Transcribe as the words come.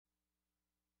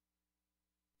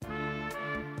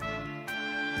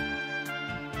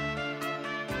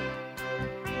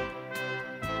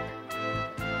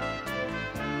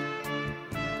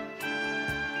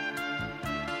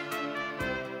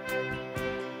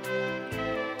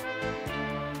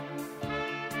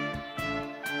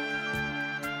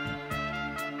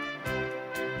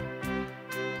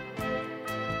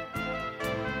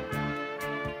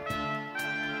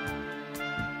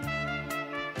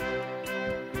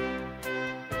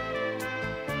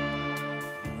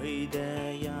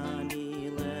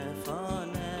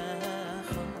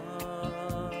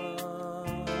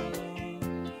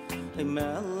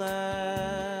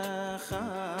melech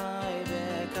chai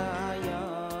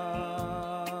v'kayam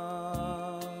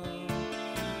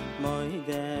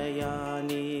moidei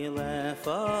ani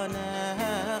lefanecha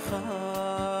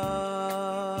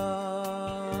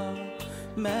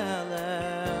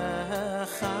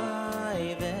melech chai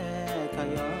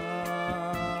v'kayam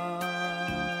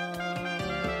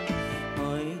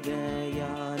moidei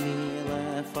ani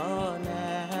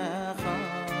lefanecha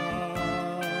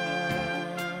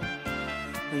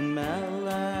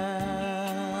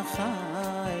melech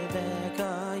chai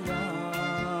v'kayam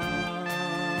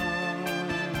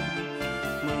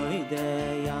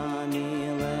moidei ani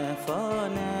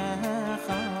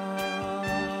lefanecha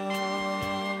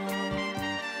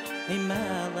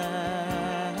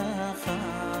melech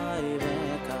chai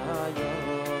v'kayam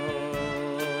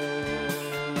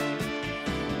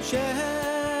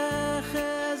shechazart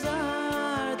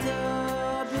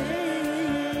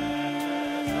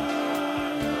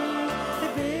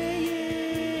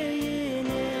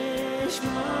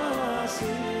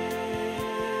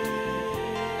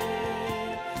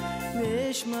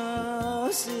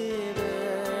Mishmasi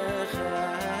b'chama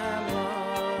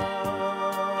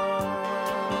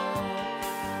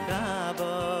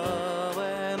Rabbi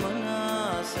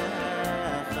v'munasecha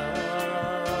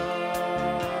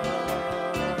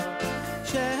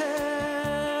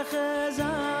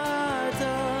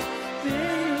shechazarta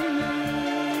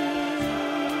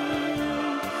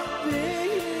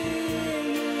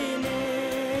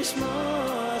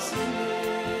b'nishmasi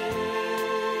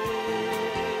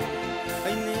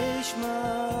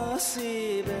Nishmasi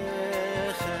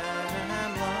b'chama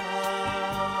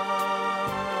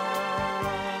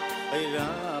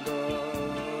Rabbi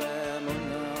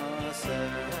v'munasecha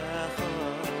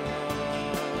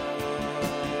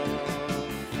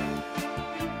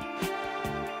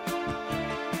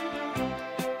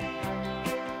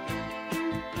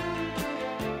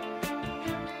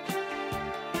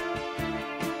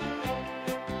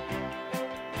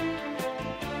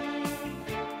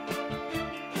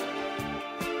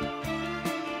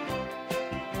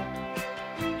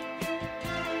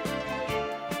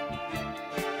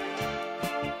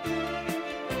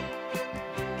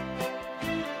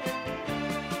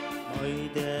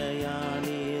moidei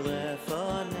ani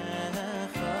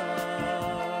lefanecha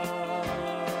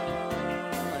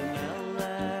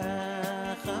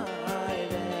melech chai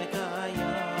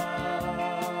v'kayam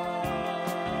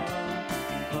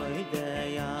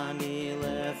moidei ani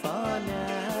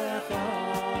lefanecha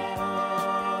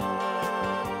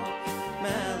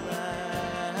melech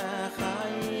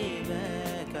chai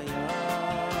v'kayam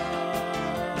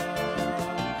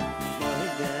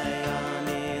moidei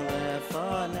ani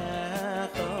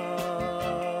lefanecha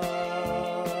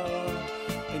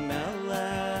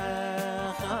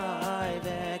melech chai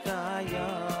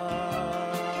v'kayam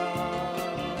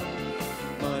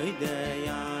moidei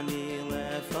ani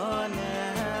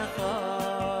lefanecha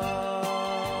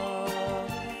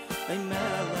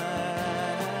melech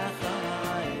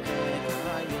chai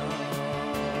v'kayam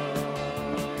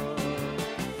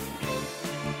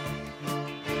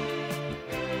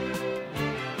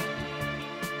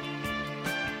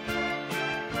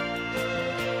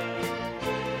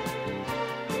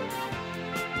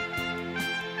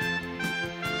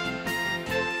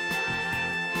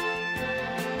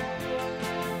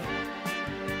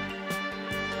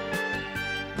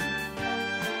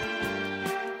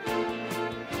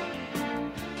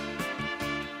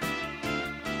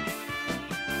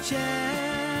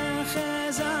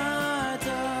shechazart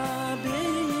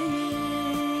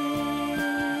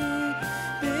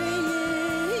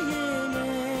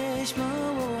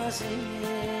b'nishmasi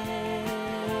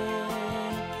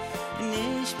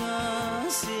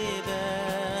nishmasi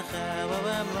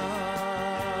b'chama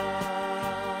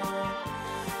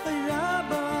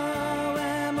Rabbi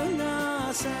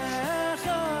v'munasecha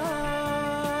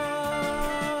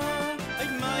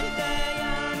moidei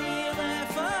ani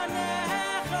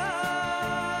lefanecha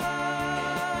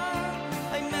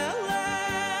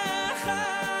melech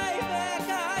chai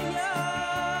v'kayam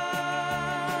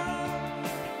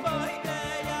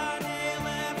moidei ani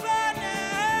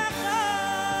lefanecha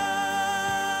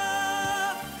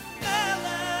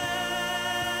melech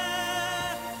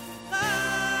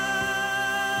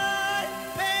chai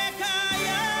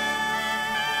v'kayam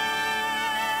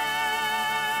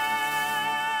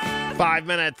 5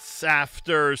 minutes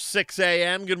after 6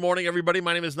 a.m. Good morning, everybody.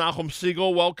 My name is Nachum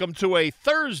Siegel. Welcome to a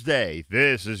Thursday.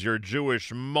 This is your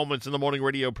Jewish Moments in the Morning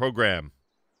radio program.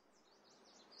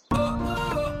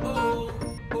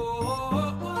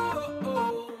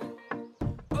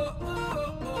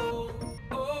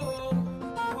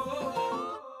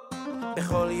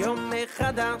 בכל יום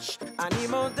מחדש, אני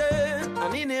מודה,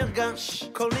 אני נרגש,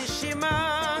 כל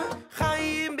נשימה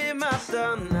חיים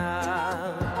במתנה.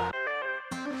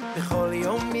 בכל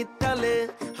יום מתעלה,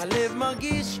 הלב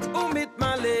מרגיש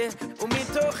ומתמלא,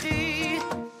 ומתוכי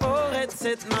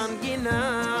פורצת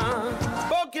מנגינה.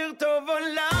 בוקר טוב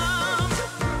עולם,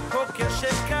 בוקר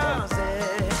שכזה,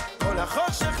 כל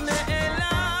החושך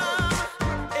נעלם,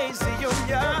 איזה יום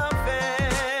יפה,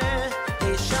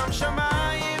 אי שם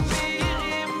שמיים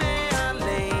מאירים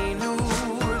מעלינו,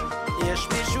 יש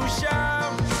מישהו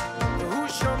שם והוא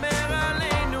שומר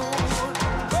עלינו.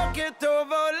 בוקר טוב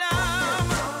עולם,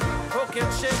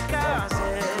 בוקר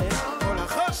שכזה, כל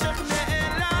החושך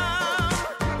נעלם,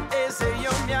 איזה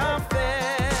יום יפה,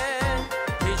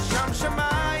 אי שם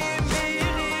שמיים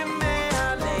מאירים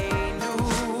מעלינו,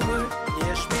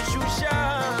 יש מישהו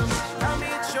שם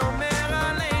תמיד שומר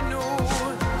עלינו.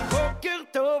 בוקר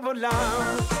טוב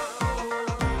עולם.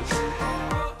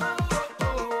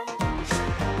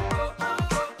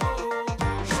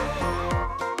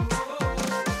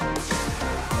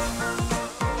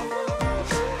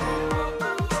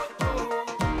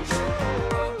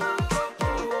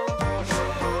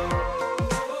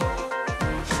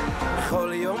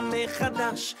 בכל יום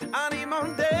מחדש, אני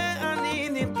מודה, אני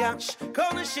נרגש,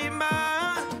 כל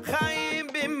נשימה חיים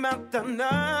במתנה.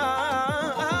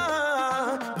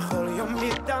 בכל יום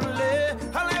מתעלה,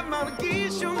 הלב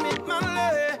מרגיש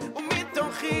ומתמלא,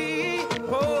 ומתוכי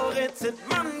פורצת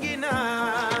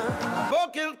מנגינה.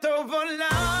 בוקר טוב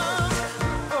עולם,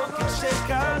 בוקר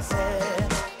שכזה,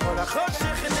 כל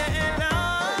החושך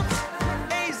נעלם,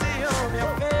 איזה יום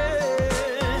יפה,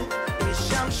 אי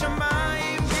שם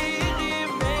שמיים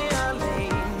מאירים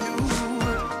מעלינו,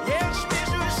 יש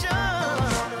מישהו שם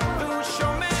והוא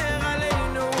שומר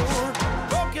עלינו.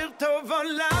 בוקר טוב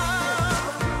עולם,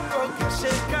 בוקר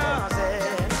שכזה,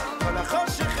 כל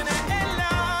החושך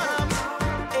נעלם,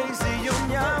 איזה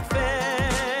יום יפה,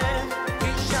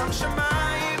 אי שם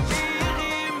שמיים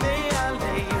מאירים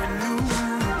מעלינו,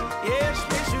 יש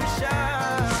מישהו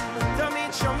שם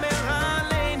תמיד שומר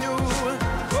עלינו.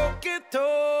 בוקר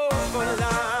טוב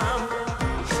עולם.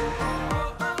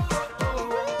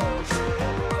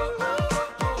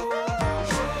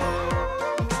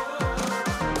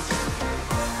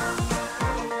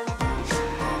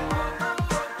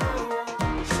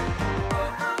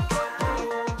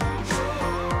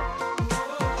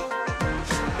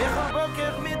 בכל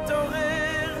בוקר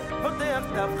מתעורר, פותח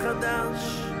דף חדש,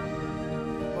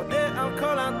 מודה על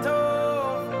כל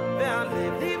הטוב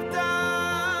והלב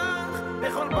נפתח.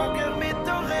 בכל בוקר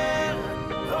מתעורר,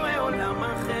 רואה עולם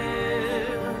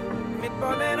אחר,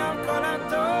 מתבונן על כל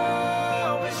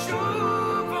הטוב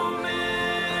ושוב אומר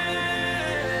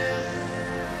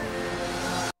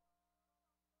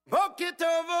בוקר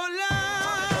טוב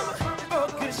עולם,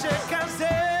 בוקר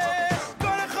שכזה,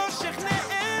 כל החושך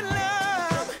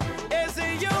נעלם, איזה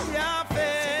יום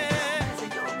יפה,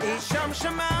 אי שם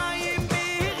שמיים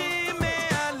מאירים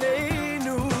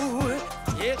מעלינו,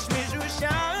 יש מישהו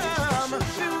שם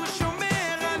והוא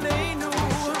שומר עלינו.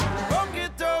 בוקר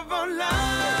טוב עולם,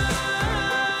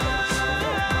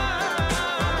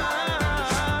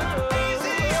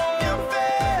 איזה יום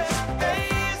יפה,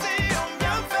 איזה יום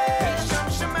יפה, אי שם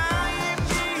שמיים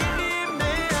מאירים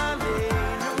מעלינו,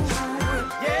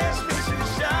 יש מישהו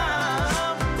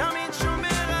שם תמיד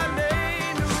שומר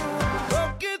עלינו.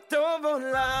 בוקר טוב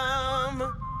עולם.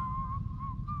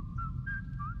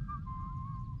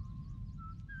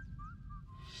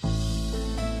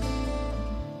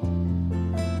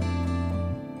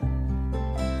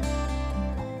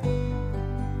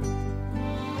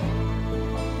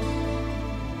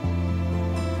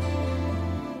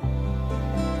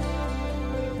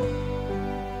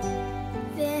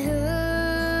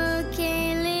 והוא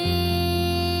כלי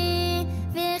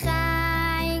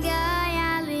וחי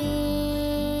גיילי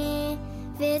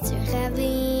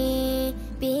ותרחבי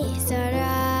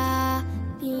בישרה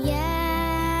בישרה.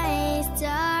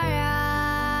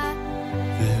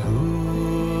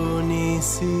 והוא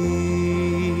ניסי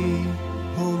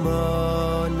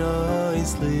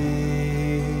ומנוס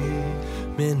לי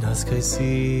מן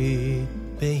הסקייסי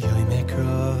ביום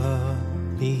אקרא,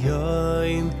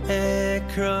 ביום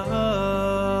אקרא.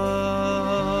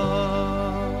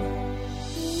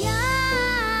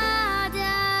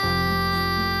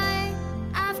 ידי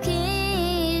אף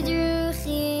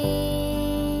כדרוכי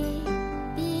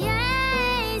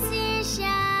בייסר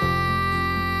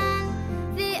שם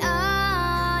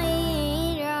ואוירה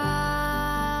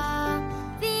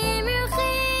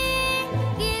ואמרוכי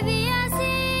גבי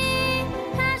עשי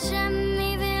השם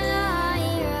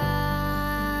מבלוירה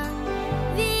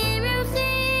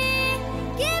ואמרוכי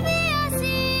גבי עשי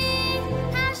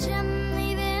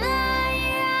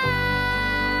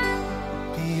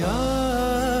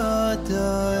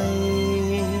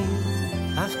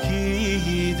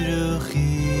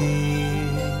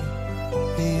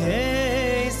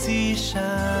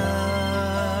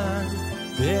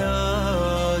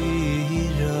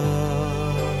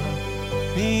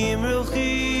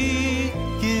V'imruchi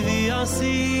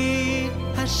Yiviyasi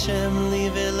Hashem li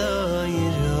v'lo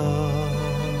yiro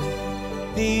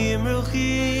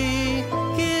V'imruchi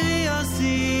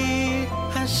Yiviyasi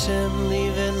Hashem li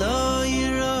v'lo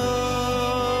yiro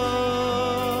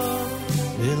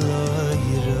V'lo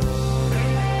yiro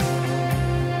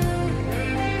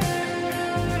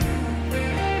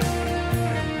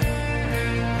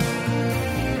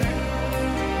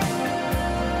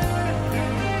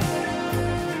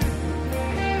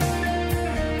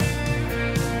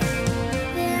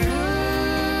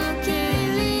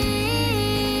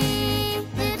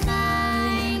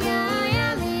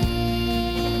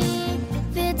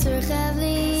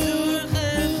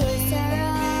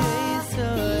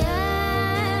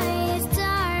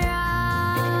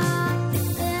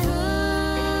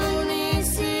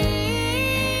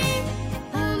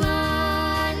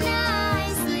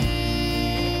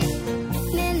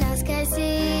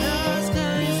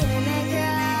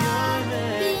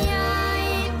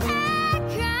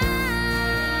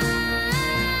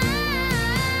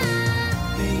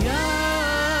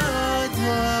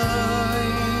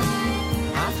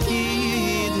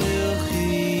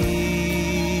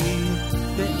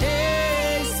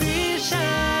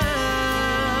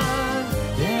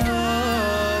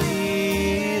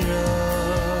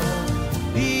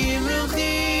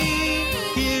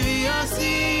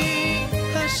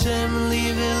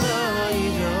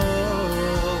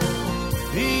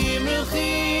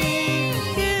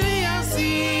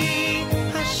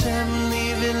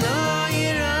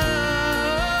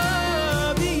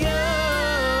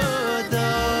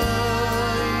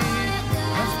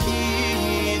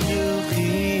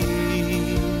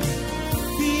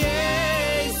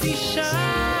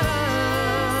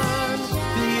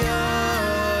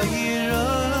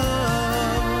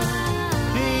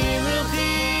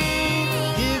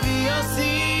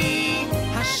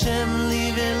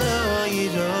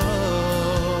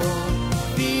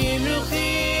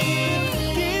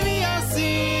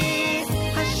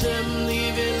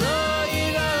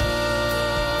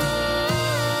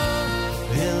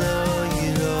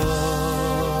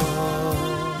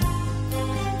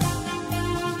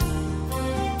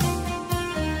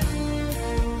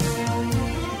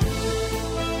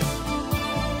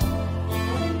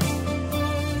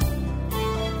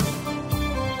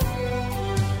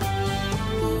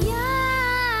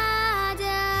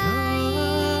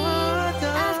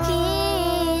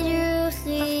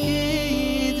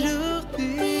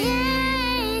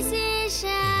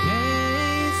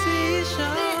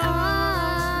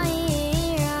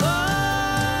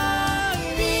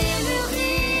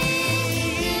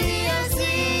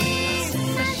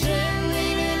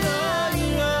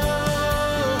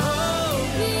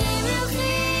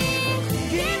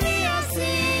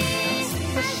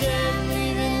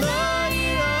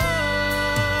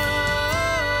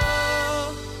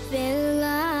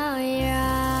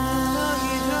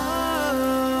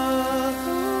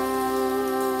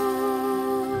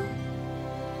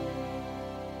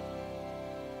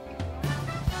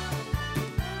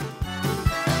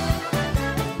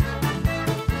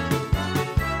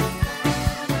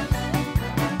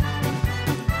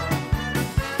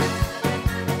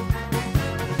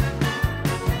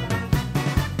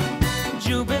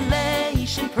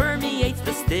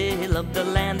Of the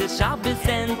land as Shabbos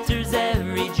enters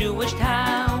every Jewish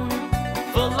town.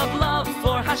 Full of love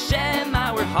for Hashem,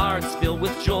 our hearts filled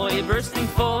with joy, bursting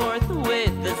forth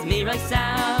with the Zmirai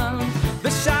sound. The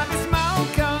Shabbos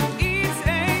Malka is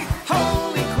a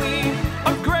holy queen,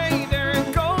 a greater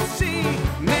goal she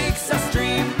makes us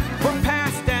dream. For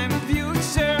past and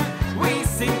future, we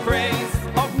sing praise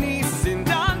of Nisim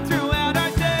done throughout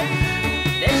our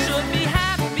days. There should be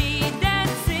happy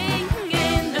dancing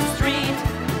in the street,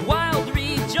 wild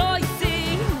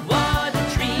rejoicing. What a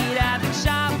treat having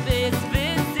Shabbos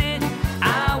visit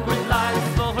our lives.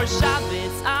 For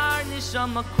Shabbos, our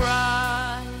neshama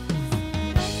cries.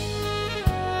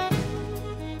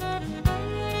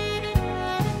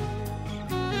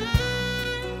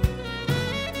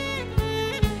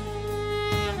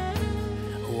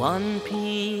 One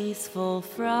peaceful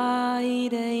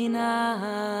Friday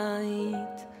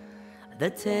night, the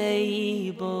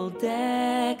table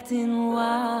decked in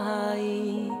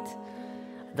white,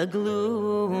 the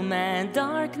gloom and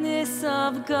darkness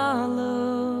of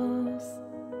Galus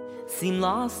seem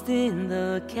lost in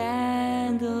the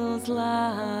candle's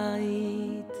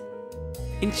light.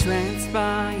 Entranced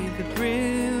by the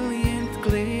brilliant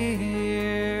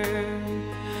glare,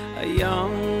 a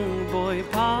young boy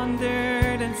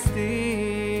pondered and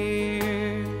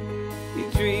stared. He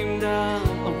dreamed of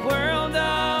a world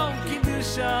of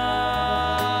Kedusha,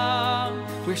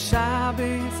 where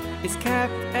Shabbos is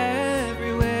kept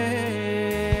everywhere.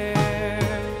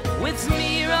 With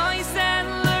mirrors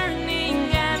and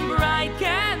learning and bright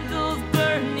candles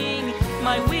burning,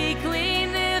 my weekly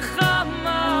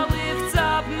nechama lifts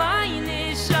up my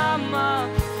neshama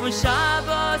for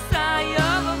Shabbos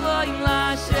Hayom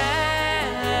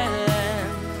Lashem.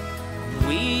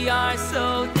 We are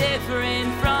so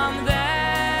different from them.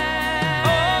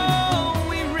 Oh,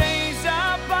 we raise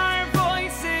up our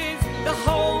voices, the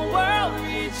whole world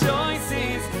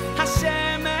rejoices.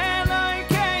 Hashem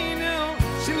Elokeinu,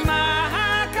 Shema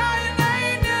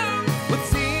HaKayleinu. With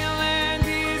zeal and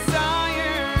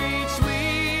desire, each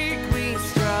week we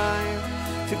strive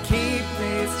to keep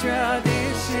this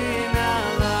tradition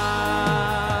alive.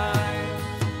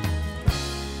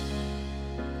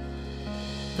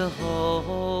 The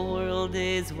whole world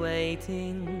is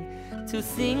waiting to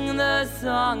sing the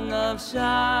song of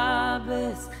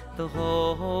Shabbos. The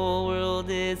whole world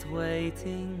is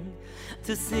waiting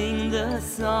to sing the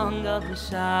song of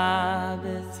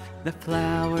Shabbos. The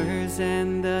flowers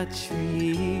and the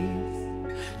trees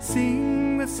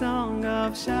sing the song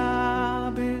of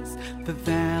Shabbos. The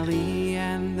valley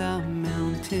and the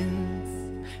mountains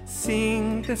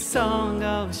sing the song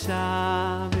of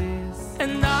Shabbos.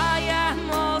 And I am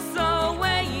also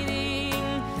waiting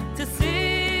to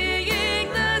sing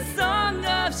the song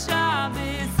of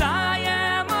Shabbos. I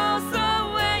am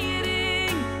also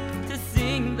waiting to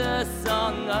sing the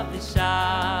song of the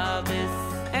Shabbos.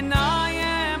 And I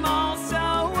am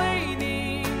also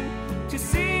waiting to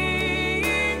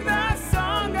sing the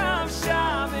song of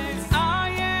Shabbos. I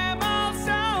am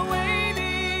also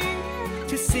waiting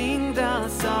to sing the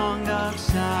song of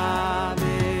Shabbos.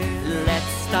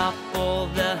 Let's stop all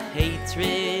the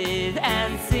hatred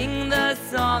and sing the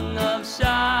song of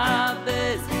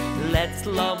Shabbos. Let's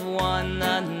love one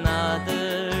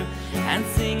another and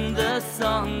sing the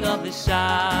song of the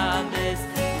Shabbos.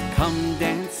 Come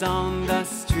dance on the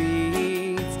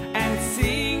streets and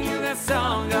sing the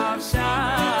song of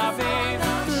Shabbos.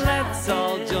 Let's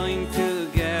all join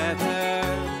together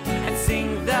and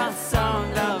sing the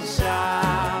song of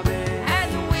Shabbos.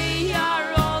 And we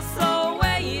are also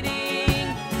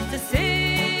waiting to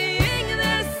sing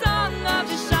the song of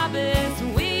the Shabbos.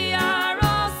 We are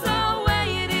also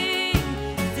waiting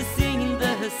to sing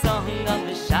the song of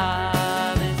the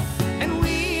Shabbos. And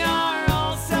we are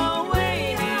also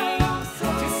waiting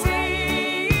to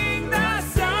sing the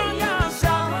song of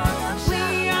Shabbos.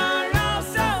 We are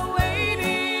also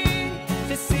waiting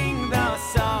to sing the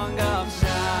song of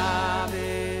Shabbos.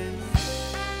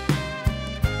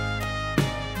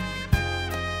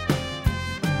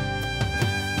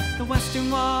 The Western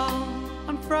Wall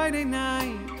on Friday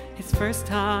night, his first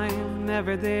time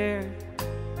ever there.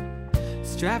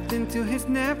 Strapped into his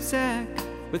knapsack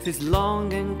with his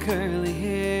long and curly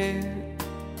hair.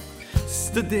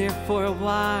 Stood there for a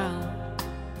while,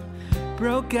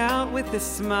 broke out with a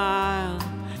smile.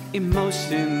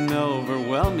 Emotion,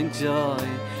 overwhelming joy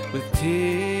with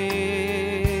tears.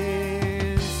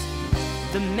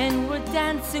 The men were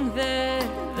dancing there,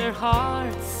 their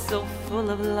hearts so full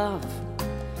of love.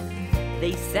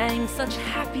 They sang such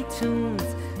happy tunes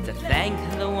to thank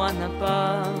the one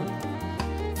above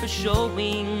for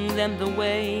showing them the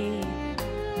way,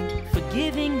 for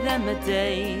giving them a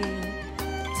day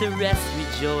to rest,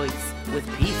 rejoice, with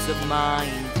peace of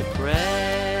mind to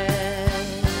pray.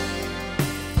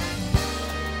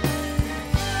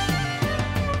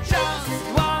 Just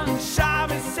one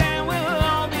Shabbos and we'll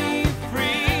all be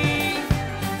free.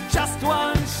 Just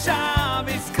one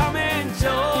Shabbos, come and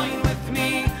join with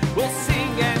me. We'll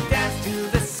sing and dance to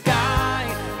the sky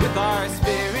with our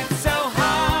spirits so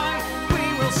high. We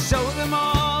will show them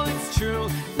all it's true.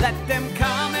 Let them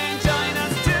come and join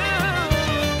us too.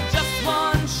 Just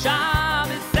one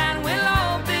Shabbos and we'll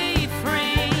all be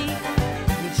free.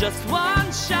 Just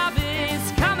one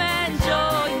Shabbos, come and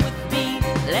join with me.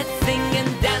 Let's sing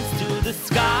and dance to the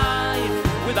sky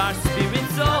with our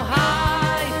spirits so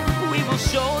high. We will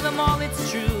show them all it's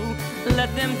true.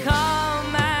 Let them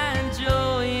come and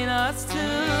join us too.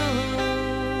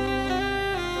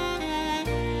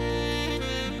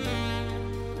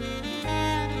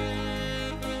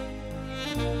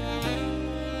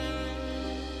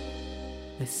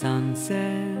 The sun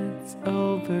sets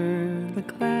over the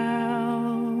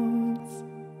clouds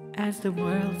as the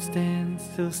world stands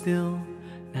so still,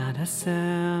 not a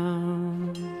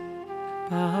sound.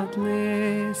 But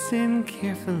listen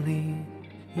carefully,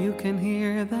 you can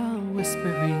hear the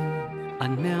whispering,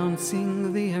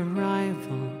 announcing the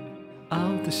arrival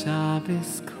of the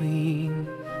Shabbos Queen.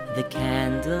 The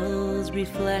candles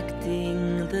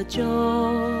reflecting the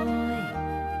joy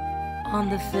on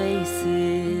the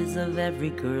faces of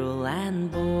every girl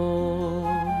and boy.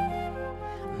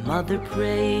 Mother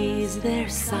prays there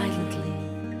silently.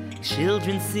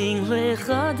 Children sing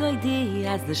Lecha Doidi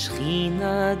as the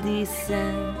Shechina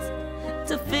descends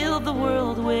to fill the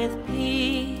world with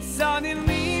peace.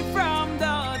 Suddenly from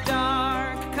the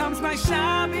dark comes my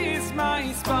Shabbos,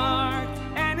 my spark,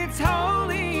 and its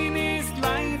holiness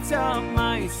lights up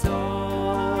my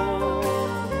soul.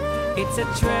 It's a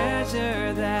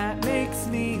treasure that makes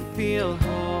me feel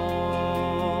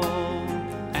whole,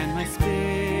 and my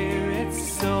spirits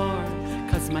soar,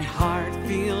 'cause my heart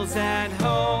feels at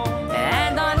home.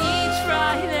 And on each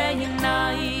Friday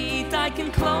night I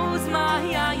can close my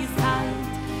eyes tight,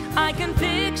 I can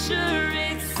picture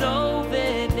it so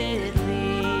vividly.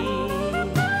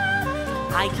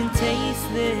 I can taste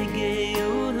the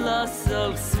Geula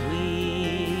so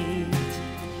sweet.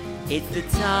 It's the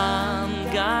time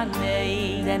God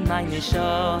made and my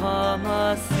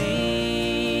neshama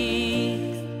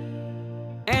seeks.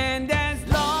 And as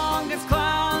long as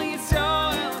Klal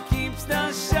Yisrael keeps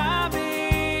the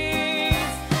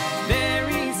Shabbos,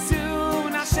 very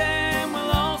soon Hashem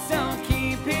will also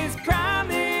keep His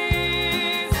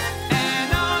promise. And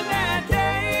on that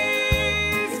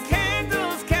day, His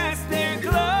candles cast their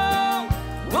glow.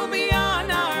 We'll be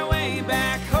on our way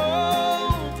back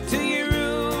home to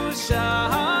Yerushalayim.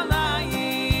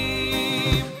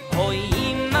 Hoy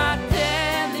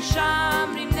imatem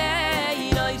nishamrim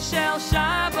neiroi shel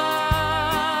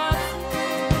Shabbat.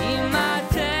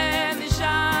 Imatem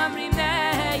nishamrim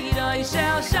neiroi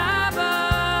shel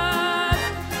Shabbat.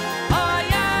 Hoy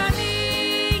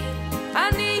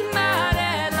ani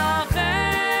mareh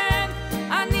lochem,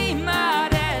 ani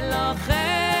mareh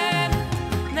lochem,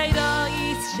 neiroi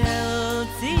shel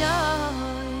Tzion.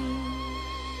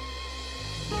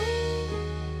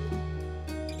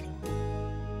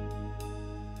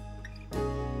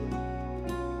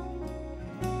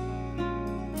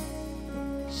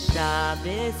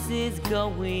 Shabbos is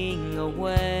going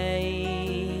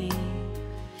away.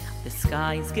 The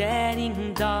sky's getting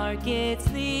dark, it's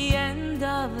the end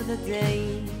of the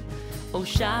day. Oh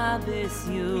Shabbos,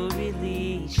 you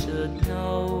really should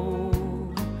know.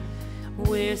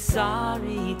 We're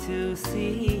sorry to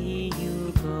see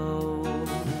you go.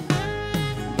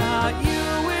 But you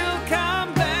will come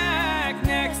back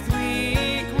next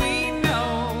week, we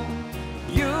know.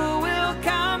 You will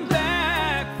come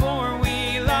back, for we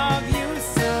love you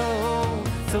so.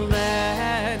 So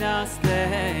let us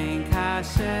thank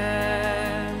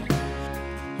Hashem,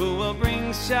 who will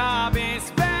bring Shabbos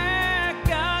back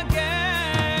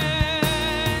again.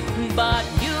 But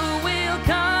you will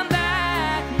come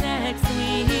back next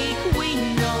week, we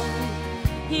know.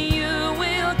 You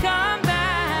will come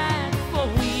back, for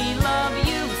we love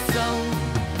you so.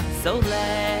 So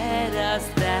let us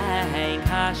thank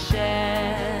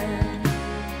Hashem,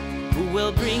 who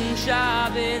will bring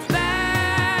Shabbos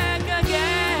back again.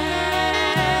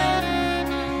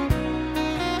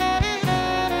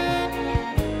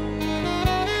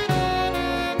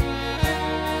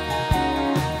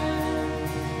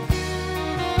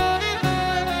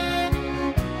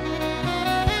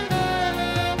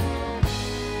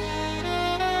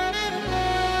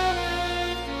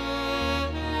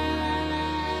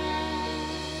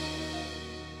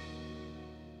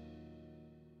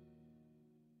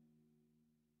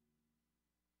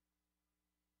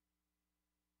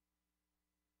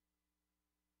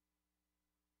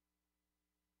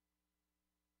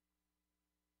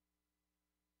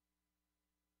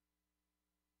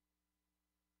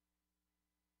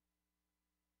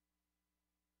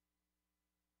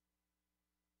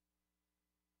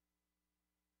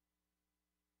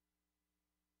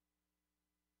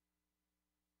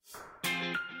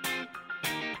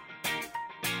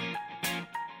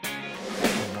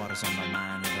 The water's on my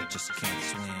mind and I just can't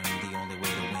swim. The only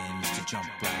way to win is to jump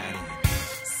right in.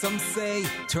 Some say,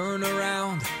 turn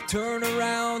around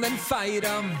and fight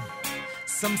 'em.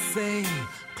 Some say,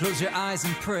 close your eyes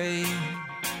and pray.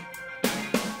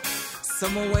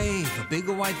 Some will wave a big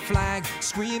white flag,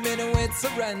 screaming with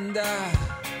surrender.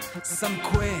 Some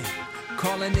quit,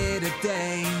 calling it a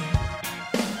day.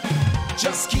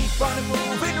 Just keep on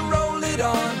moving, roll it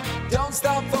on. Don't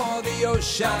stop for the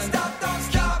ocean. Don't stop.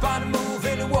 Keep on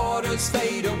moving, the waters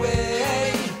fade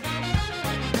away.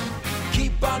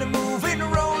 Keep on moving,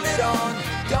 roll it on.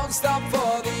 Don't stop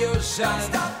for the ocean.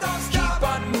 Don't stop. Keep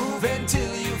on moving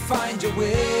till you find your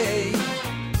way.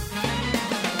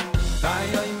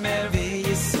 Vayomer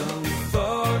v'yiso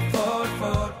for.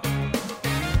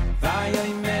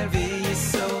 Vayomer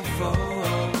v'yiso for.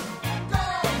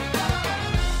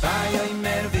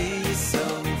 Vayomer v'yiso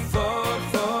for.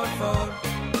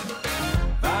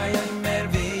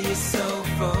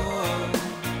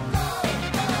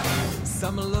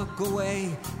 Some look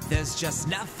away, there's just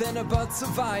nothing about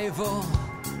survival.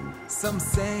 Some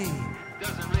say,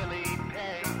 doesn't really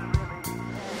pay.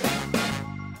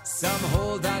 Some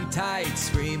hold on tight,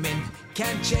 screaming,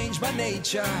 can't change my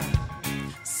nature.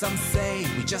 Some say,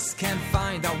 we just can't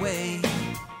find our way.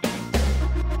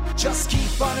 Just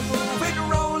keep on moving,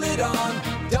 roll it on.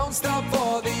 Don't stop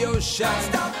for the ocean.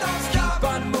 Don't stop. Keep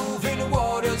on moving, the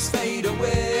waters fade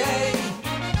away.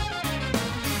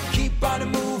 Keep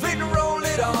on moving, roll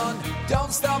it on.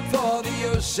 Don't stop for the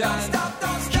ocean. Don't stop.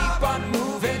 Keep on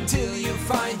moving till you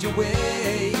find your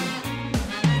way.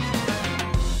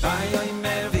 Vai oi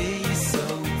mervi so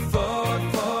fort,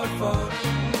 fort, fort.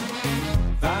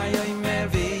 Vai oi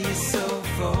mervi so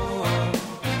fort.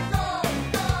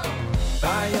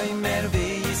 Vai oi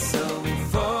mervi so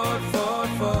fort, fort,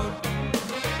 fort.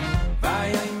 Vai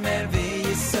oi mervi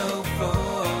so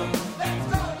fort. Let's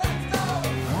go.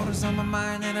 Water's on my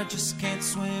mind and I just can't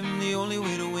swim. The only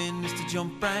way to win is to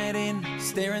jump right in.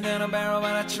 Staring down a barrel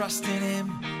but I trust in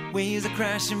him. Waves are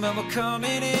crashing but we're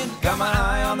coming in. Got my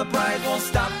eye on the prize, won't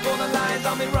stop for the lies.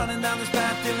 I'll be running down this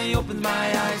path till he opens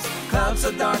my eyes. Clouds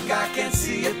so dark I can't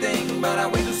see a thing, but I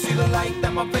wait to see the light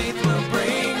that my faith will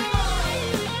bring.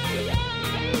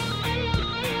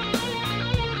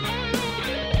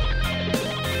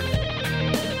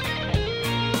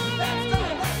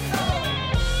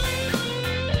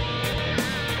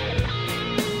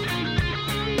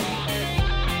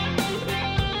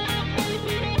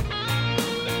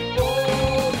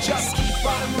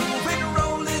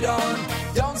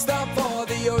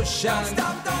 Don't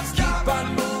stop. Keep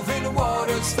on moving, the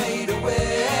waters fade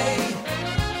away.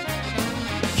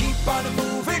 Keep on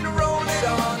moving, roll it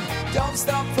on. Don't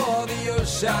stop for the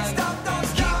ocean. Don't stop.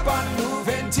 Keep on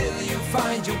moving till you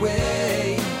find your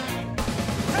way.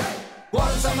 Hey!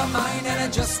 Water's on my mind and I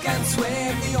just can't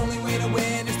swim. The only way to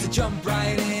win is to jump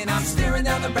right in. I'm staring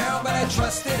down the barrel but I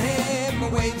trust in him. The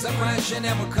waves are crashing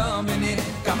and we're coming in.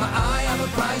 Got my eye on the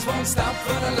prize, won't stop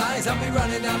for the lies. I'll be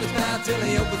running down this path till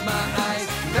he opens my eyes.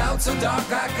 Clouds so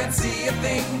dark I can't see a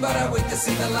thing, but I wait to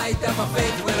see the light that my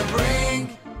faith will bring.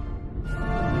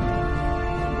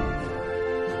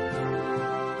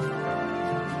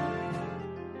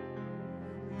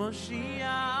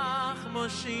 Moshiach,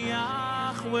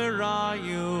 Moshiach, where are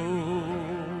you?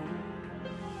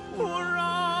 We're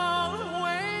all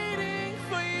waiting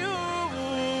for you.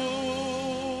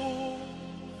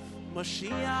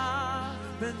 Moshiach,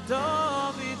 Ben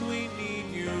Dovid, we need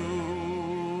you.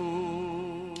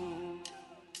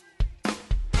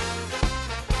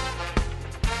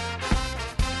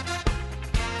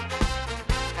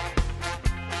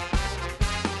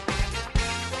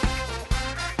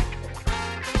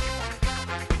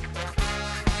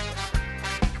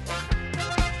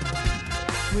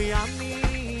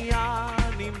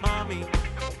 אני מאמין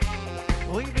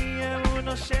אוי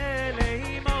ביאונו של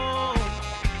אימו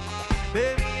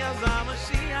במי אז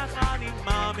המשיח אני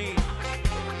מאמין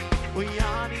אוי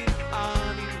אני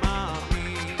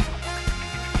מאמין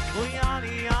אוי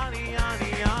אני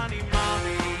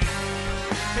מאמין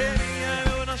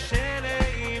ביאונו של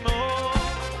אימו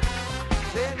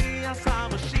במי אז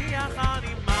המשיח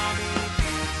אני מאמין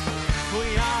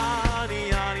אוי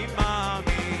אני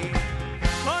מאמין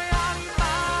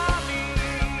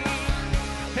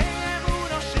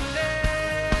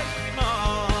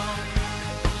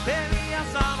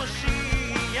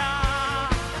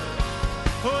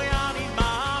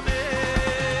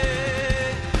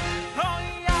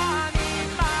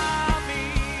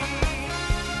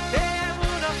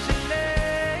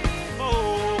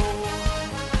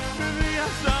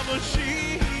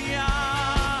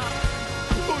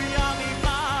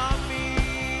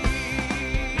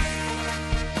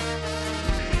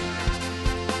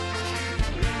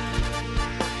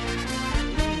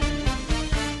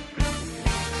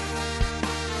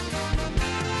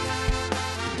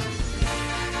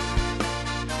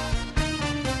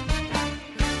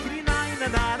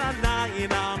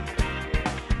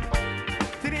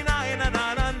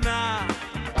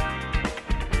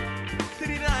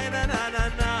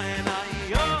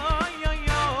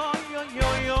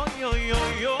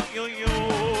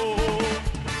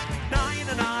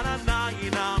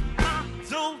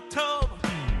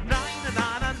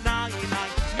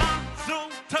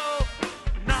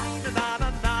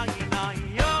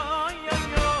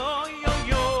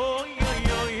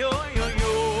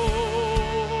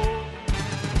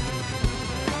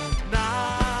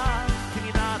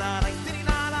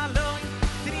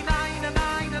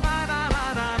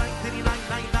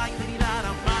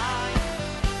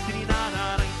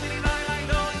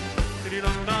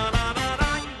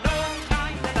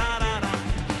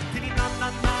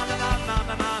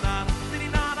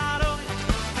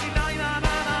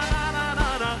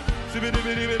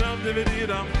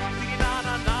Tiri-di-di-dum,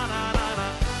 tiri-na-na-na-na-na-na,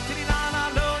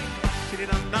 tiri-na-na-loy,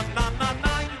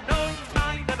 tiri-na-na-na-na-na, loy,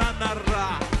 na-na-na-na-ra.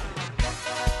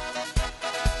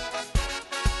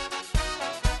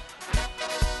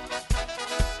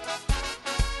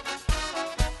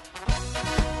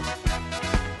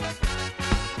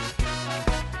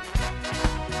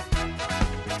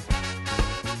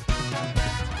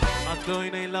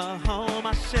 Adoinei lahom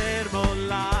asher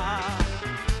molach,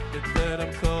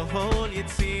 b'terem kol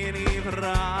yitzir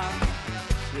yivrach,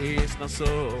 v'yis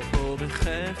naso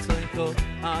b'cheftzoi kol,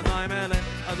 Adonai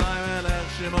melech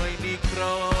shemoy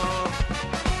nikro.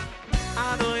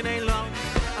 Adoinei lahom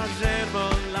asher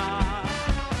molach,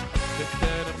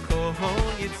 b'terem kol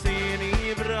yitzir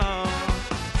yivrach,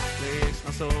 v'yis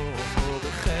naso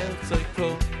b'cheftzoi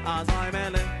kol, Adonai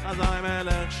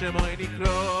melech shemoy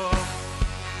nikro.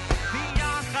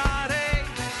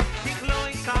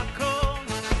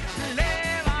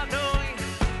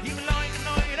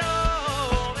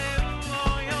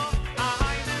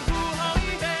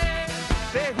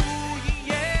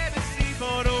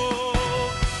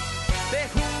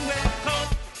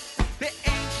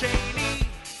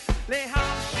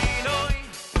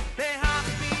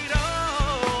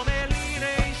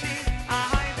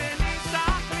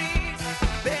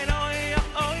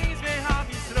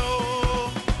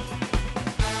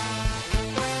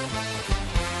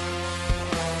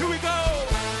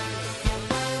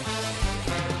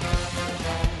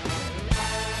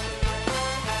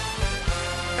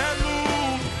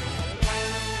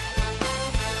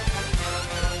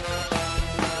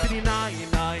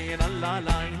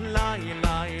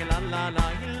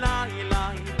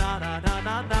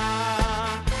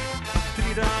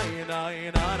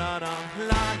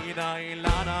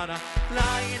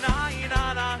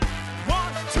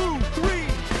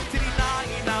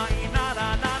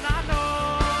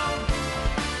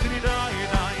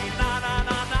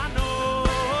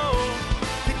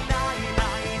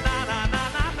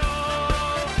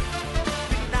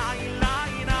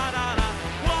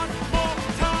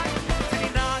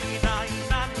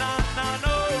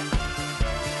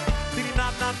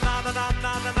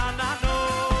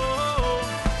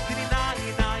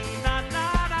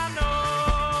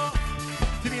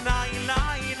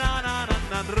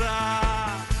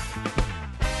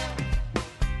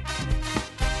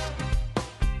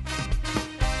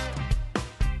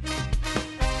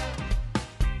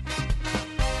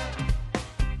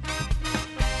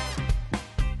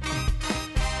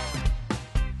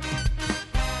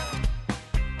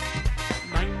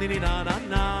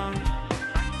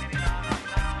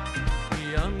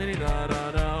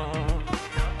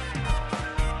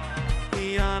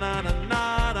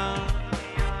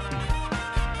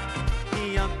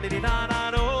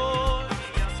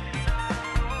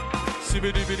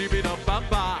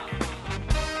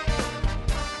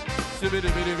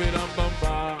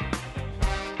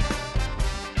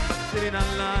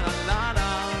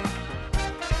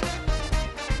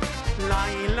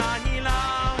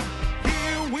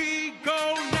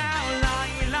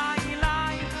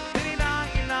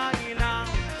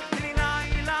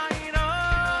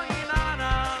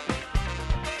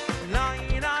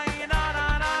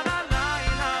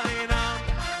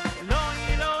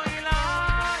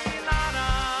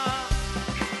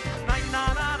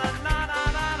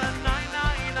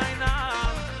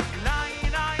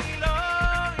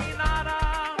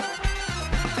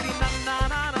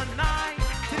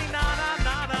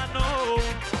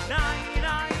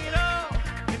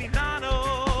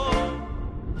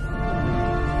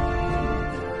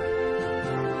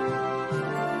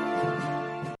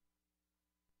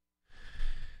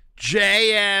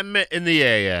 JM in the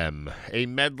AM, a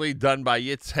medley done by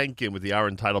Yitz Henkin with the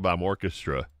Aaron Teitelbaum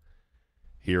Orchestra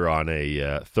here on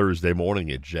a Thursday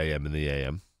morning at JM in the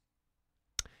AM.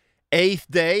 Eighth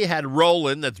Day had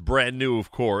Roland, that's brand new,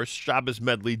 of course. Shabbos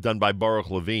medley done by Baruch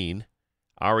Levine.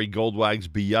 Ari Goldwag's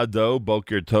Biyado,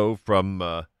 Boker Tov from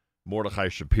Mordechai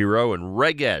Shapiro, and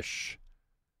Regesh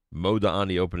Moda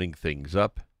Ani opening things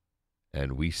up.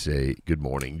 And we say good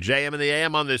morning. JM in the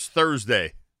AM on this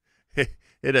Thursday.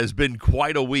 It has been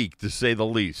quite a week, to say the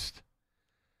least.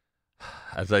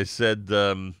 As I said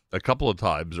a couple of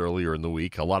times earlier in the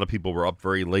week, a lot of people were up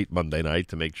very late Monday night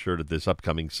to make sure that this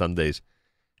upcoming Sunday's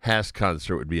HASC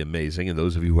concert would be amazing. And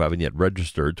those of you who haven't yet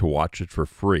registered to watch it for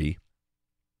free,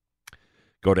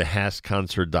 go to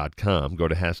HASCconcert.com. Go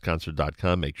to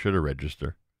HASCconcert.com. Make sure to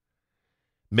register.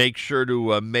 Make sure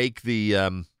to make the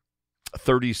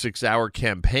 36-hour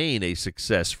campaign a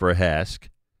success for HASC.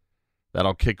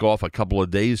 That'll kick off a couple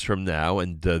of days from now,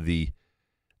 and the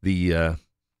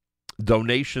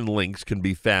donation links can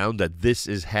be found at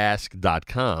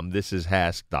thisishasc.com,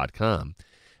 thisishasc.com.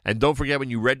 And don't forget, when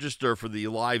you register for the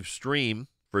live stream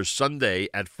for Sunday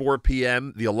at 4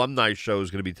 p.m., the alumni show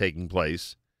is going to be taking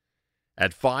place.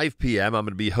 At 5 p.m., I'm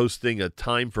going to be hosting a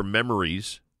Time for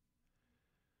Memories,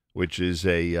 which is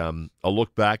a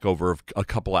look back over a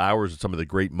couple hours at some of the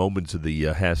great moments of the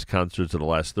HASC concerts of the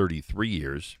last 33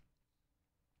 years.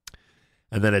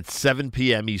 And then at 7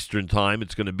 p.m. Eastern Time,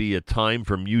 it's going to be a Time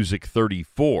for Music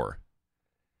 34.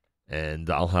 And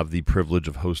I'll have the privilege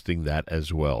of hosting that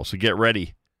as well. So get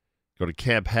ready. Go to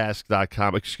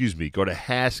camphasc.com. Go to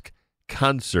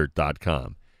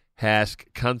HASCconcert.com.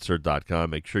 HASCconcert.com.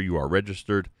 Make sure you are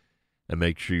registered and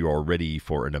make sure you are ready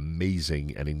for an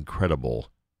amazing and incredible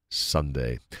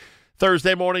Sunday.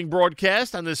 Thursday morning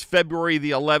broadcast on this February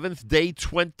the 11th, day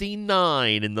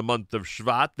 29 in the month of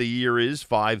Shvat. The year is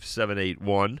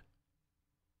 5781.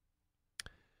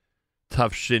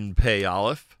 Tafshin Pei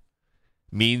Aleph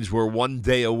means we're one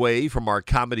day away from our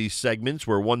comedy segments.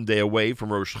 We're one day away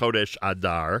from Rosh Chodesh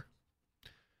Adar.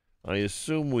 I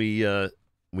assume we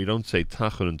don't say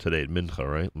Tachanun today at Mincha,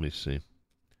 right? Let me see.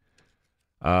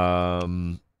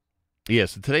 So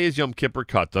today is Yom Kippur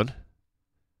Katan,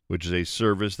 which is a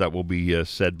service that will be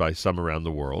said by some around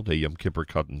the world, a Yom Kippur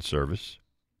Katan service.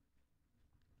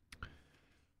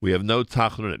 We have no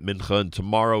Tachanun at Mincha, and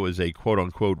tomorrow is a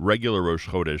quote-unquote regular Rosh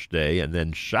Chodesh day, and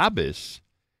then Shabbos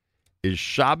is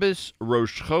Shabbos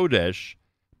Rosh Chodesh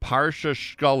Parsha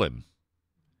Shkalim.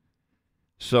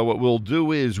 So what we'll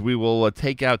do is we will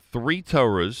take out 3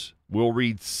 Torahs, we'll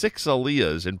read 6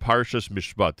 Aliyahs in Parshas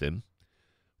Mishpatim,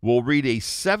 we'll read a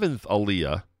 7th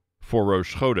Aliyah for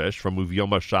Rosh Chodesh from Uvyom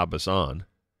HaShabbos on.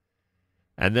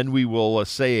 And then we will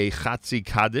say a Chatzi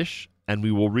Kaddish, and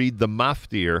we will read the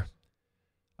Maftir,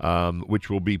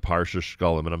 which will be Parsha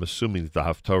Shkalim. And I'm assuming that the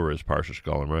Haftorah is Parsha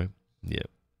Shkalim, right? Yeah.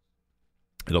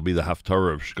 It'll be the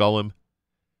Haftorah of Shkalim.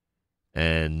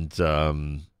 And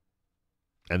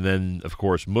then, of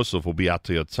course, Musaf will be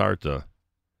Atiyot Tzarta.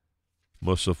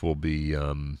 Musaf will be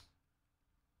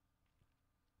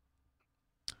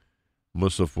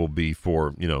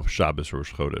for, Shabbos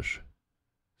Rosh Chodesh.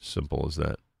 Simple as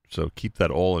that. So keep that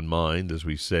all in mind as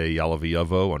we say Yalav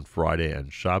Yavo on Friday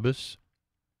and Shabbos.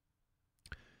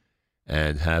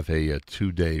 And have a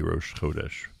 2-day Rosh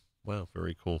Chodesh. Wow,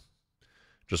 very cool.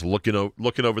 Just looking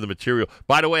over the material.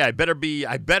 By the way, I better be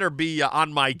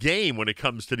on my game when it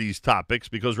comes to these topics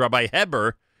because Rabbi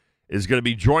Heber is going to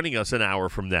be joining us an hour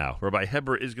from now. Rabbi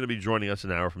Heber is going to be joining us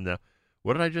an hour from now.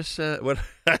 What did I just say? What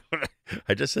I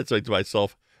just said something to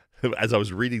myself as I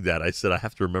was reading that. I said I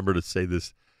have to remember to say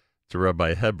this to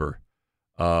Rabbi Heber.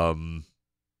 But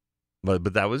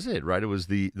that was it, right? It was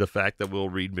the fact that we'll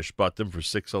read Mishpatim for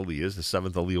 6 Aliyahs. The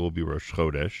 7th Aliyah will be Rosh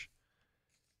Chodesh.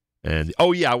 And,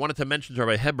 I wanted to mention to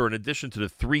Rabbi Heber, in addition to the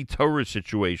 3 Torah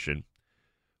situation,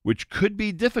 which could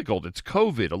be difficult. It's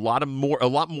COVID. A lot more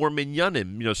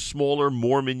minyanim, smaller,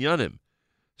 more minyanim.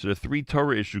 So the 3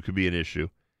 Torah issue could be an issue.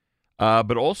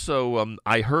 But also,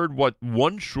 I heard what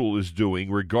one shul is doing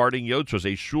regarding Yotzros,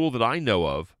 a shul that I know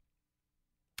of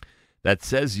that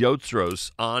says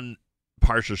Yotzros on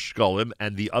Parsha Shkalim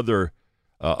and the other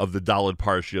of the Daled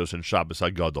Parshios and Shabbos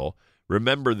HaGadol.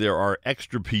 Remember, there are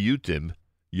extra piyutim,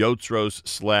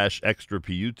 Yotzros / extra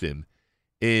piyutim,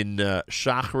 in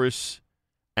Shachris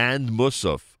and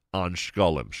Musaf on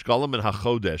Shkalim. Shkalim and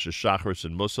HaChodesh is Shachris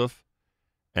and Musaf,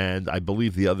 and I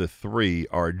believe the other 3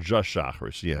 are just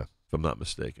Shachris, if I'm not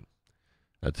mistaken.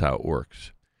 That's how it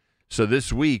works. So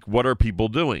this week, what are people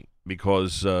doing?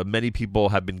 Because many people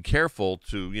have been careful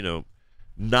to,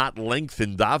 not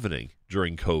lengthen davening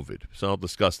during COVID. So I'll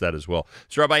discuss that as well.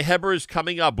 So Rabbi Heber is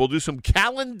coming up. We'll do some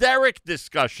calendaric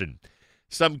discussion.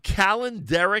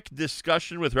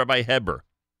 With Rabbi Heber.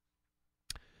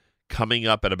 Coming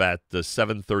up at about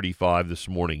 7:35 this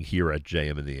morning here at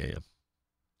JM in the AM.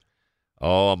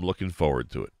 Oh, I'm looking forward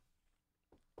to it.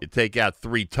 You take out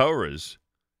 3 Torahs.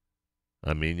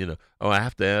 I mean, I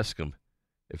have to ask him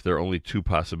if there are only 2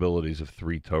 possibilities of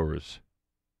 3 Torahs.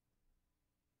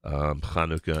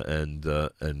 Chanukah and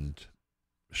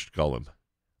Shkalim.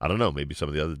 I don't know. Maybe some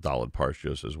of the other Daled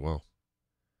Parshios as well.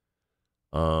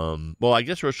 Well, I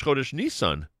guess Rosh Chodesh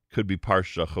Nisan could be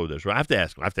Parsha Chodesh. I have to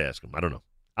ask him. I don't know.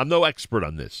 I'm no expert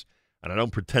on this, and I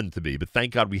don't pretend to be, but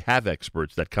thank God we have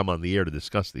experts that come on the air to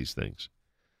discuss these things.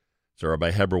 So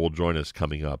Rabbi Heber will join us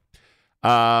coming up.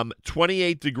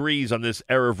 28 degrees on this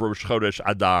Erev Rosh Chodesh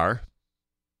Adar,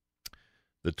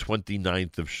 the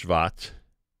 29th of Shvat.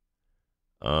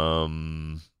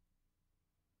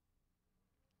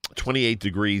 28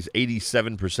 degrees,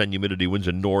 87% humidity, winds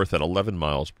are north at 11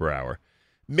 miles per hour.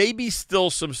 Maybe still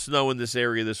some snow in this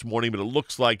area this morning, but it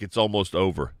looks like it's almost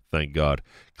over, thank God.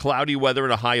 Cloudy weather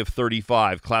and a high of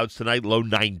 35. Clouds tonight, low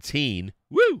 19.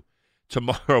 Woo!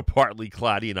 Tomorrow, partly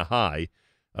cloudy and a high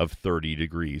of 30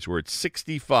 degrees. We're at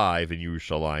 65 in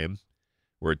Yerushalayim.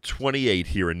 We're at 28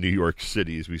 here in New York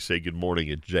City as we say good morning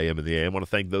at JM in the AM. I want to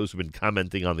thank those who have been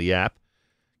commenting on the app.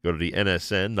 Go to the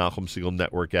NSN, Nachum Segal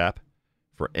Network app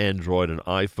for Android and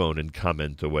iPhone and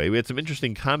comment away. We had some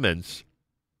interesting comments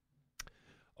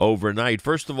overnight.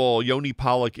 First of all, Yoni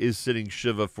Pollock is sitting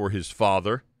Shiva for his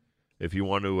father. If you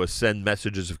want to send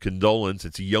messages of condolence,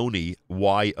 it's Yoni,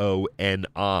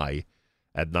 Y-O-N-I,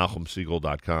 at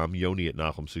NachumSegal.com. Yoni at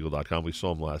NachumSegal.com. We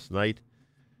saw him last night,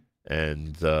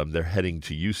 and they're heading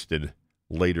to Houston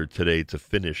later today to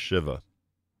finish Shiva.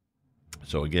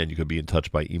 So, again, you could be in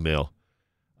touch by email,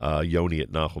 Yoni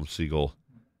at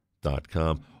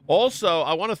NachumSegal.com. Also,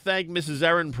 I want to thank Mrs.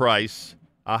 Erin Price,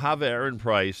 Ahava Erin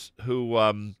Price,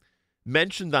 who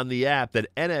mentioned on the app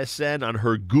that NSN on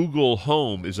her Google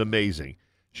Home is amazing.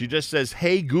 She just says,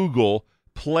 "Hey, Google,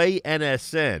 play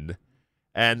NSN,"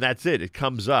 and that's it. It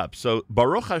comes up. So,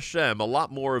 Baruch Hashem, a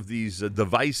lot more of these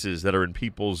devices that are in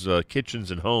people's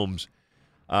kitchens and homes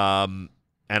and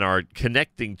are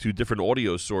connecting to different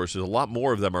audio sources, a lot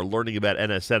more of them are learning about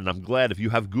NSN, and I'm glad if you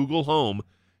have Google Home,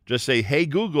 just say, "Hey,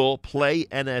 Google, play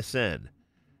NSN."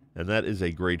 And that is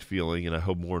a great feeling, and I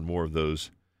hope more and more of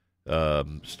those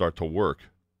start to work,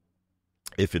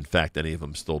 if in fact any of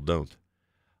them still don't.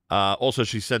 Also,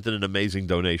 she sent in an amazing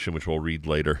donation, which we'll read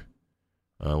later.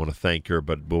 I want to thank her,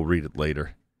 but we'll read it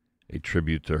later. A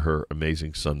tribute to her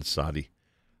amazing son, Sadi.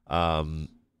 So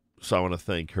I want to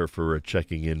thank her for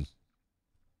checking in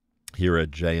here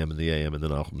at JM and the AM and the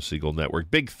Nachum Segal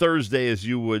Network. Big Thursday, as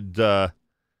you would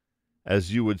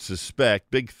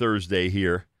suspect. Big Thursday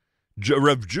here.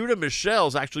 Rav Judah Michel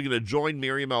is actually going to join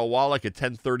Miriam Al-Wallach at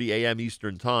 10:30 a.m.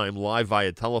 Eastern Time, live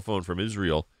via telephone from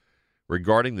Israel,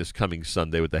 regarding this coming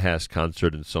Sunday with the HASC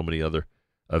concert and so many other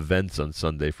events on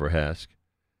Sunday for HASC.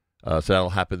 So that'll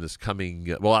happen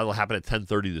that'll happen at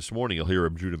 10:30 this morning. You'll hear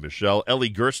Rav Judah Michel. Eli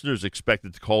Gerstner is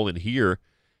expected to call in here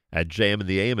at JM and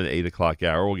the AM at 8 o'clock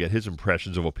hour. We'll get his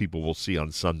impressions of what people will see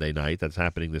on Sunday night. That's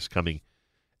happening this coming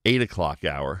 8 o'clock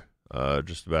hour,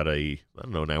 just about an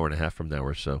hour and a half from now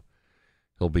or so.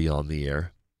 He'll be on the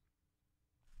air.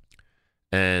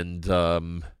 And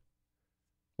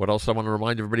what else I want to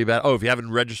remind everybody about? Oh, if you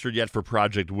haven't registered yet for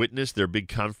Project Witness, their big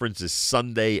conference is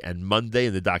Sunday and Monday,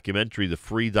 and the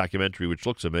free documentary, which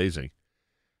looks amazing,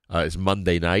 is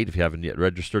Monday night. If you haven't yet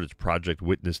registered, it's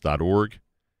projectwitness.org.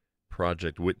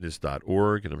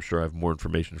 Projectwitness.org, and I'm sure I have more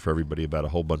information for everybody about a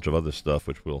whole bunch of other stuff,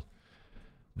 which we'll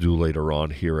do later on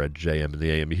here at JM and the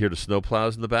AM. You hear the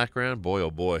snowplows in the background? Boy, oh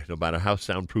boy, no matter how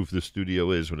soundproof the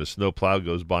studio is, when a snowplow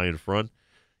goes by in front,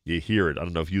 you hear it. I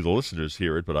don't know if you, the listeners,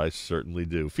 hear it, but I certainly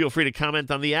do. Feel free to comment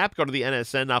on the app. Go to the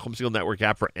NSN, Nachum Segal Network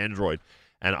app for Android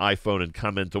and iPhone and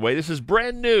comment away. This is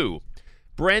brand new,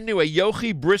 a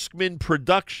Yochi Briskman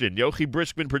production.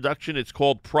 It's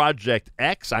called Project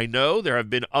X. I know there have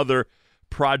been other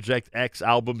Project X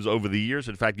albums over the years.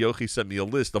 In fact, Yochi sent me a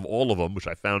list of all of them, which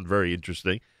I found very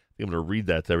interesting. I think I'm going to read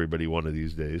that to everybody one of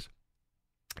these days.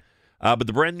 But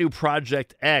the brand new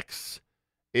Project X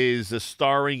is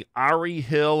starring Ari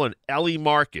Hill and Ellie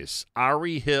Marcus.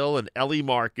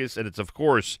 And it's, of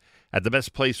course, at the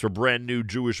best place for brand new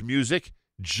Jewish music,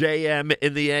 JM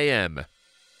in the AM.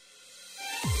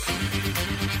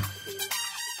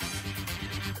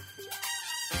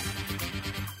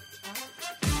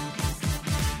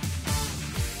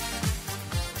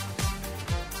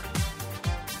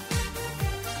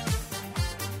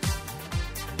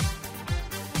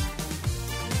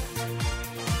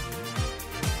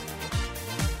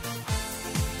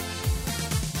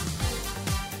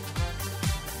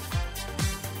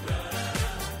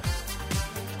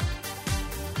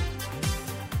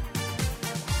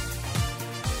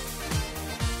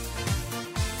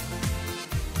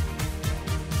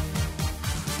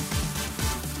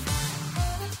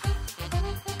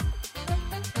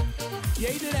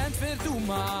 Jeder entwirrt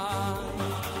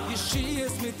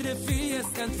Geschies mit Refies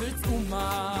entwirrt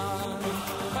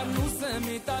Panusse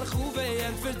mit Archuve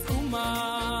entwirrt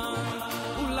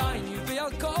Ulein bei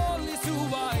Alkohol ist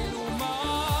Uweil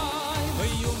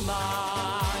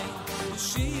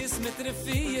Geschies mit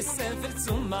Refies entwirrt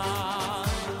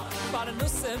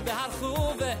Panusse bei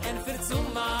Archuve entwirrt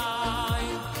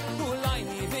Ulein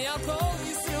bei Alkohol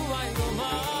ist Uweil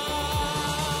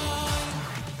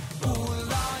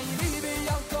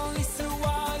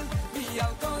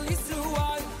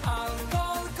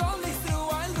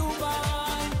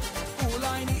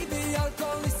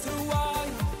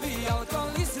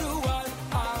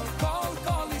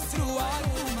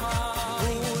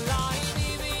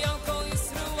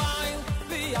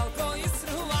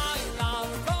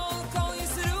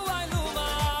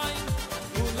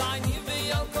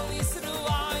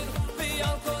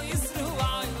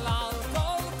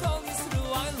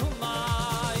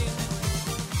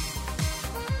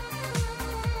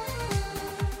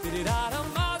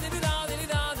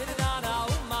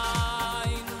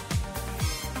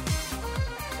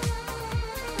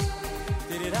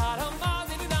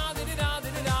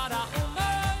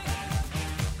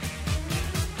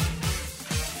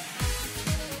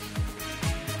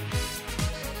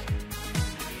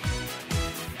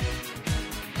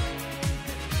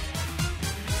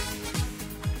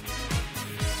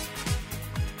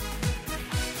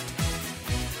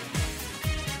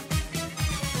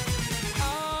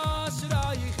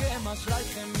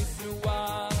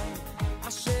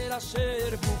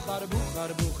asher buchar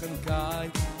buchar buchen kai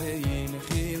vein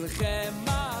khilchem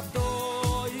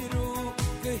matoyru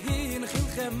vein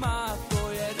khilchem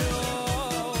matoyru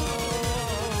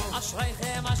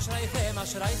ashreichem ashreichem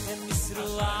ashreichem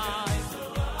misruai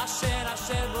asher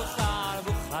asher buchar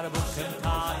buchar buchen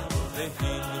kai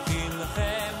vein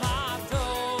khilchem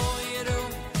matoyru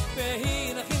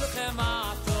vein khilchem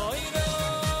matoyru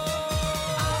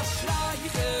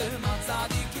ashreichem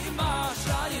tzadikim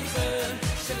ashreichem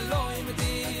Shalom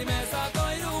di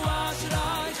mesatoyru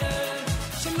ashreichem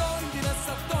Shalom di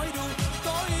mesatoyru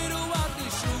toyru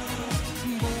atishu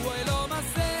buelo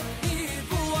maseh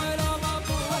buelo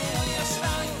mabu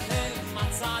ashreichem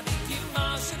tzadikim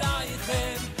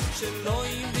ashreichem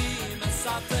Shalom di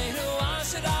mesatoyru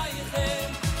ashreichem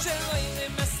Shalom di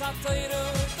mesatoyru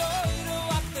toyru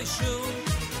atishu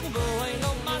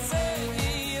buelo maseh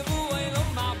buelo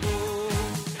mabu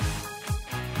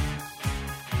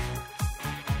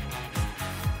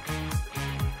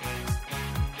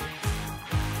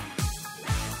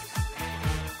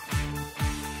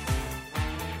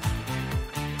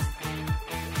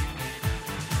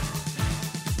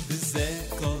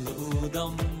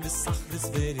Dom besachres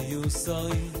veri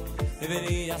usoy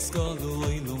veri askolu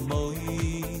ilu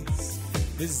mois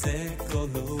ze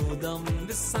koludam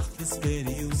besachres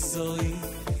veri usoy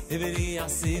veri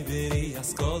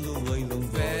askolu ilu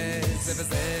mois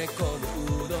ze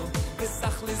koludam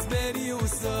besachres veri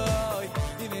usoy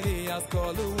veri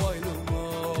askolu ilu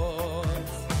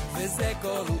mois ze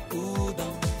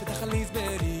koludam besachres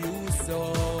veri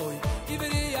usoy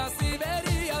veri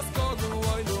askolu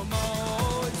ilu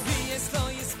mois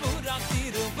Estoy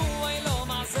espuratido, buelo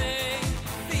mazei.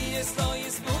 Estoy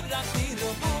espuratido,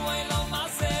 buelo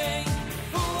mazei.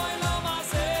 Buelo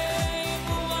mazei,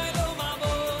 buelo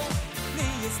mabo.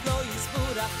 Estoy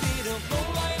espuratido,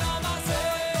 buelo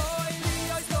mazei.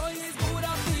 Estoy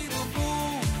espuratido,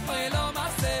 buelo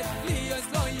mazei.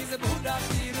 Estoy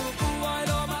espuratido,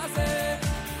 buelo mazei.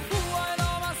 Buelo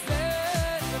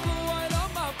mazei, buelo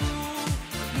mabo.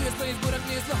 Estoy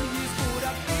espuratido,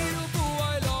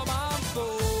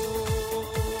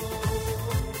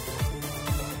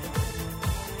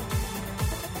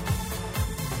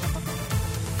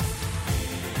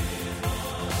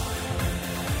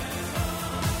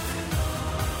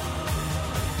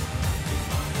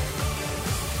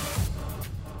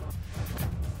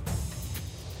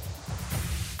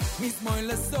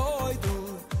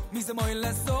 mis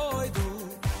moile soy du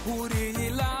uri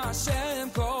la shem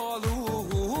kolu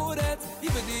uret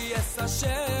ibdi es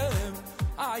shem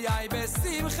ay ay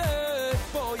besimche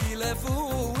boile fu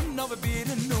no bin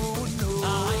no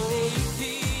ay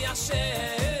di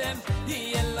shem di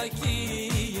elaki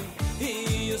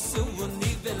yesu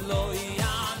ni veloy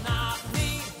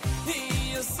anani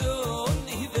yesu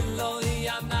ni veloy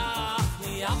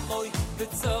anani amoy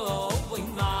betso boy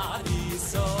mari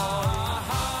so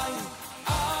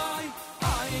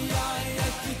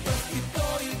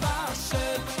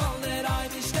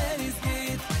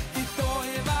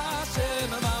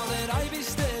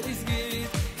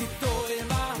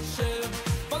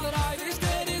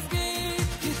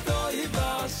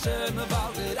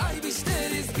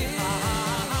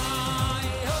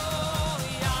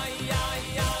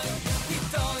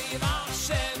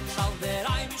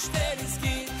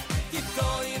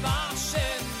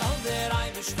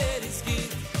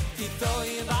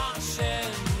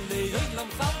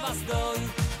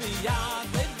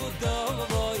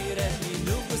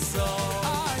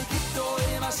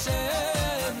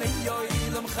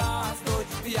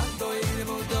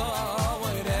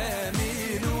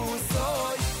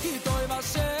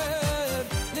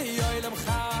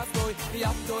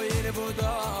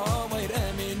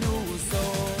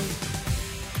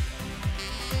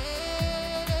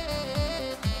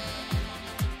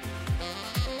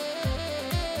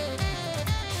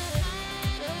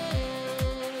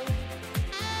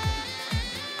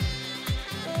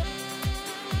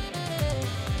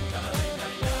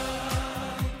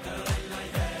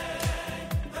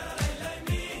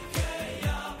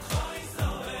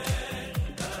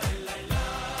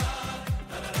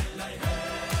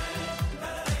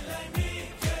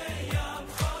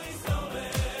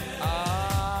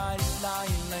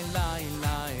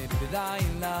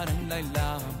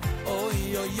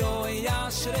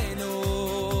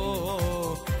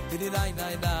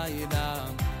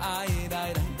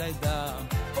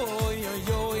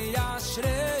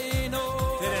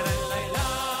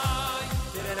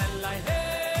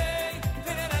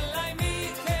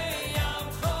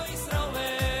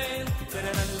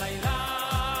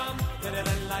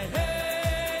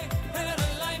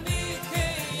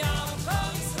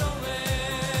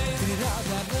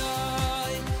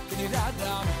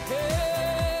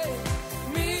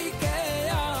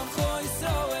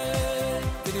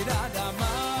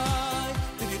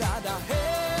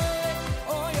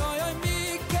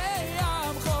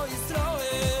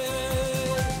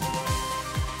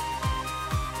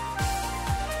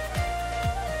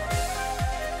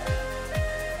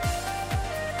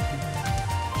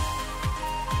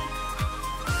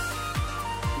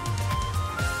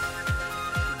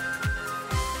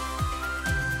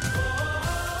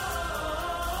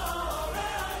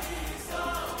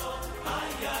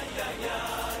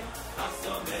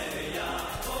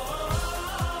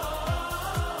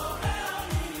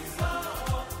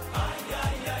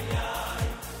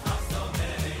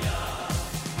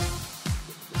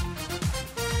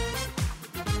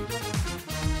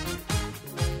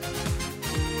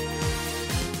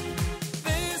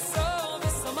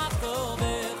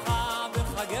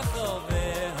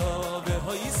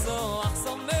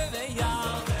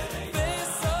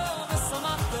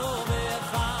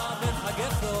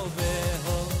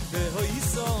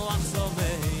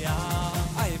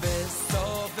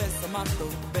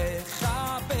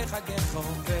חגךו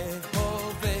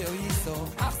והובאו ייסו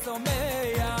אך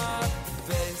סומח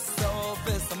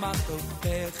ושמחתו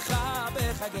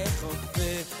בחגךו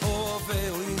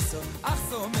והובאו ייסו אך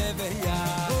סומח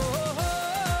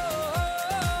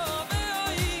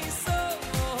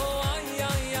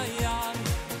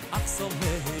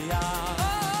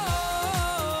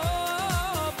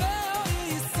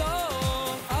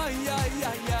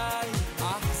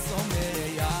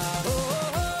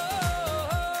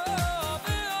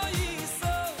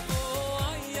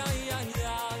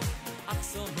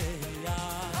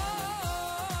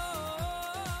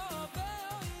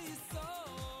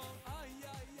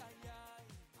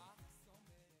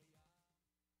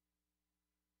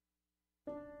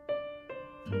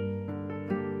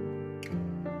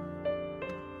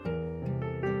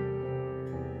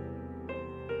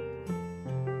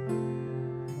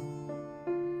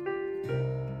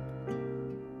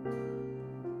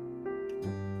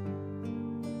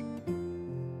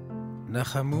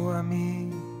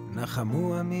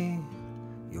נחמו עמי,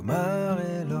 יאמר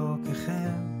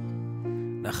אלוקיכם.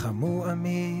 נחמו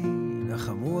עמי,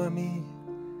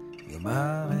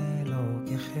 יאמר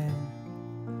אלוקיכם.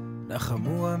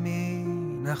 נחמו עמי,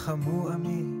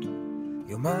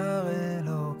 יאמר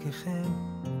אלוקיכם.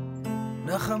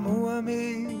 נחמו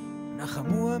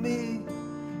עמי,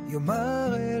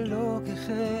 יאמר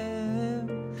אלוקיכם.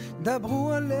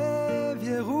 דברו על לב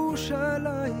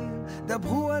ירושלים,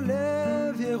 דברו על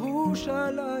לב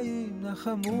ירושלים.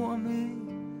 נחמו עמי,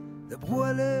 דברו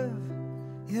על לב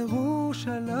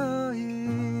ירושלים.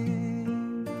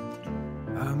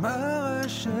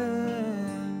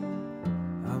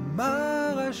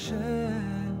 אמר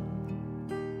השם,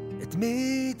 את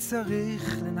מי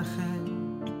צריך לנחם?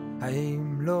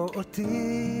 האם לא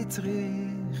אותי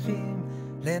צריכים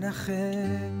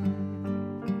לנחם?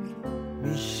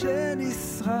 מי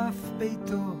שנשרף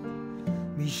ביתו,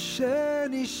 מי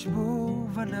שנשבו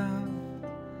בניו,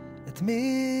 את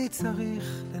מי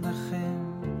צריך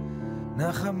לנחם?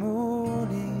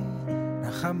 נחמוני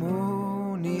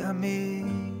עמי.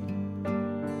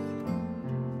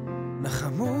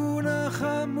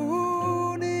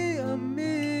 נחמוני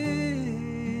עמי.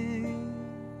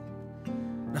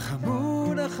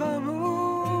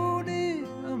 נחמוני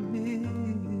עמי.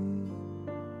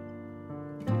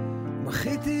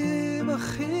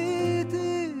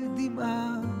 מחיתי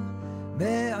דמעה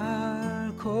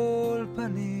מעל כל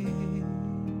פנים.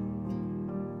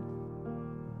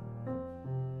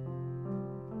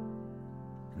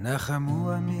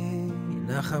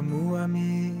 נחמו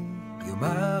עמי,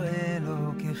 יאמר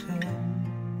אלוקיכם.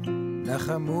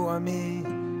 נחמו עמי,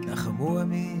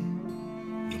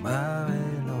 יאמר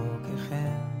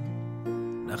אלוקיכם.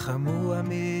 נחמו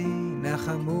עמי,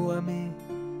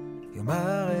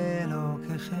 יאמר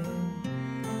אלוקיכם.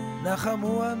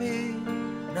 נחמו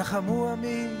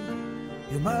עמי,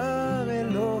 יאמר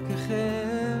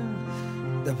אלוקיכם.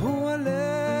 דברו על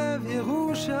לב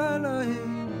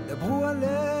ירושלים, דברו על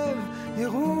לב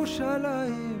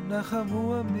ירושלים.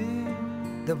 נחמו עמי,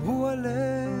 דברו על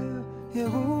לב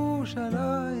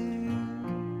ירושלים.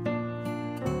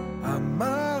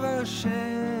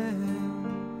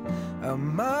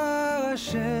 אמר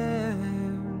השם,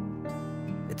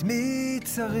 את מי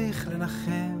צריך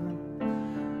לנחם?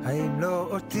 האם לא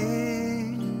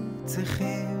אותי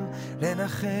צריכים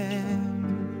לנחם?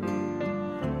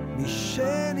 מי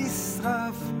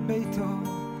שנשרף ביתו,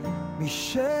 מי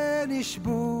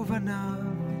שנשבו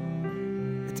בניו,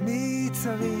 את מי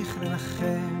צריך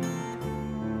לנחם?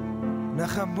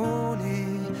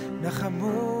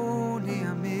 נחמוני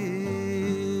עמי.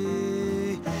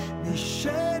 מי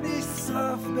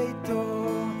שנשרף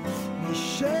ביתו, מי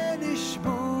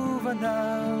שנשבו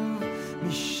בניו,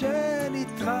 מי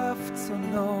שנטרף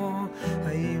צונו,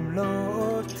 האם לא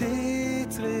אותי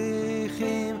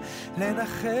צריכים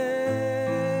לנחם?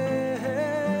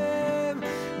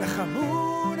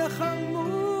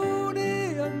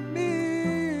 נחמוני עמי.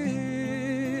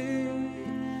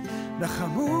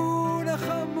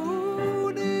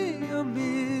 נחמוני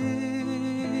עמי.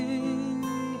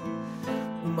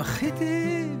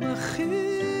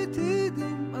 ומחיתי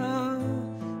דמעה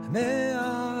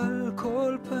מעל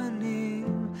כל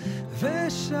פנים,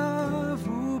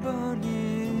 ושבו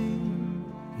בנים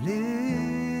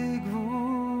לגבולם.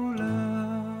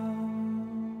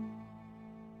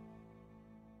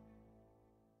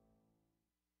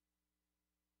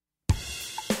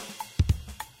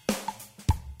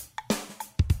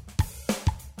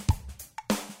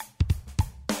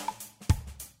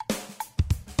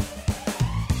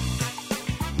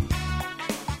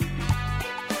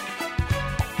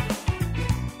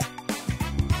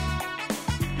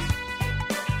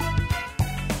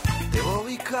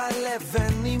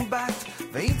 לבנים בת,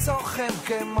 ואם צורכם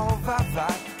כמו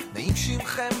בבת, נעים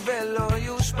שמכם ולא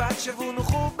יושבת, שבו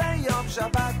נוחו ביום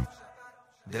שבת.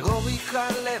 דרור יקרא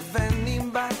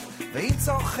לבנים בת, ואם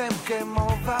צורכם כמו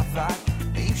בבת,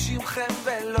 נעים שמכם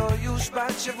ולא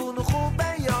יושבת, שבו נוחו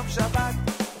ביום שבת.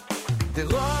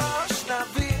 דרוש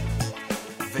נביא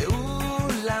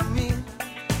ואולמי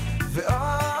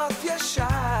ואות ישר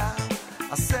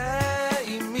עשה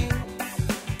עימי,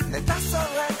 נטע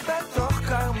סורק בתוך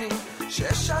קרמי,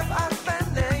 ששבת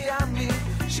בני ימי,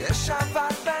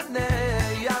 ששבת בני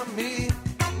ימי.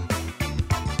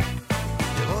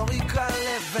 דרור יקרא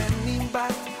לבנים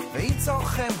בת, ואם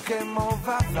צורכם כמו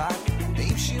בבת,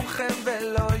 ואם שמכם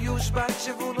ולא יושבת,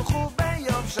 שבו נוחו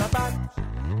ביום שבת.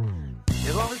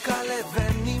 דרור יקרא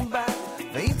לבנים בת,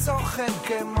 ואם צורכם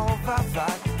כמו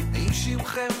בבת, ואם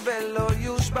שמכם ולא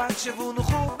יושבת, שבו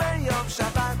נוחו ביום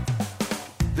שבת.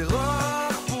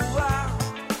 דרוך פורה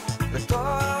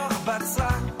בתוך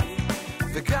בצרה,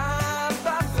 וגם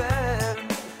בבל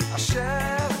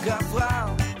אשר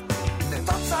גברה,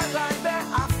 נתוצא לי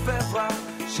באף עברה,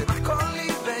 שמקור לי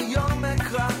ביום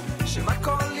אקרא,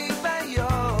 שמקור לי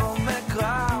ביום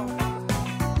אקרא.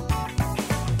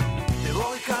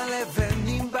 דרור יקרא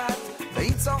לבנים בת,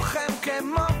 ואם צורכם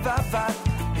כמו בבת,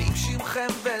 ואם שמכם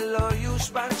ולא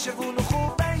יושבת, שבו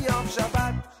נוחו ביום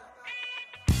שבת.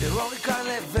 דרור יקרא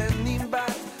לבנים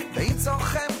בת, ואם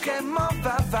צורכם כמו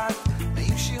בבת,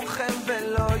 ואם שמכם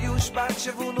ולא יושבת,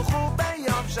 שבו נוחו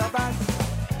ביום שבת.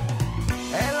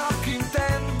 אלוקים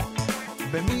תן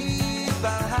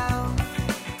במדבר,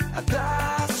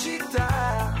 הדס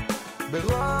שיטה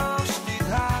בראש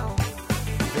תדהר,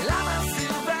 ולמה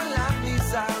סיר ולמה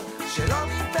נזהר, שלא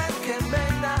ניתן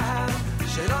כמי נהר,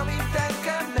 שלא ניתן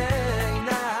כמי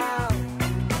נהר.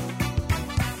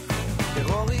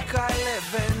 דרור יקרא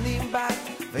לבנים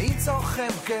בת, ואם צורכם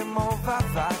כמו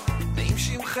בבת, ואם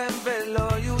שמכם ולא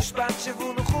יושבת,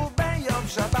 שבו נוחו ביום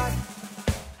שבת.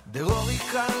 דרור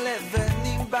יקרא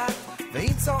לבנים בת,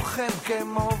 ואם צורכם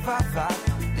כמו בבת,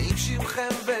 ואם שמכם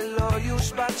ולא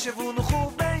יושבת, שבו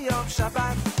נוחו ביום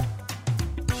שבת.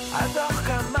 הדוח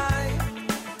קמי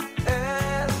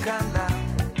אל קנה,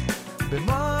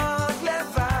 במוד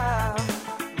לבב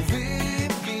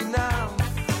ובפגינה,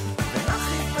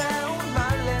 ונחי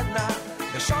פעומלנה,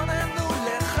 לשוננו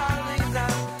לחרינה,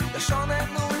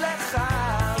 לשוננו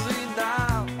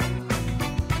לחרינה.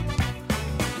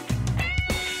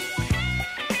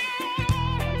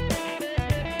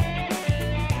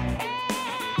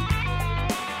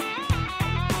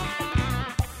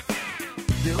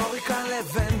 דרור יקרא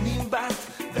לבנים בת,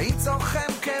 ואם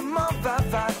צורכם כמו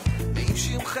בבת, ואם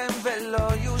שמכם ולא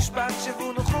יושבת,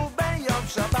 שבו נוחו ביום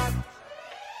שבת.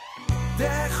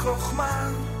 דחוכמה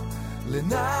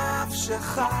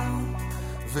לנפשך,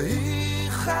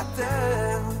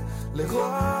 ויחתר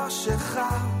לראשך,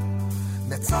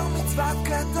 נצור מצוות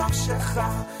קדושך,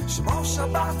 שמור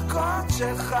שבת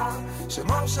קודשך,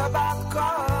 שמור שבת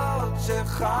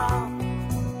קודשך.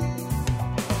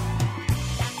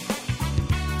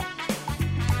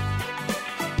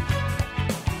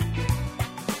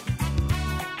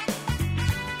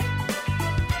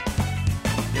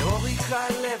 דרור יקרא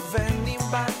לבנים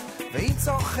בת, ואם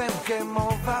צורכם כמו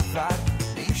בבת,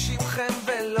 ואם שמכם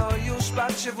ולא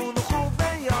יושבת, שבו נוחו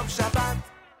ביום שבת.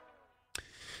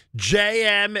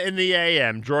 JM in the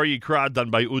AM. Dror Yikra, done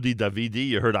by Udi Davidi.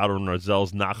 You heard Aaron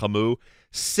Razel's Nachamu.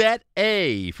 Set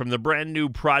A from the brand new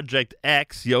Project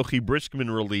X, Yochi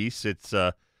Briskman release. It's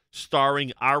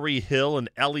starring Ari Hill and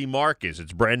Ellie Marcus.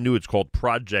 It's brand new. It's called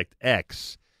Project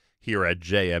X here at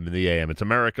JM in the AM. It's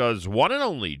America's one and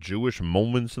only Jewish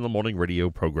Moments in the Morning radio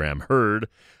program, heard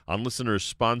on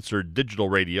listeners-sponsored digital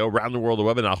radio around the world, the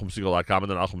web at NachumSegal.com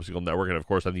and the Nachum Segal Network, and, of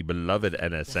course, on the beloved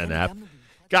NSN app.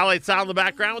 Galei Tzal in the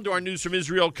background. Do our news from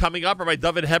Israel coming up. Rabbi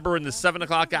Dovid Heber in the 7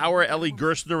 o'clock hour. Eli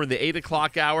Gerstner in the 8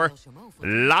 o'clock hour.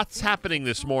 Lots happening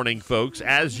this morning, folks,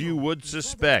 as you would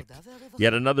suspect.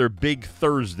 Yet another big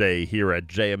Thursday here at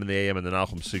JM in the AM and the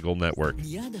Nachum Segal Network.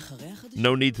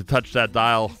 No need to touch that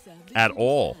dial at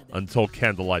all until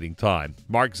candlelighting time.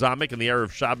 Mark Zamek in the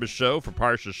Erev Shabbos show for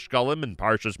Parshas Shkalim and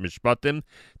Parshas Mishpatim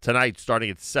tonight, starting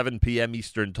at 7 p.m.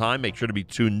 Eastern Time. Make sure to be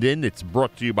tuned in. It's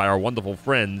brought to you by our wonderful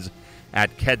friends at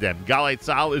Kedem. Galei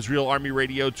Tzal, Israel Army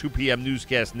Radio, 2 p.m.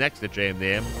 newscast next at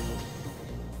JMDM.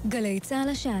 גלי צהל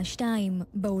השעה 2,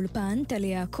 באולפן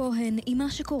טליה כהן עם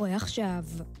מה שקורה עכשיו.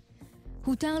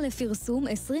 הותר לפרסום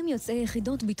 20 יוצאי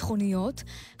יחידות ביטחוניות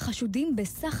חשודים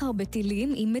בסחר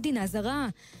בטילים עם מדינה זרה.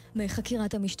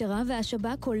 מחקירת המשטרה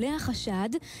והשב"כ עולה החשד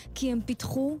כי הם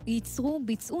פיתחו, ייצרו,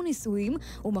 ביצעו ניסויים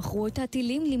ומכרו את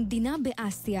הטילים למדינה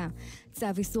באסיה. צו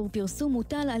איסור פרסום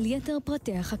מוטל על יתר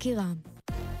פרטי החקירה.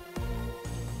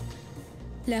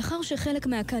 לאחר שחלק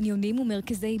מהקניונים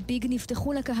ומרכזי ביג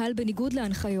נפתחו לקהל בניגוד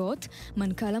להנחיות,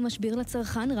 מנכ"ל המשביר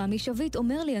לצרכן רמי שביט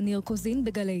אומר ליניר קוזין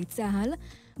בגלי צהל,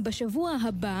 בשבוע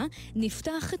הבא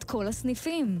נפתח את כל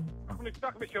הסניפים. אנחנו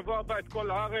נפתח בשבוע הבא את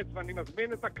כל הארץ, ואני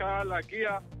מזמין את הקהל להגיע.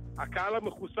 הקהל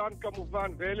המחוסן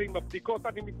כמובן, ואלה עם הבדיקות.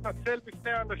 אני מתנצל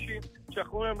בפני האנשים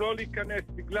שאנחנו להם לא להיכנס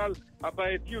בגלל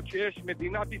הבעייתיות שיש.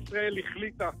 מדינת ישראל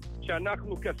החליטה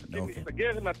שאנחנו כעסקים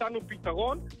נסגר, נתנו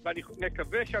פתרון, ואני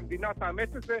מקווה שהמדינה תאמץ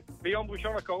את זה ביום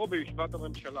ראשון הקרוב בישיבת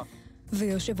הממשלה.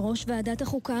 ויושב ראש ועדת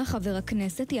החוקה, חבר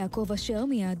הכנסת יעקב אשר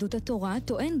מיהדות התורה,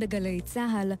 טוען בגלי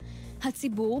צהל,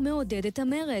 הציבור מעודד את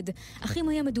המרד, אך אם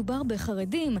היה מדובר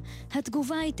בחרדים,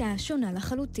 התגובה הייתה שונה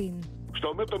לחלוטין. כשאתה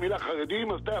אומר את המילה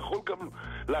חרדים, אז אתה יכול גם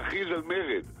להכריז על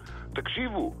מרד.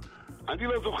 תקשיבו, אני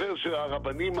לא זוכר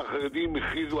שהרבנים החרדים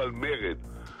הכריזו על מרד.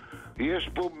 יש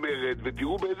פה מרד,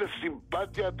 ותראו באיזה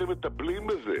סימפתיה אתם מטפלים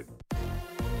בזה.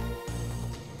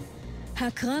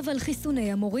 הקרב על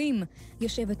חיסוני המורים.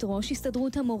 יושבת ראש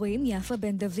הסתדרות המורים יפה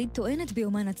בן דוד טוענת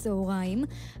ביומן הצהריים,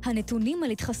 הנתונים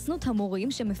על התחסנות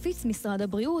המורים שמפיץ משרד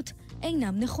הבריאות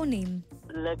אינם נכונים.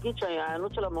 להגיד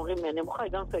שההיענות של המורים נמוכה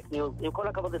היא גם פייק ניוז, עם כל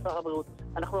הכבוד לשר הבריאות.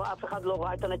 אף אחד לא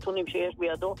ראה את הנתונים שיש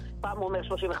בידו, פעם הוא אומר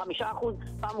 35%,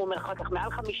 פעם הוא אומר אחר כך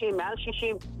מעל 50, מעל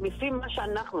 60, לפי מה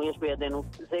שאנחנו יש בידינו.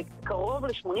 זה קרוב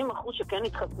ל-80% שכן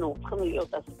התחסנו, צריכים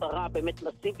להיות הסברה באמת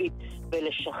מסיבית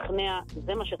ולשכנע,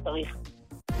 זה מה שצריך.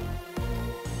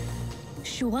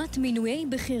 שורת מינויי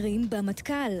בכירים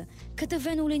במטכ"ל,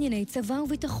 כתבנו לענייני צבא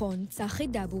וביטחון צחי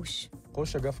דבוש.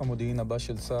 ראש אגף המודיעין הבא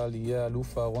של צה"ל יהיה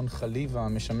אלוף אהרון חליבה,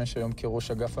 המשמש היום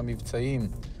כראש אגף המבצעים.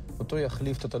 אותו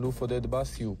יחליף תת-אלוף עודד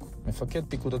בסיוק. מפקד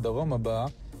פיקוד הדרום הבא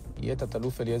יהיה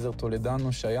תת-אלוף אליעזר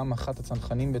טולדנו, שהיה מח"ט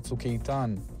הצנחנים בצוק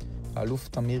איתן. האלוף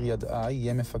תמיר ידעי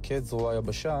יהיה מפקד זרוע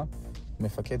היבשה,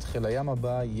 ומפקד חיל הים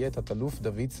הבא יהיה תת-אלוף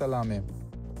דוד סלאמה.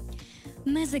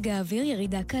 מזג האוויר,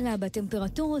 ירידה קלה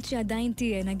בטמפרטורות שעדיין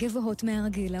תהיינה גבוהות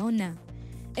מהרגיל לעונה.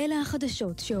 אלה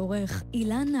החדשות שעורך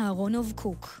אילן אהרונוב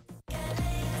קוק.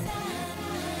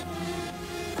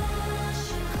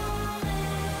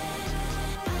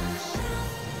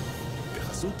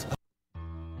 בחסות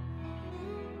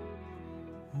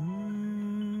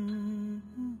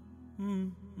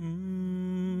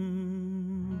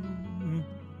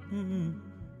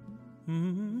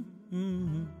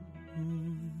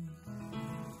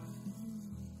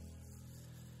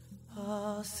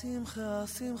שמחה,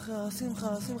 שמחה,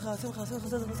 שמחה, שמחה, שמחה,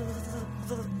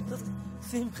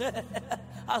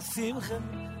 שמחה, שמחה,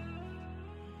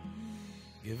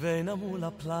 gewähn amul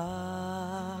a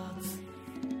Platz,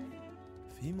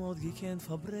 wie mod gekannt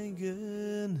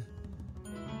verbringen,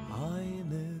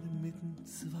 einer mit dem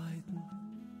Zweiten.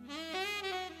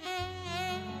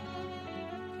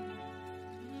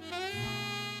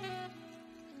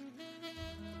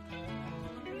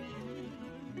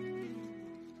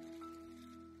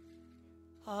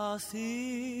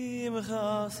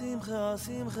 Simcha, simcha,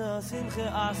 simcha,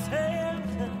 simcha,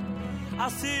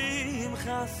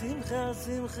 simcha, simcha,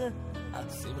 simcha,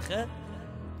 simcha,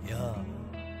 ja,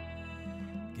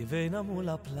 gewähn amul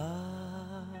a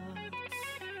Platz,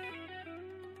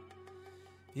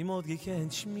 wie mod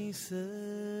gekannt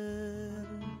schmissen,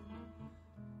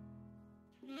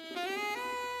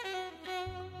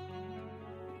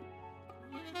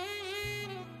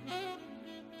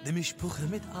 die Mischpuche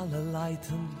mit alle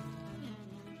Leiten.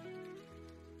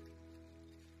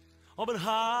 Aber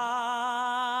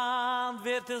Hand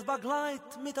wird es begleit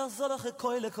mit a solche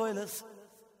Keules.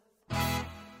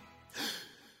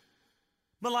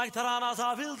 Man leicht daran als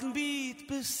a wilden Beat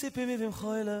bis Sippe mit dem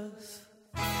Keules.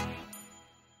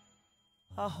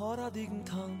 A horadigen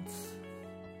Tanz,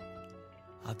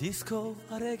 a Disco,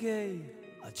 a Reggae,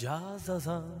 a Jazz, a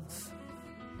Sanz.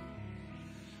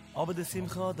 Aber der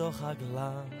Simcha doch a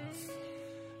Glanz,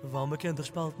 wann man kennt der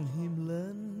spalten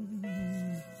Himmeln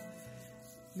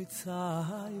mit Zaivus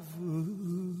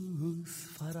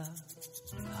Farad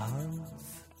Tanz.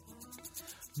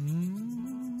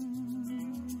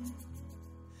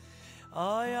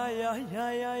 Ay, ay, ay,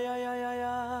 ay, ay, ay, ay, ay,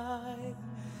 ay,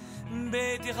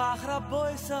 bet ich ach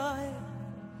Rabbi sei,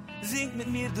 sing mit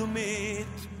mir du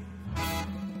mit.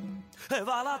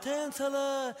 Weil a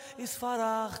Tänzele is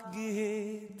farach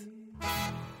geht.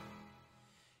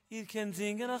 Ihr kennt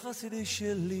singen a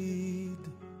chassidische Lied.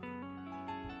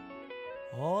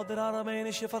 Oder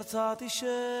aramänische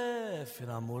Farzatische für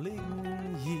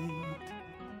amuligen Jid.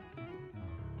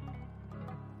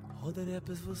 Oder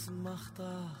etwas, was macht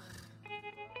ach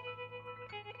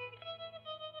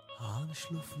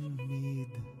anschlufen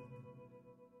mit.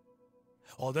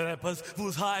 Oder etwas,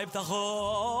 wo's hype doch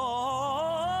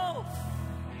auf.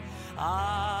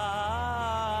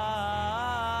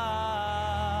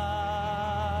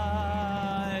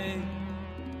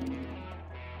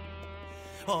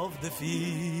 the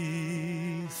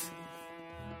feast.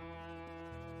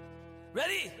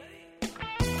 Ready?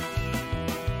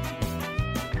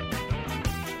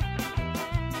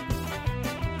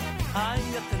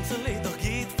 Tänzeli, doch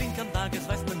geht fin kan Tages,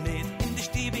 weiß man nicht. In die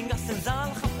Stiebe, in Gassen, Saal,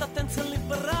 habt das Tänzel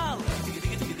liberal.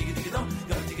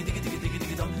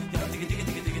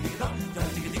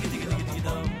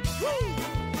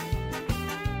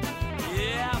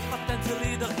 Ja, habt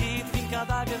Tänzeli, doch geht fin kan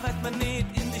Tages, weiß man nicht.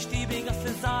 In die Stiebe, in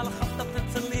Gassen, Saal, habt das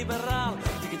Tänzel liberal.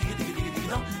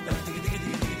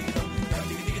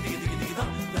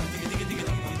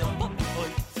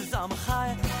 Zusammen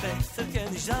gehen, besser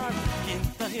kenn ich an. Kind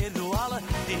daher du alle,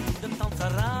 in den Tanz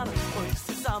heran. Euch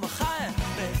zusammen gehen,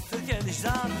 besser kenn ich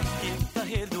an. Kind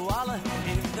daher du alle,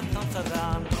 in den Tanz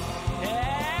heran.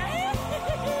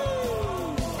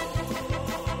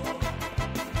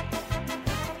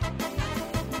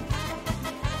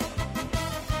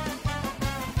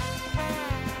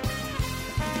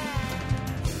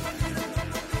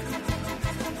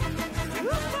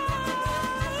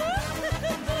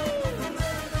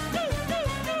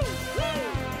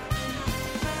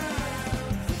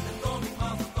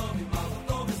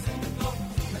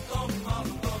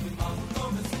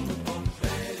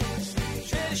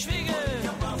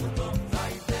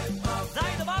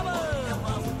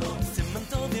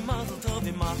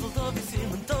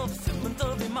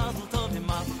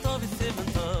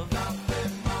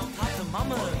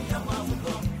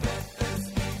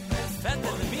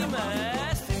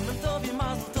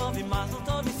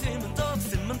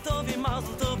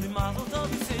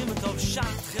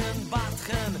 Schatten,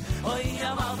 Batchen, oi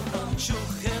ja Mazel,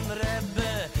 Schuchen,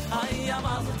 Rebbe, oi ja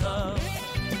Mazel.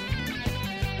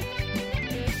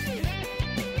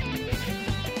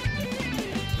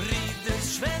 Brüder,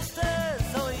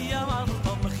 Schwestern, oi ja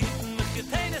Mazel, Mechiten,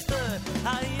 Mecheteineste,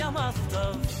 oi ja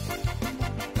Mazel.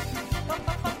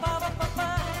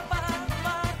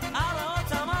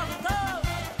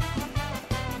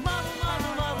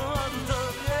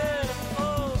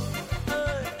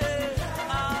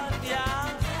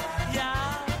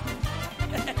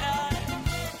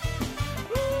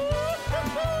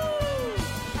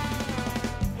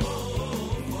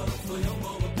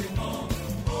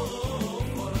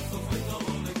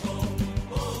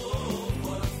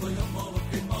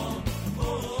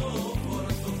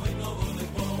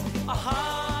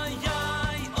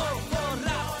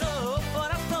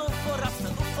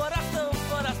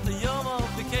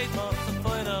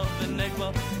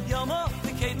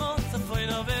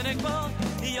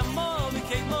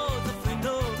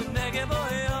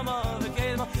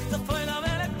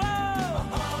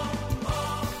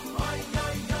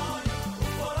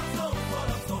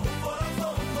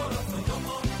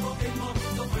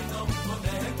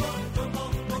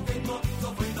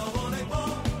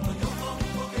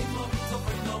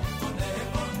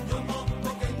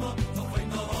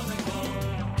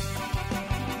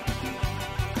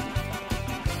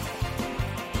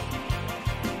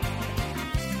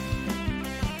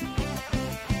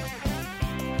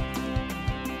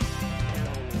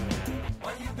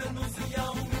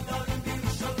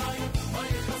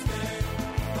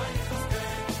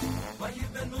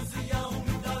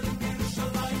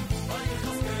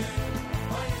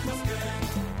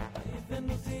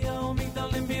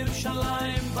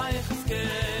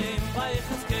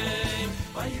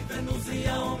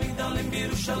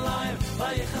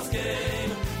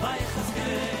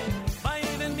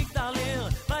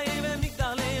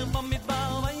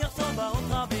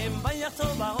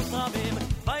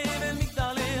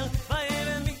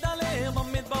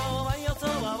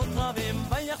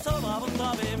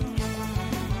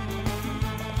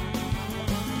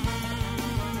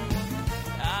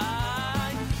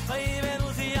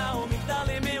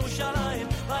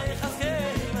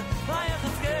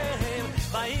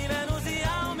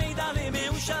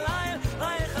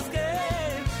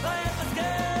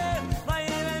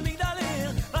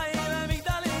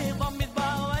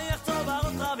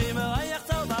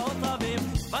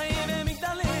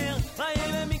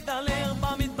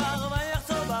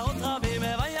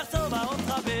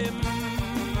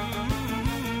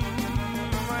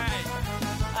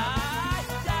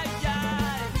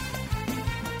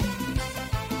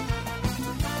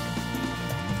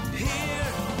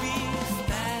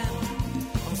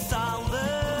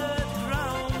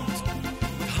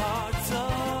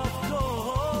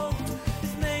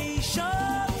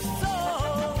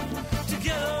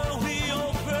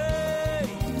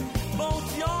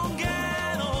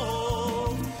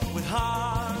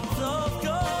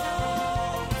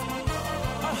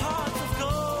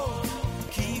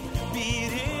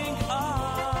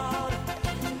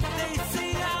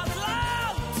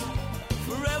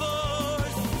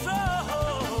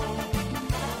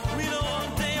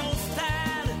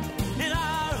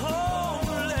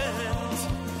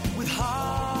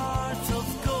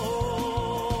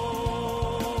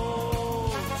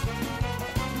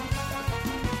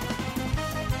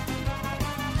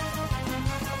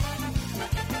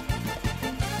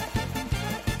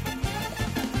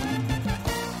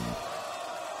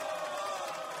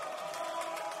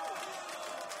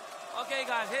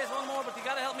 guys. Here's one more, but you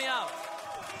gotta help me out.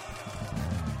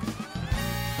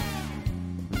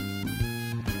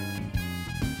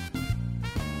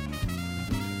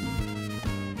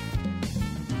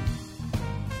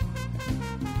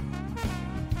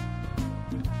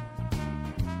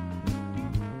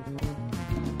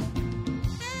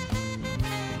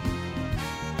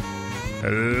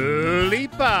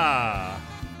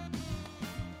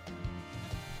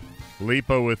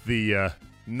 Lipa with the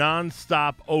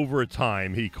non-stop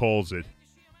overtime, he calls it,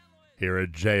 here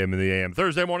at JM in the AM.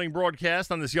 Thursday morning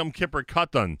broadcast on this Yom Kippur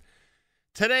Katan.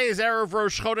 Today is Erev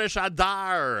Rosh Chodesh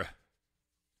Adar.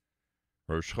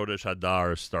 Rosh Chodesh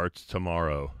Adar starts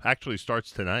tomorrow. Actually,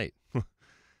 starts tonight. If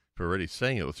we're already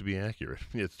saying it, let's be accurate.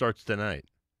 It starts tonight.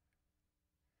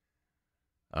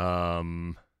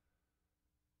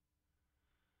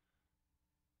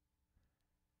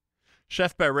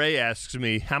 Chef Barret asks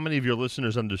me, how many of your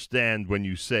listeners understand when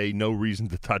you say no reason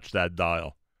to touch that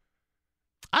dial?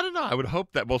 I don't know. I would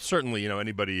hope that, well, certainly,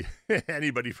 anybody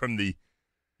from the,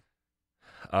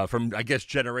 I guess,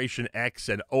 Generation X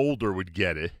and older would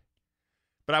get it.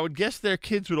 But I would guess their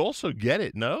kids would also get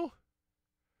it, no?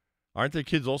 Aren't their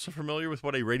kids also familiar with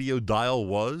what a radio dial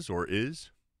was or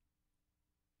is?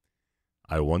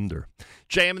 I wonder.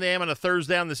 JM and the AM on a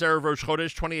Thursday on this Erev Rosh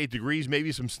Chodesh, 28 degrees,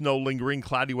 maybe some snow lingering,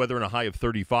 cloudy weather and a high of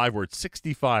 35. We're at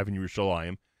 65 in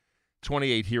Yerushalayim,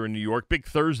 28 here in New York. Big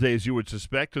Thursday, as you would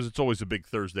suspect, because it's always a big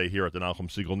Thursday here at the Nachum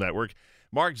Segal Network.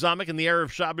 Mark Zamek and the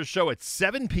Erev Shabbos show at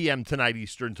 7 p.m. tonight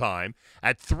Eastern Time,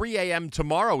 at 3 a.m.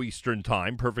 tomorrow Eastern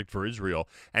Time, perfect for Israel,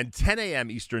 and 10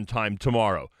 a.m. Eastern Time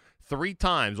tomorrow. 3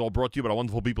 times, all brought to you by the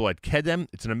wonderful people at Kedem.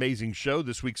 It's an amazing show,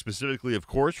 this week specifically, of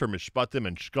course, for Mishpatim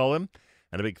and Shkolim.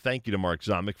 And a big thank you to Mark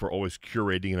Zamek for always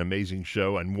curating an amazing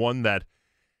show, and one that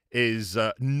is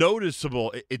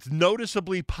noticeable. It's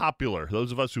noticeably popular.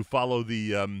 Those of us who follow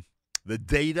the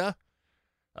data,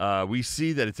 we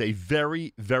see that it's a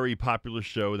very, very popular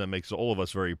show that makes all of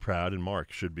us very proud, and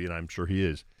Mark should be, and I'm sure he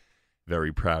is,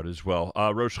 very proud as well.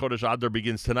 Rosh Chodesh Adar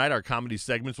begins tonight. Our comedy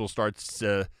segments will start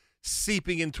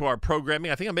seeping into our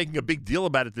programming. I think I'm making a big deal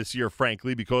about it this year,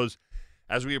 frankly, because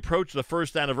as we approach the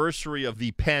first anniversary of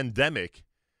the pandemic,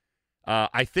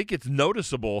 I think it's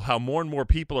noticeable how more and more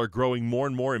people are growing more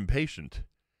and more impatient.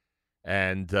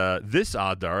 And this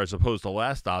Adar, as opposed to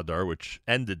last Adar, which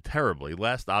ended terribly,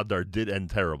 last Adar did end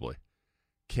terribly.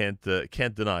 Can't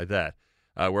deny that.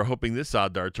 We're hoping this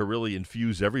Adar to really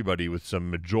infuse everybody with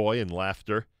some joy and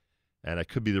laughter, and it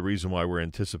could be the reason why we're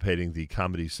anticipating the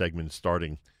comedy segment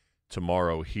starting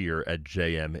tomorrow here at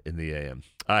JM in the AM.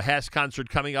 HASC concert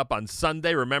coming up on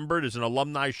Sunday. Remember, it is an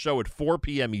alumni show at 4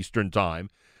 p.m. Eastern Time.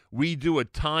 We do a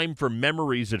Time for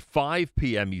Memories at 5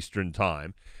 p.m. Eastern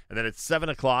Time. And then at 7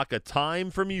 o'clock, a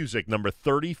Time for Music, number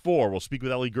 34. We'll speak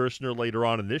with Eli Gerstner later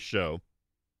on in this show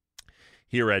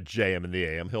here at JM in the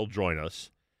AM. He'll join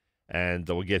us, and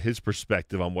we'll get his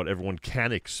perspective on what everyone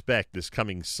can expect this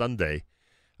coming Sunday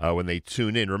when they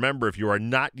tune in. Remember, if you are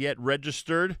not yet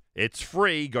registered, it's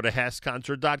free. Go to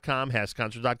HASCconcert.com,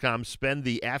 HASCconcert.com. Spend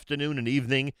the afternoon and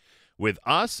evening with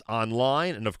us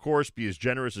online, and, of course, be as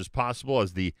generous as possible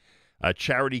as the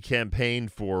charity campaign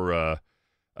for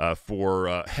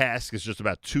HASC is just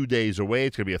about 2 days away.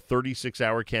 It's going to be a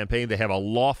 36-hour campaign. They have a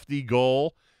lofty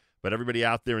goal, but everybody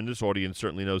out there in this audience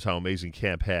certainly knows how amazing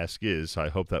Camp HASC is. I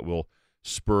hope that will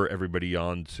spur everybody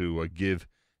on to give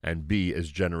and be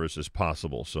as generous as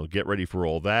possible. So get ready for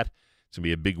all that. It's going to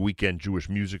be a big weekend Jewish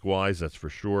music-wise, that's for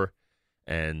sure.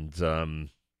 And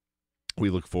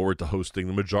we look forward to hosting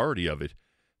the majority of it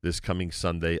this coming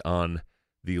Sunday on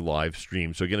the live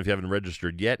stream. So again, if you haven't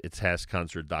registered yet, it's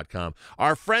HASCconcert.com.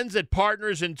 Our friends at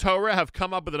Partners in Torah have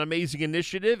come up with an amazing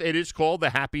initiative. It is called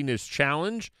the Happiness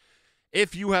Challenge.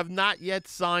 If you have not yet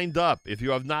signed up, if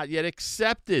you have not yet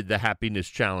accepted the Happiness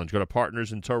Challenge, go to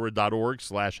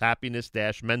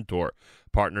partnersintorah.org/happiness-mentor.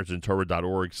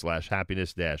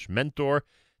 Partnersintorah.org/happiness-mentor.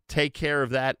 Take care of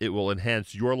that. It will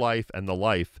enhance your life and the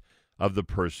life of the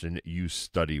person you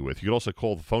study with. You can also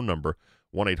call the phone number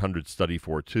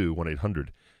 1-800-STUDY-42,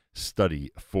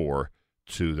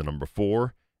 1-800-STUDY-42, the number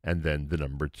 4, and then the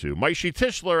number 2. Maishi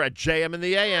Tischler at JM in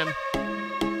the AM.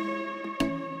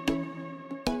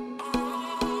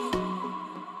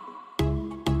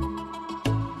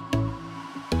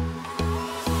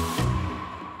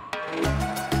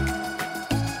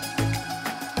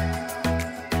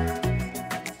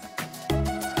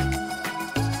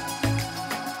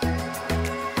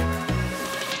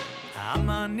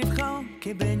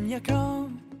 כבן יקר,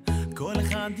 כל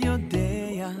אחד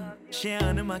יודע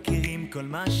שאנו מכירים כל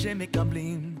מה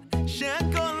שמקבלים,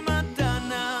 שהכל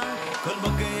מתנה, כל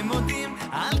בוקר מודים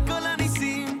על כל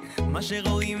הניסים, מה מה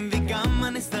שרואים וגם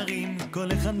הנסתרים, כל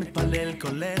אחד מתפלל,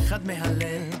 כל אחד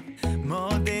מהלל.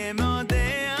 מודה מודה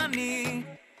אני,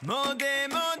 מודה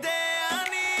מודה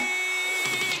אני.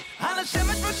 על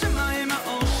השמש בשמיים,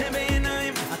 האור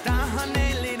שבעיניים, אתה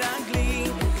הנר לרגלי.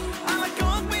 על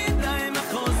הכוח בידיים,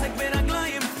 החוזק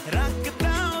ברגליים, רק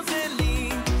אתה עוזר לי.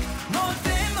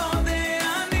 מודה מודה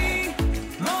אני,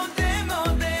 מודה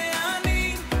מודה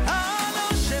אני. על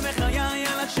האור שבחיי,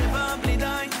 על השבע בלי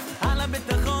די, על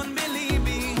הביטחון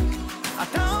בליבי.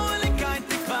 אתה הולקה את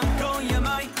תקווה כל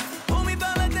ימיי,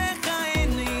 ומבלעדיך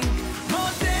אין לי.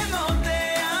 מודה מודה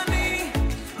אני,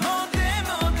 מודה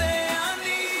מודה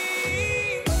אני.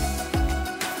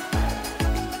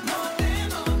 מודה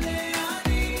מודה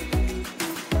אני,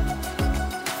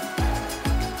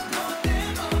 מודה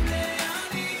מודה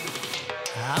אני.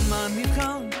 המן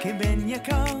נבחר כבן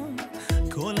יקר,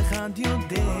 כל אחד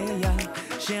יודע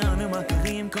שאנו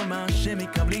מכירים כל מה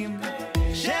שמקבלים,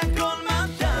 שהכל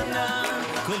מתנה.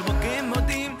 כל בוקר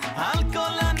מודים על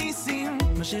כל הניסים,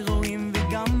 מה שרואים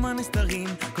וגם הנסתרים,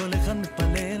 כל אחד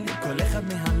מתפלל, כל אחד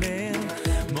מהלל.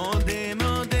 מודה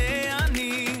מודה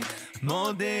אני,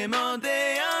 מודה מודה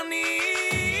אני.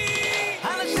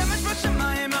 על השמש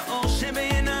בשמיים, האור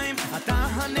שבעיניים, אתה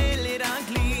הנר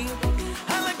לרגלי.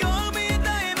 על הגור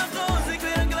בידיים, החוזק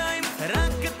ברגליים,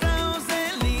 רק אתה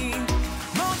עוזר לי.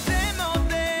 מודה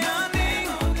מודה אני,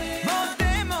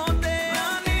 מודה מודה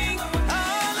אני.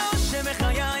 על האור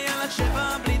שבחיי, על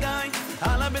השבע בלי די,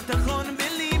 על הביטחון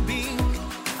בליבי.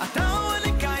 אתה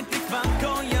הולקה את תקווה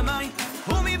כל ימיי,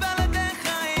 ומבלעדיך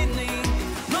אין לי.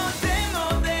 מודה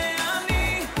מודה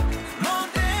אני,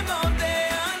 מודה מודה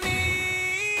אני.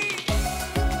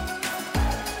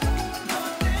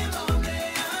 מודה מודה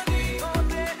אני,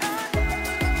 מודה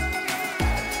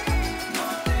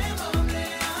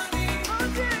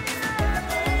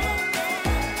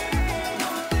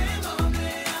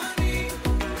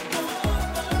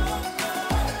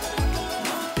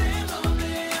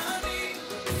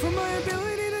For my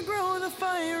ability to grow the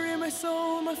fire in my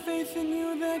soul, my faith in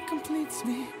you that completes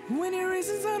me. When your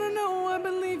reasons I don't know, I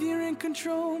believe you're in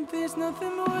control. There's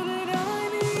nothing more that I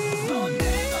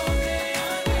need.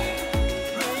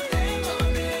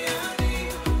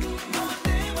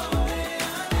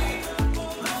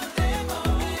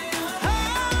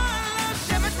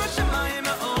 השמש בשמיים,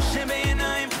 האור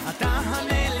שבעיניים, אתה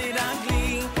הנר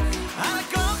לרגלי. על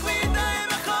הכוח בידיים,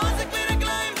 החוזק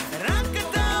ברגליים, רק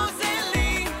אתה עוזר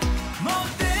לי. מודה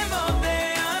מודה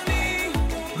אני,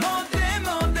 מודה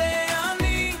מודה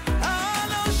אני.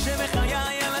 על האור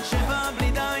שבחיי, על השבע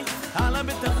בלי די, על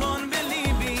הביטחון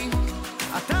בליבי.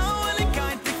 אתה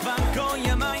הולקה את תקווה כל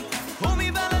ימיי,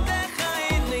 ומבלעדיך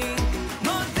אין לי.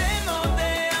 מודה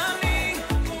מודה אני,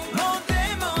 מודה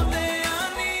מודה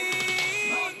אני.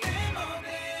 מודה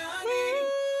מודה אני,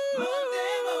 מודה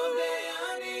מודה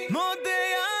אני. מודה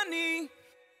אני.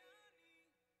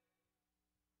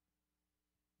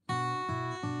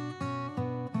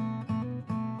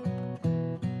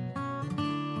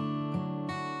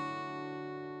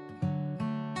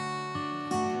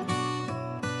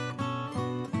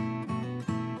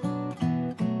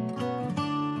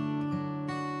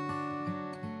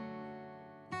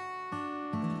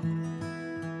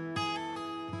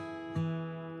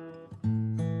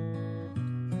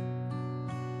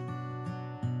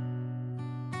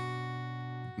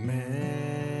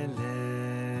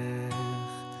 מלך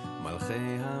מלכי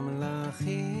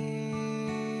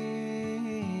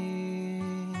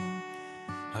המלכים,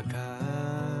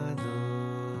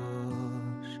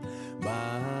 הקדוש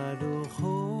ברוך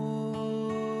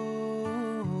הוא,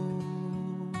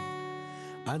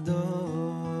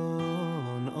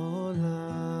 אדון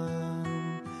עולם,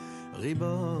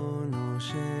 ריבונו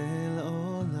של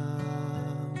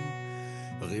עולם,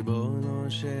 ריבונו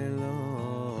של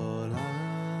עולם,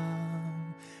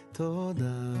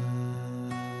 תודה.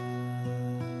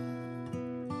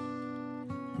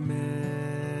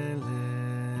 מלך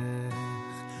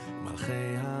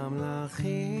מלכי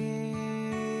המלכים,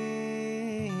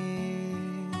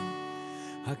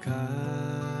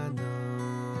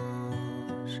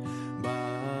 הקדוש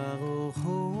ברוך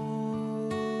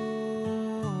הוא,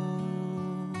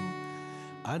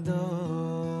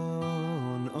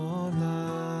 אדון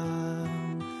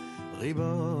עולם,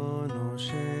 ריבונו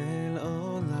של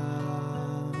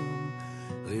עולם,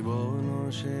 ריבונו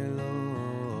של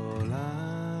עולם,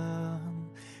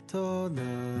 תודה.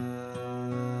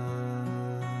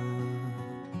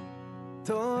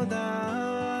 תודה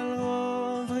על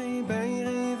רוב ריבי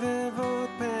רבבות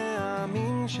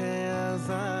פעמים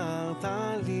שעזרת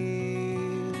לי,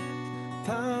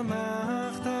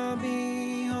 תמכת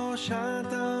בי,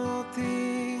 הושעת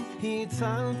אותי,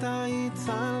 הצלת,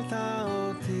 הצלת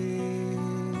אותי,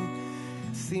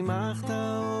 שימחת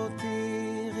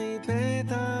אותי,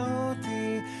 ריפאת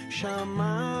אותי,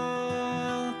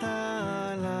 שמרת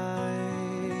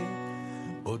עליי,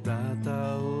 הודעת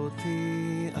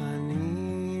אותי,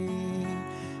 אני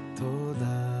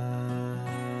תודה.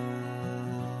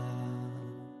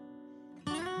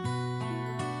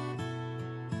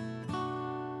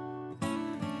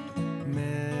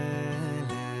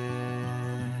 מלך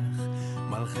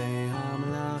מלכי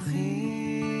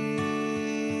המלכים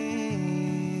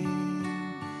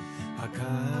הקדוש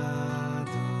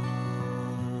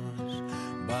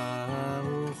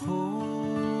ברוך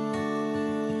הוא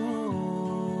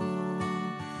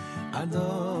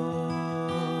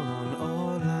אדון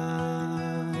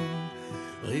עולם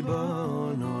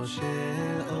ריבונו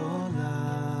של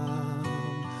עולם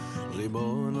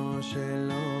ריבונו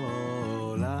של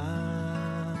עולם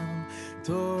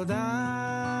תודה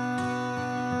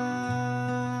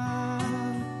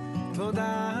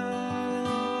תודה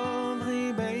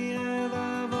אומרי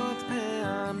ברבבות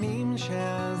פעמים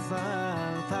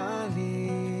שעזרת לי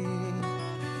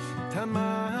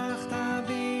תמכת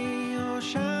בי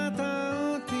הושעת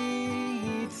אותי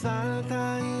הצלת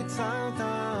הצלת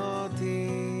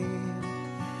אותי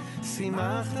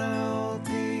שימחת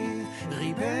אותי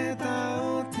ריפאת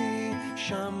אותי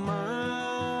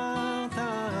שמרת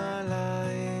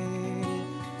עליי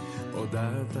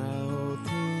הודעת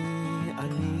אותי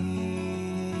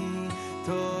אני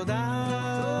תודה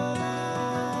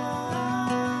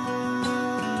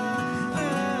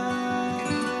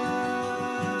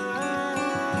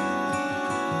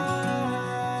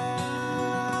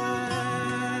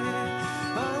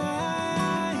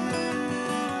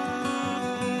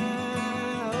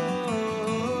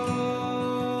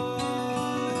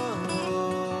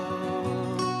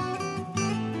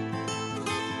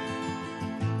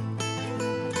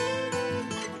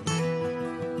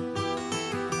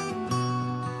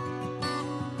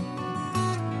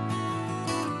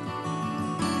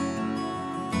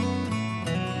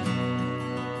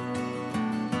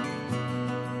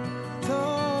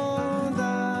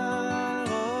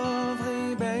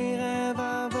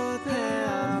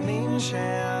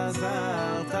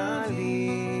שעזרת לי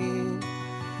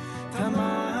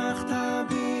תמכת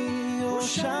בי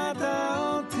הושעת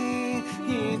אותי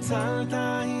הצלת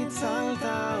הצלת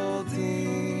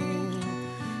אותי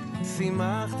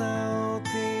שימחת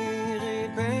אותי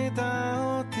ריפאת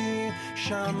אותי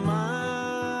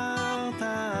שמרת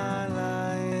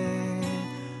עליי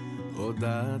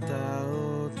הודעת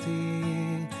אותי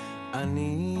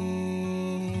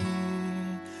אני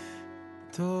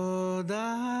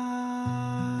תודה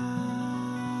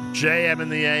JM in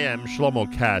the AM, Shlomo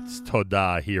Katz,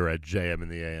 Todah here at JM in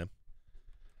the AM.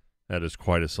 That is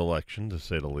quite a selection, to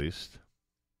say the least.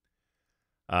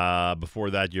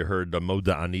 Before that, you heard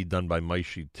Moda Ani done by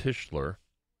Maishi Tischler.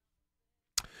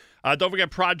 Don't forget,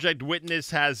 Project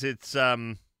Witness has its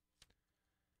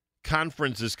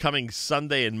conferences coming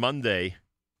Sunday and Monday.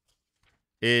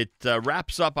 It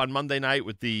wraps up on Monday night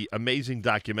with the amazing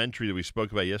documentary that we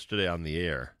spoke about yesterday on the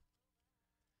air.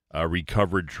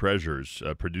 Recovered Treasures,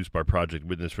 produced by Project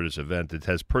Witness for this event. It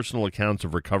has personal accounts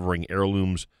of recovering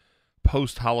heirlooms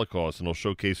post-Holocaust, and will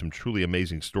showcase some truly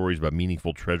amazing stories about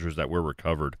meaningful treasures that were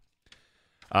recovered.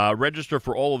 Register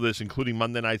for all of this, including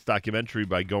Monday night's documentary,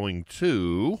 by going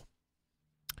to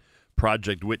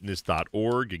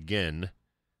projectwitness.org. Again,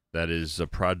 that is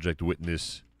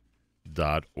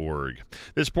projectwitness.org.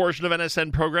 This portion of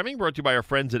NSN programming brought to you by our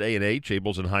friends at A&H.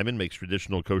 Abels and Hyman makes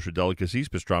traditional kosher delicacies,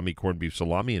 pastrami, corned beef,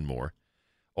 salami, and more.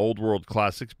 Old world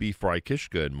classics, beef fry,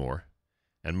 kishka, and more.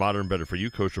 And modern, better-for-you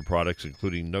kosher products,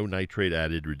 including no nitrate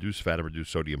added, reduced fat, and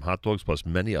reduced sodium hot dogs, plus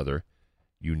many other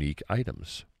unique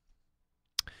items.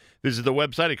 Visit the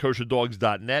website at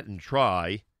kosherdogs.net and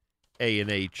try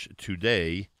A&H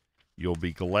today. You'll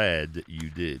be glad you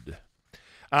did.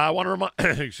 I want to remind,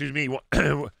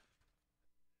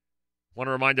 want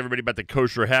to remind everybody about the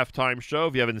Kosher Halftime Show.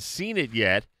 If you haven't seen it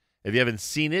yet, if you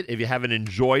haven't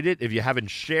enjoyed it, if you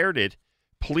haven't shared it,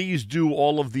 please do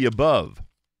all of the above.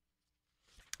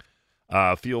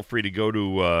 Feel free to go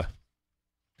to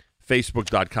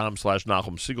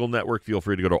Facebook.com/Nachum Segal Network. Feel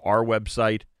free to go to our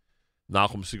website,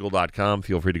 NachumSegal.com.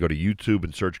 Feel free to go to YouTube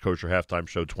and search Kosher Halftime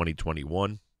Show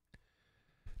 2021.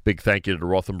 Big thank you to the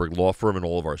Rothenberg Law Firm and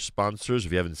all of our sponsors.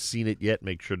 If you haven't seen it yet,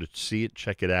 make sure to see it.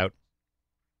 Check it out.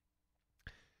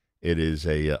 It is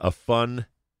a fun,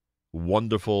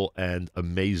 wonderful, and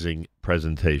amazing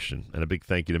presentation. And a big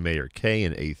thank you to Mayor Kay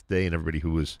and 8th Day and everybody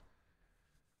who was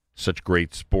such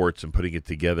great sports and putting it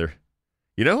together.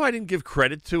 You know who I didn't give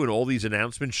credit to in all these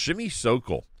announcements? Shimmy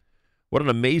Sokol. What an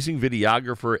amazing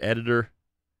videographer, editor.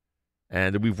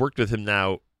 And we've worked with him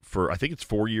now for, I think it's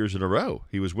 4 years in a row.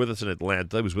 He was with us in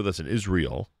Atlanta. He was with us in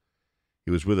Israel.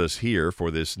 He was with us here for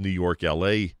this New York,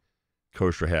 L.A.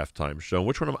 Kosher Halftime Show.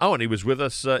 Which one? And he was with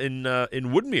us in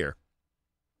Woodmere,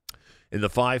 in the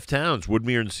Five Towns,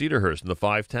 Woodmere and Cedarhurst, in the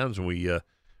Five Towns when we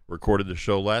recorded the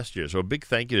show last year. So a big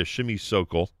thank you to Shimmy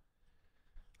Sokol.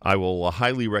 I will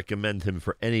highly recommend him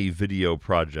for any video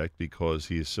project because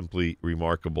he is simply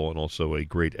remarkable and also a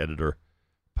great editor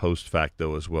post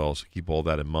facto as well. So keep all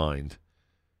that in mind.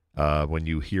 When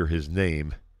you hear his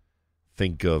name,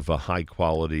 think of a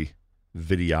high-quality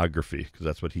videography because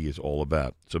that's what he is all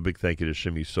about. So big thank you to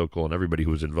Shimmy Sokol and everybody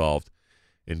who was involved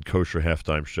in Kosher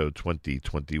Halftime Show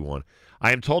 2021.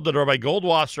 I am told that Rabbi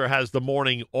Goldwasser has the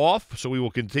morning off, so we will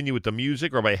continue with the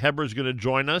music. Rabbi Heber is going to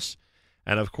join us.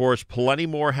 And, of course, plenty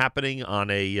more happening on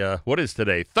a, what is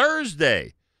today?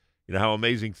 Thursday. You know how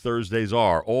amazing Thursdays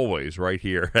are, always right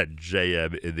here at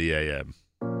JM in the AM.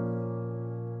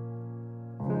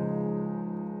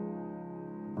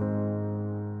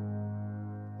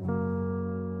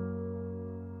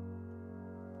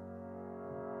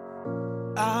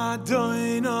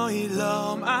 Adonai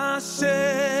Elam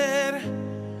Asher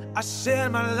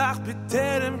malach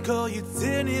b'terem kol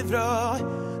yitzir nivra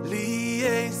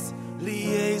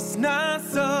Lies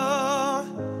naso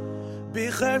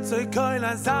B'chertzoi koil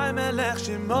azay melech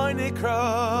shemoy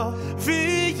nikra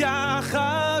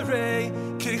V'yacharei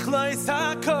kichlois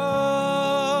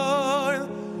hakol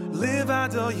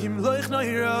Livado yimloich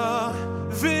noira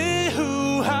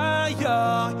V'hu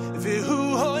haya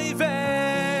V'hu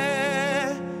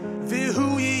hoiveh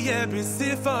V'hu yiyeh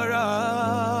b'sifara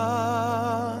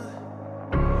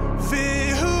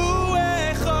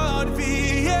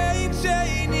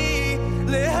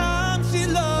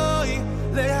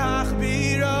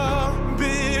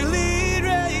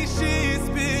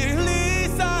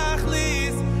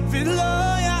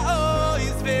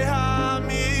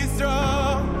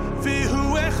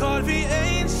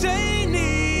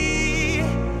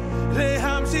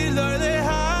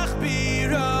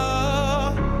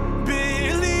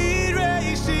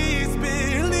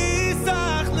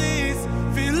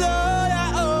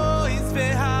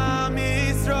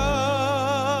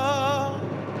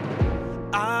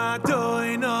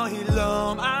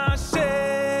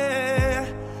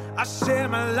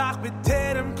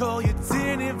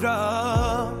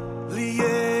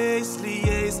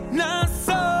Lies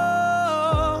naso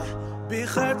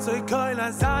B'chertzoi koil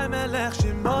azay melech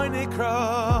shemoy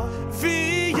nikra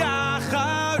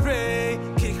V'yacharei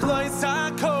kichlois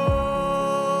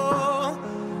hakol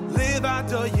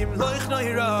Livado yimloich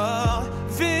noira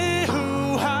V'hu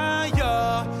haya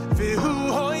V'hu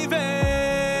hoiveh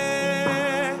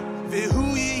V'hu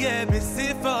yiyeh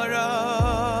b'sifara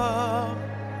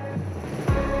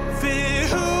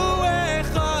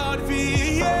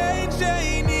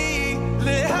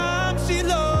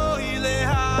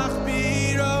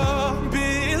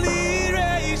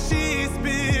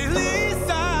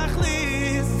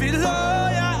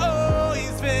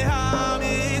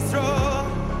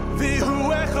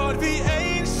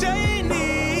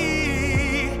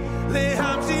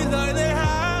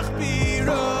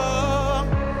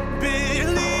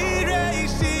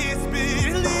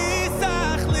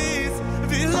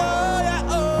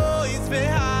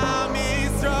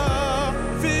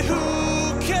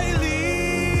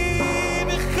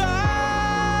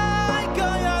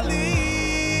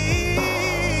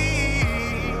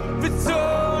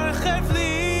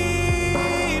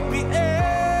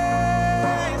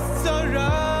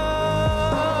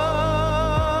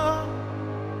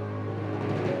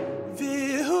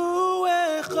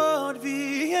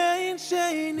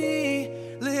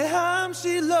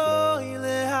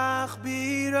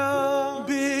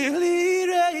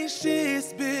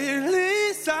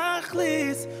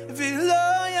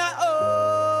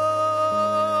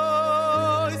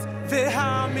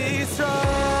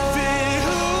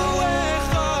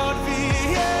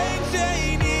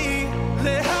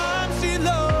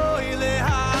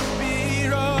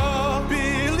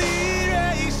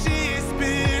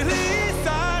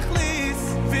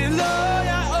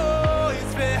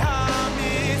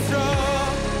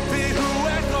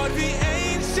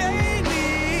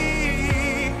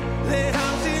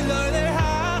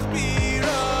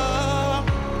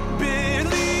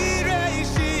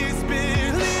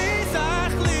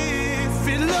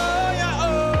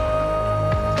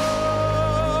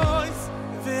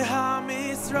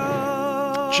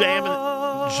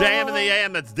JM in the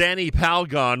AM, that's Danny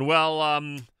Palgon. Well,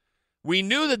 we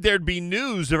knew that there'd be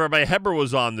news if Rabbi Heber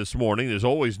was on this morning. There's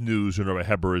always news when Rabbi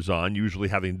Heber is on, usually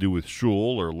having to do with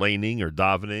shul or laning or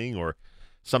davening or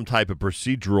some type of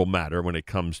procedural matter when it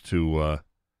comes to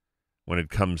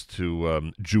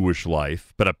Jewish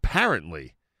life. But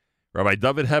apparently, Rabbi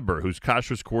Dovid Heber, who's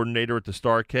kashrus coordinator at the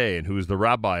Star K and who is the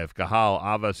rabbi of Kahal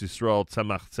Avas Yisrael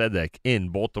Tzemach Tzedek in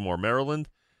Baltimore, Maryland,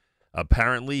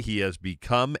 apparently he has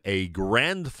become a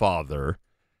grandfather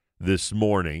this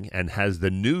morning and has the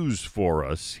news for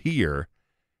us here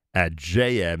at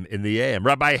JM in the AM.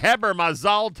 Rabbi Heber,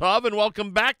 Mazal Tov, and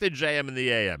welcome back to JM in the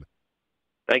AM.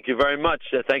 Thank you very much.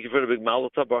 Thank you for the big Mazel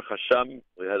Tov, Baruch Hashem.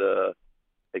 We had a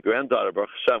granddaughter, Baruch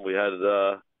Hashem. We had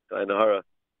Nahara.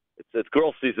 It's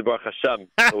girl season, Baruch Hashem.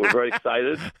 So we're very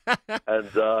excited. And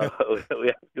we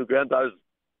had two granddaughters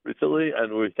recently,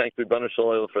 and we thank the Rebbeinu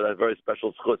Shalom for that very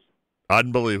special schutz.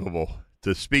 Unbelievable.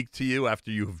 To speak to you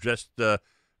after you've just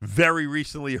very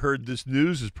recently heard this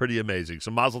news is pretty amazing.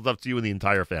 So Mazel Tov to you and the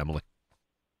entire family.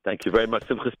 Thank you very much.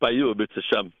 Simchas Bayu, B'tz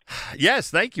Hashem.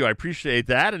 Yes, thank you. I appreciate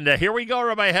that. And here we go,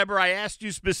 Rabbi Heber. I asked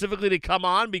you specifically to come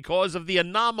on because of the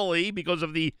anomaly, because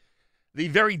of the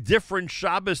very different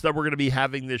Shabbos that we're going to be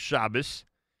having this Shabbos.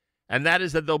 And that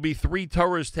is that there'll be 3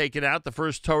 Torahs taken out. The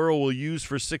first Torah we'll use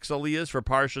for 6 Aliyahs for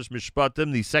Parshas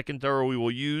Mishpatim. The second Torah we will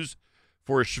use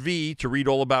for Shvi to read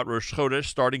all about Rosh Chodesh,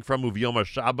 starting from Uvyom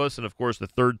HaShabbos. And, of course, the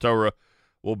third Torah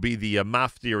will be the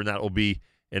Maftir, and that will be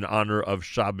in honor of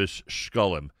Shabbos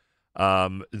Shkolim.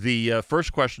 The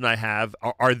first question I have,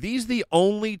 are these the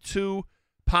only 2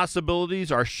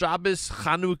 possibilities? Are Shabbos,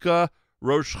 Chanukah,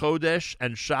 Rosh Chodesh,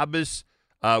 and Shabbos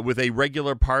with a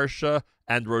regular Parsha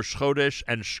and Rosh Chodesh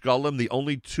and Shkolim the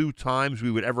only 2 times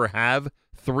we would ever have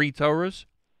 3 Torahs?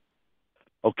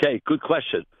 Okay, good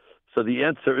question. So the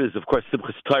answer is, of course,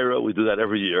 Simchas Torah. We do that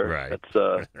every year. Right.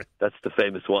 That's the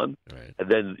famous one. Right. And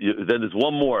then there's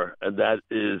one more, and that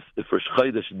is if Rosh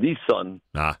Chodesh Nisan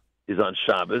is on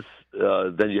Shabbos,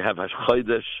 then you have Rosh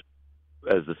Chodesh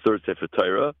as the third Sefer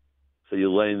Torah. So you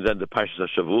lay then the Parshas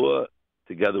HaShavua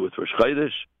together with Rosh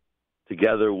Chodesh,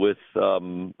 together with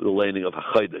the laying of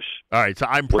HaChodesh. All right. So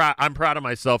I'm proud of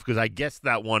myself because I guessed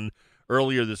that one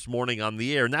earlier this morning on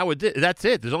the air. Now that's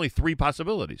it. There's only 3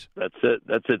 possibilities. That's it.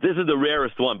 This is the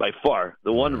rarest one by far.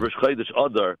 The one Rosh Chodesh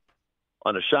Adar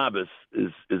on a Shabbos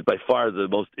is by far the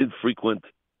most infrequent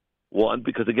one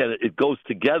because again it goes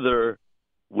together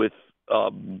with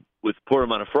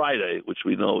Purim on a Friday, which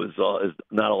we know is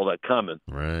not all that common.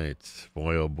 Right.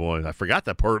 Boy, oh boy, I forgot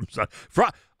that Purim's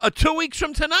 2 weeks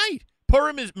from tonight.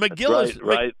 Purim is Megillah's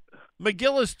right.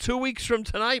 Megillah's 2 weeks from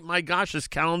tonight. My gosh, this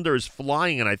calendar is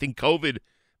flying, and I think COVID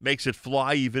makes it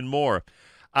fly even more.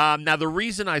 Now, the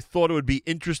reason I thought it would be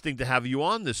interesting to have you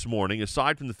on this morning,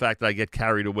 aside from the fact that I get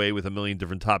carried away with a million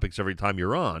different topics every time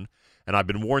you're on, and I've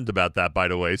been warned about that, by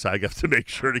the way, so I have to make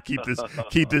sure to keep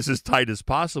this as tight as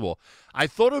possible. I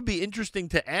thought it would be interesting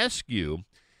to ask you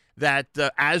that,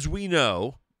 as we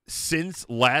know, since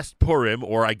last Purim,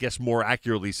 or I guess more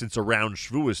accurately, since around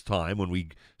Shavuos time, when we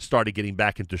started getting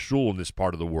back into shul in this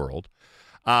part of the world,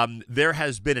 there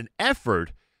has been an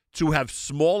effort to have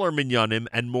smaller minyanim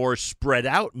and more spread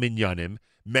out minyanim,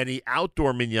 many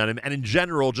outdoor minyanim, and in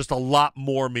general, just a lot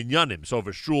more minyanim. So if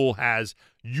a shul has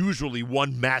usually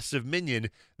one massive minyan,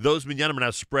 those minyanim are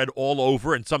now spread all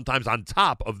over and sometimes on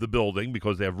top of the building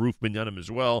because they have roof minyanim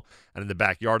as well, and in the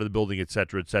backyard of the building, et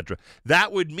cetera, et cetera.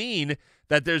 That would mean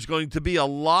that there's going to be a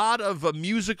lot of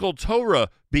musical Torah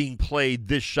being played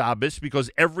this Shabbos because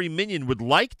every minyan would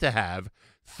like to have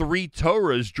 3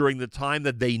 Torahs during the time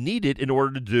that they need it in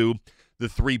order to do the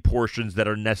 3 portions that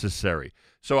are necessary.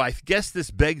 So I guess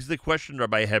this begs the question,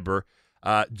 Rabbi Heber,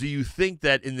 do you think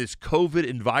that in this COVID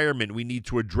environment we need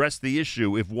to address the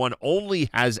issue if one only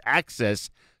has access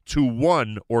to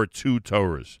 1 or 2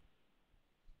 Torahs?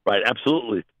 Right,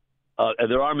 absolutely.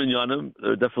 And there are minyanim.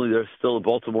 There's still in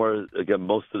Baltimore. Again,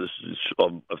 most of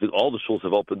I think all the shuls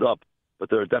have opened up,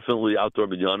 but there are definitely outdoor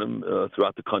minyanim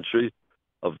throughout the country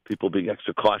of people being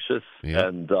extra cautious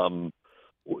and,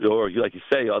 or like you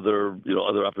say, other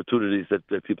opportunities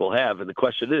that people have. And the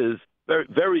question is very,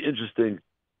 very interesting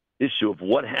issue of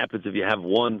what happens if you have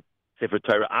one Sefer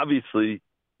Torah. Obviously,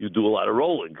 you do a lot of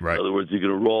rolling. Right. In other words, you're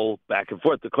going to roll back and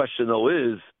forth. The question though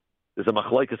is, there's a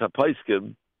machlekes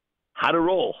hapaiskim. How to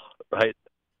roll, right?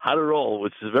 How to roll,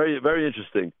 which is very, very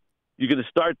interesting. You're going to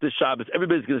start this Shabbos.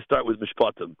 Everybody's going to start with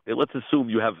Mishpatim. Okay, let's assume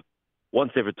you have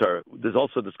 1 Sefer Torah. There's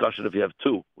also a discussion if you have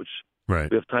 2, which we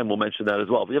have time. We'll mention that as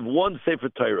well. If you have 1 Sefer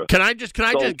Torah, can I just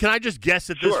guess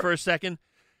at this for a second?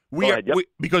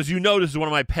 Because you know this is one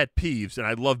of my pet peeves, and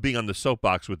I love being on the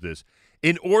soapbox with this.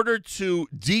 In order to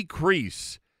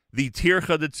decrease the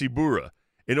tircha de tzibura,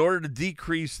 in order to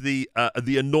decrease the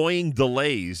annoying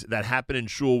delays that happen in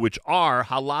shul, which are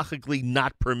halachically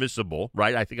not permissible,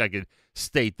 right? I think I could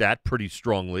state that pretty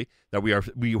strongly, that we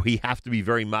have to be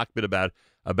very makbid about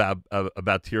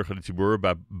tircha tzibur,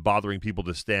 about bothering people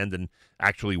to stand and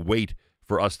actually wait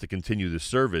for us to continue the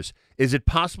service. Is it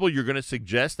possible you're going to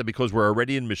suggest that because we're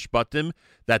already in Mishpatim,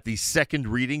 that the second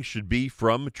reading should be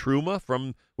from Truma,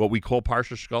 from what we call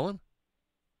Parsha Shkolim?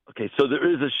 Okay, so there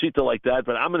is a shita like that,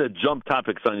 but I'm going to jump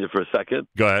topics on you for a second.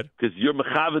 Go ahead. Because you're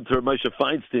mechaven to Moshe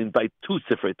Feinstein by 2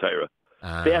 Sifrei Torah.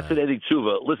 Fascinating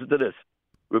tshuva. Listen to this.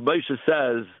 Moshe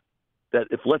says that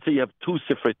if, let's say, you have 2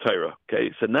 Sifrei Torah,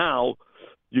 okay, so now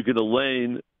you're going to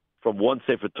lane from one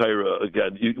Sefer Torah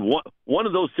again. One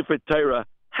of those Sifrei Torah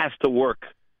has to work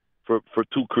for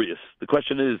 2 kriyas. The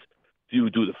question is, do you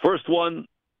do the first one,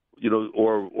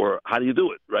 or how do you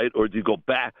do it, right? Or do you go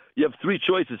back? You have 3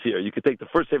 choices here. You could take the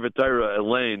first Sefer Torah and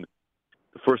lane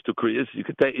the first 2 kriyas. You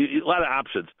could take a lot of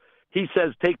options. He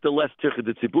says take the less tircha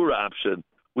de tzibura option,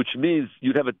 which means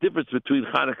you'd have a difference between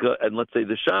Hanukkah and, let's say,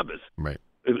 the Shabbos. Right.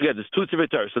 Again, there's 2 Sefer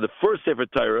Torah. So the first Sefer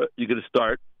Torah, you're going to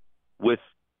start with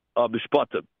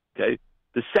Mishpatim. Okay,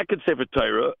 the second Sefer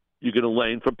Torah you're going to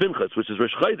lane from Pinchas, which is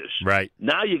Rosh Chodesh. Right.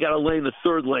 Now you got to lane the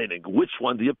third laning. Which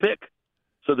one do you pick?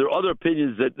 So there are other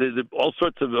opinions there's all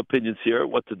sorts of opinions here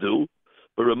what to do.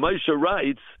 But Ramesha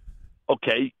writes,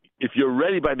 okay, if you're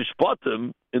ready by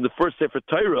Mishpatim in the first Sefer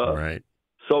Torah, right,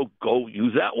 so go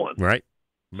use that one. Right.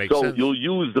 Makes sense. You'll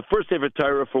use the first Sefer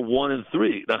Torah for 1 and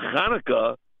 3. Now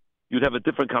Hanukkah, you'd have a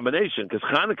different combination because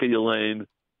Hanukkah you lane.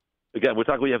 Again, we're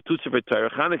talking. We have 2 Sefer Torah.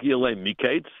 Hanukkah you lane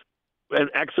Miketz. And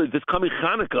actually, this coming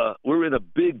Hanukkah, we're in a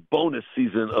big bonus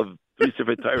season of 3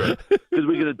 Sefer Torah because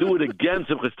we're going to do it again,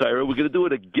 Simchas Torah. We're going to do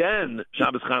it again,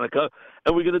 Shabbos Hanukkah,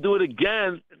 and we're going to do it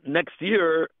again next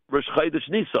year, Rosh Chodesh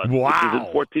Nisan, wow, which is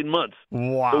in 14 months.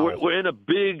 Wow! So we're in a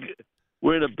big.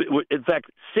 In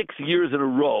fact, 6 years in a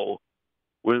row.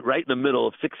 We're right in the middle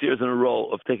of 6 years in a row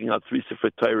of taking out 3 Sefer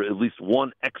Torah at least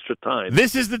one extra time.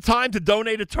 This is the time to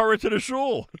donate a Torah to the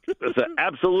shul.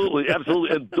 Absolutely.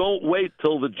 And don't wait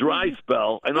till the dry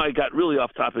spell. I know I got really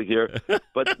off topic here,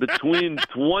 but between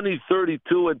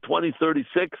 2032 and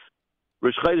 2036,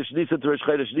 Rosh Chodesh Nisan to Rosh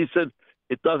Chodesh Nisan,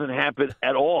 it doesn't happen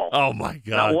at all. Oh, my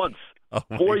God. Not once.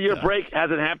 4-year break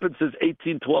hasn't happened since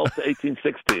 1812 to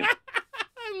 1816.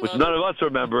 Which none of us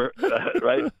remember,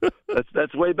 right?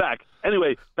 That's way back.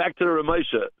 Anyway, back to the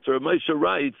Ramesha. So Ramesha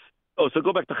writes. So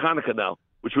go back to Hanukkah now,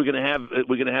 which we're going to have. In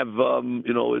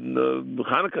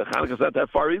Hanukkah. Hanukkah's not that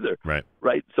far either. Right.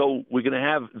 Right. So we're going to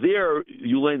have there.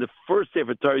 You lane the first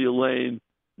Sefer Torah. You lane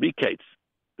Miketz.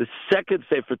 The second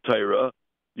Sefer Torah.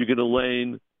 You're going to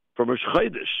lane from Rosh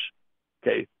Chodesh.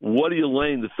 Okay. What do you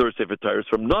lane the third Sefer Torah? It's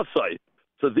from Nasai.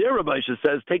 So there, Ramesha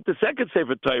says, take the second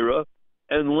Sefer Torah.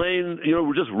 And lane,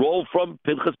 we just roll from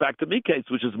Pinchas back to Miketz,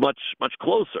 which is much, much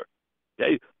closer.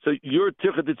 Okay, so your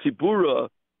tircha de tzibura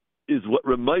is what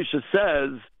Ramesha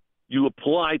says you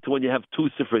apply to when you have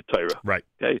 2 Sifrei Torah. Right.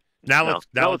 Okay. Now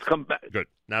let's come back. Good.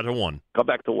 Now to 1. Come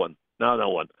back to 1. Now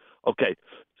 1. Okay.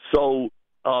 So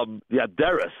the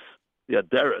Aderes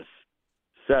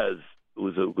says, it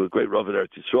was a great Rav in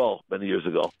Eretz Yisrael many years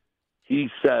ago. He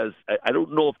says, I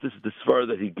don't know if this is the svar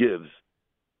that he gives,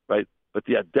 right? But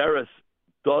the Aderes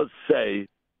does say,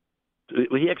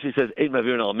 he actually says, Ein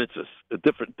Mavir al Mitzvahs, a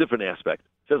different aspect.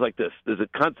 It says like this: there's a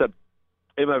concept,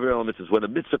 Ein Mavir al Mitzvahs, when a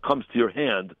mitzvah comes to your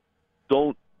hand,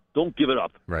 don't give it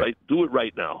up, right? Do it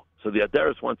right now. So the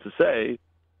Aderes wants to say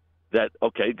that,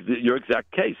 okay, your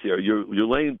exact case here, you're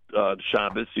laying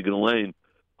Shabbos, you're going to lay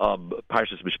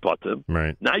Parshas Mishpatim.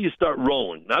 Right. Now you start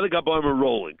rolling. Now the Gabarim are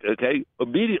rolling, okay?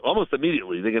 Almost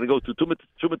immediately, they're going to go to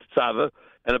Tumat Tzava,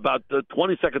 and about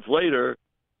 20 seconds later,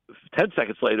 10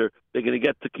 seconds later, they're going to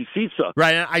get to Kisisa.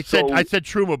 Right. I said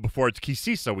Truma before. It's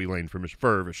Kisisa we lane for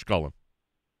Shkolim.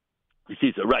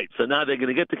 Kisisa, right. So now they're going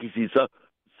to get to Kisisa.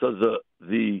 So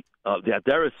the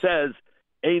Adara says,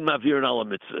 Ein Mavir Ala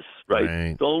Mitzvahs,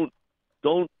 right?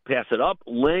 Don't pass it up.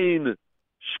 Lane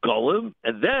Shkolim,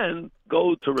 and then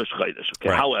go to Rosh Chodesh.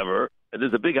 Okay. Right. However, and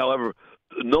there's a big however,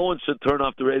 no one should turn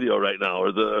off the radio right now,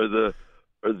 or the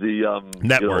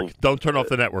network. Don't turn off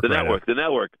the network. The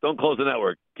network. Don't close the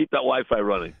network. Keep that Wi-Fi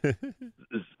running.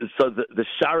 So the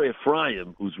Shari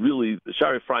Ephraim, who's really the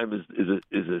Shari Ephraim is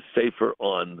a sefer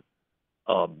on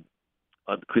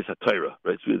Kriyas HaTorah,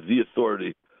 right? So the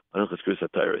authority on Kriyas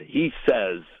HaTorah. He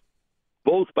says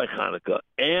both by Hanukkah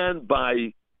and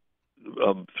by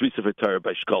 3 Sefer Torah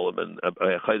by Shkolim and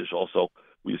Chodesh also.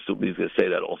 We assume he's going to say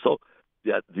that also.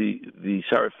 That the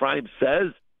Shari Ephraim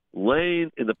says,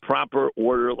 lane in the proper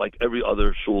order like every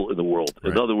other shul in the world.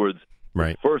 Right. In other words,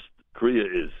 right. the first kriya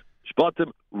is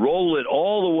Shvatim, roll it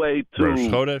all the way to Rosh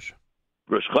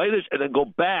Chodesh, and then go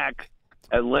back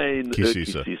and lane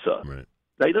Kisisa. Kisisa. Right.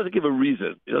 Now, he doesn't give a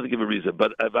reason.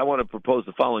 But if I want to propose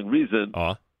the following reason,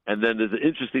 and then there's an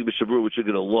interesting Mishabura, which you're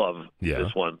going to love,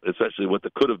 this one, especially what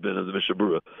there could have been as a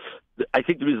Mishabura. I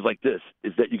think the reason like this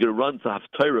is that you're going to run to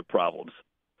Haftarah problems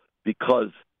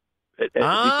because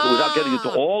without getting into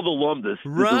all the lumdus,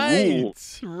 there's a rule.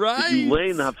 If you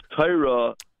lane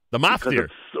Haftarah, the Maftir.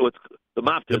 The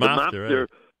Maftir.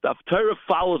 The Haftarah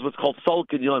follows what's called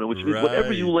Sulkin Yana, which means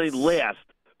whatever you lane last,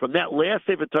 from that last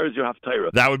Sefer Torah is your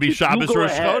Haftarah. That would be Shabbos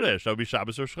Rosh Chodesh.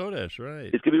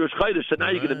 Right. It's going to be Rosh Chodesh. So now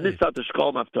you're going to miss out the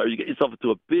Shkol Haftarah. You get yourself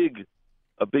into a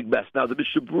big mess. Now, the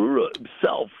Mishabura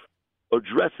himself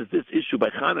addresses this issue by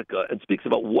Hanukkah and speaks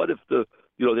about what if they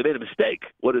made a mistake,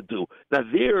 what to do. Now,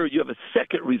 there you have a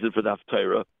second reason for the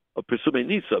Haftarah of Pesume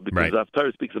Nisa, because the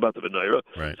Haftarah speaks about the Menorah.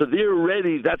 Right. So there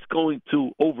already, that's going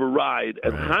to override.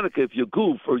 And Hanukkah, if you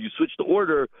goof or you switch the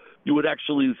order, you would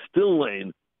actually still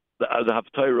lane the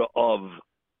Haftarah of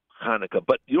Hanukkah.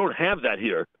 But you don't have that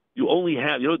here. You only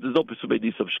have, there's no Pesume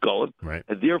Nisa of Shkolim. Right.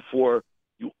 And therefore,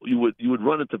 you would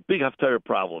run into big Haftarah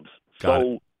problems.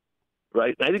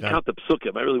 Right? And I didn't count the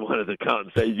psukim. I really wanted to count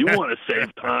and say, you want to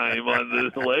save time on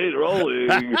this late rolling.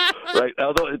 Right?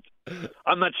 Although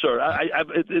I'm not sure.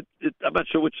 I'm not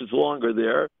sure which is longer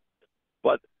there.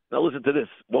 But now listen to this.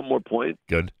 One more point.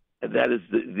 Good. And that is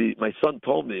my son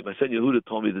Yehuda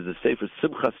told me there's a Sefer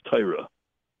Simchas Torah,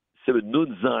 Sefer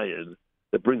Nun Zion,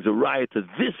 that brings a riot to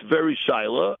this very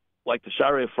Shaila, like the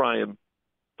Shari Ephraim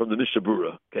from the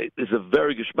Mishabura. Okay? This is a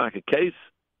very geschmacka case.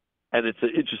 And it's an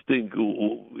interesting,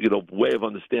 way of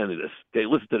understanding this. Okay,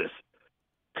 listen to this.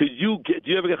 Do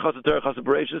you ever get Chassan Torah, Chassan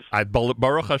Bereshis?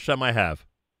 Baruch Hashem, I have.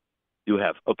 You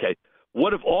have. Okay.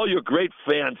 What if all your great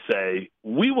fans say,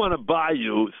 we want to buy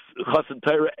you Chassan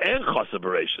Torah and Chassan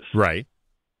Bereshis? Right.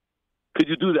 Could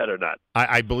you do that or not?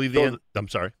 I believe I'm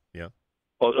sorry. Yeah.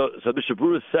 So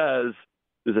Mishabura says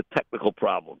there's a technical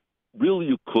problem. Really,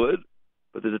 you could,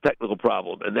 but there's a technical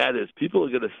problem. And that is, people are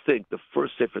going to think the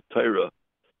first Sefer Torah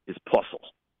is puzzle,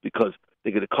 because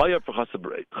they're going to call you up for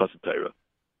Chassan Torah.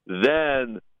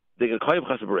 Then they're going to call you up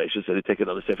for Chassan Bereshis, and they take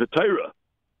another Sefer Torah.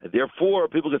 And therefore,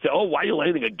 people can say, oh, why are you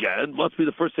laning again? Must be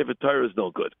the first Sefer Torah is no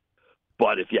good.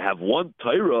 But if you have one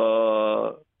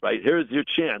Torah, right, here's your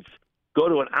chance. Go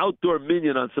to an outdoor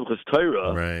minyan on Simchas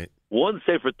Torah. Right. One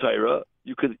Sefer Torah,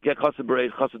 you could get Chassan Torah,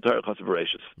 Chassan Bereshis.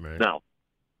 Right. Now,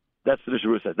 that's the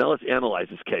Mishabura says. Now let's analyze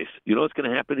this case. You know what's going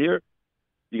to happen here?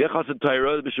 You get Chassan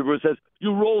Torah, the Mishabura says,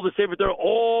 you roll the Sefer Torah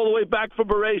all the way back from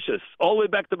Bereshis, all the way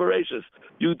back to Bereshis.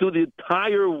 You do the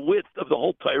entire width of the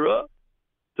whole Torah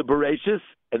to Bereshis,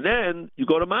 and then you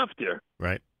go to Maftir.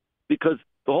 Right. Because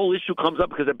the whole issue comes up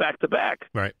because they're back to back.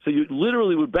 Right. So you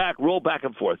literally would roll back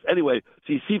and forth. Anyway,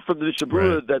 so you see from the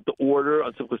Mishabura that the order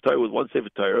on Simchas Torah with one Sefer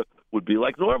Torah would be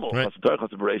like normal. Right. Chassan Torah,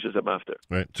 Chassan Bereshis, and Maftir.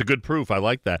 Right. It's a good proof. I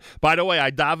like that. By the way, I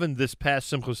davened this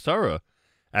past Simchas Torah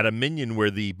at a minyan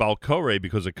where the Baal Koreh,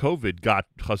 because of COVID, got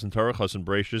Chassan Torah, Chassan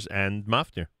Bereshis, and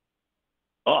Maftir.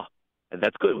 Oh, and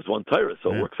that's good. It was one Torah,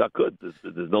 so it works out good.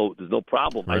 There's no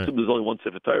problem. Right. I assume there's only one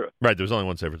Sefer Torah. Right, there's only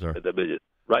one Sefer Torah.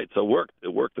 Right, so it worked.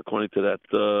 It worked according to that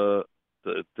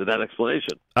to that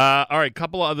explanation. All right,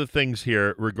 couple of other things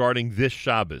here regarding this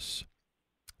Shabbos.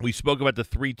 We spoke about the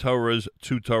 3 Torahs,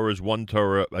 2 Torahs, 1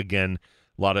 Torah. Again,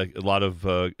 a lot of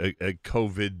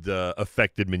COVID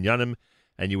affected minyanim.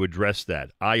 And you address that.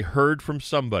 I heard from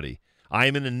somebody. I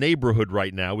am in a neighborhood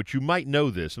right now, which you might know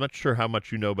this. I'm not sure how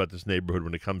much you know about this neighborhood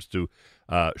when it comes to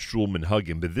Shul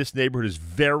Minhagim, but this neighborhood is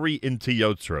very into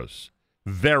Yotzros.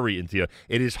 Very into Yotzros.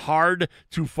 It is hard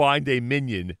to find a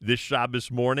minyan this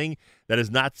Shabbos morning that is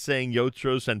not saying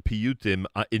Yotzros and Piyutim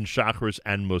in Shacharis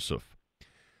and Musaf.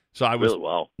 So I was really?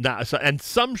 Wow. Now, and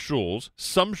some shuls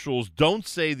don't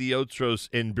say the Yotzros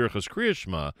in Birchas Kriya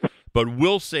Shema, but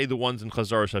will say the ones in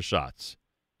Chazaras Hashatz.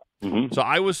 Mm-hmm. So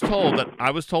I was told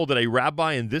that a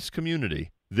rabbi in this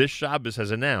community this Shabbos has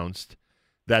announced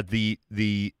that the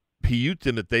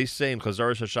piyutim that they say in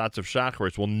Chazaras Hashatz of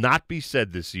Shacharis will not be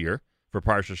said this year for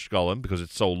Parsha Shkolim because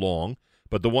it's so long,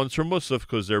 but the ones from Musaf,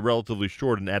 because they're relatively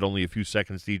short and add only a few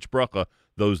seconds to each bracha,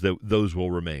 those will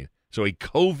remain. So a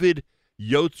COVID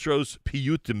Yotzros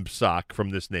piyutim psak from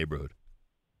this neighborhood.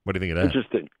 What do you think of that?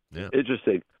 Interesting. Yeah.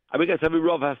 Interesting. I mean, I guess every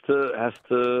Rav has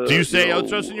to. Do you say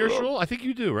Yotzros in your shul? I think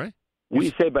you do, right?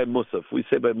 We say by Musaf. We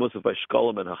say by Musaf by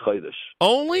Shkolim and HaChodesh.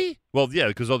 Only? Well, yeah,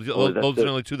 because those are the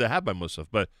only 2 that have by Musaf.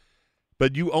 But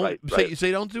you only right. say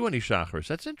you don't do any Shacharis.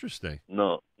 That's interesting.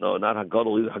 No. No, not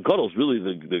Hagadol either. Hagadol's really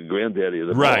the granddaddy of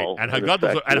the Right, ball. and In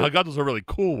fact, Hagadol's a really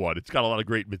cool one. It's got a lot of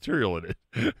great material in it.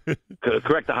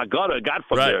 correct, the Haggadah I got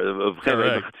from Right. there.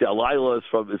 Correct. Alayla is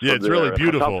from Yeah, it's really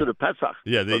beautiful. To the Pesach.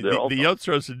 Yeah, the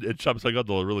Yotzros and Shabbos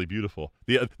Hagadol are really beautiful.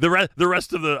 The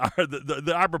rest of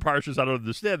the Arbor Parshas, I don't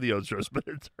understand the Yotzros, but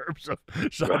in terms of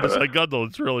Shabbos Hagadol,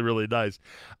 it's really, really nice.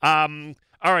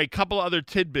 All right, couple other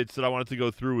tidbits that I wanted to go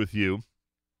through with you.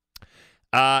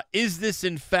 Is this,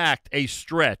 in fact, a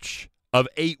stretch of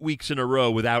 8 weeks in a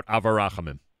row without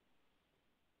Avarachamim?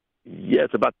 Yeah,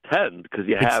 it's about 10 because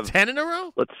you have 10 in a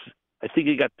row. I think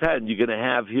you got 10. You're going to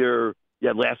have here.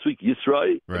 Yeah, last week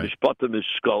Yisrael, Right. Mishpatim is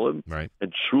Shkolim, Right.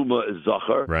 and Truma is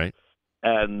Zachar. Right.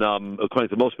 And according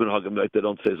to most Minhagim, they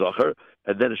don't say Zachar.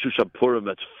 And then in Shushan Purim,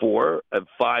 that's 4, and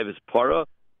 5 is Para,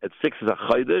 and 6 is a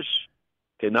Chaydish.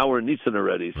 Okay, now we're in Nisan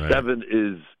already. Right. 7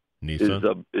 is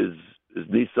Nisan. is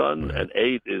Nisan, Right. and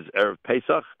 8 is Erev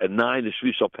Pesach, and 9 is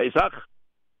Shvi Shal Pesach,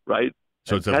 right?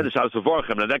 So and 10 is Shabbos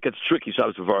V'Varchim. Now that gets tricky,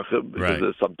 Shabbos V'Varchim, because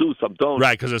Right. some do, some don't.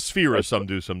 Right, because a sphere, some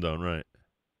do, some don't. Right.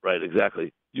 Right,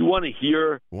 exactly. You want to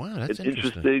hear That's an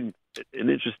interesting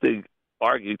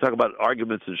argument. You talk about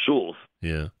arguments in shuls.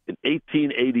 Yeah. In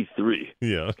 1883.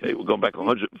 Yeah. Okay, we're going back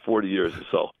 140 years or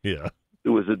so. Yeah.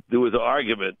 There was an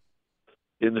argument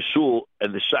in the shul,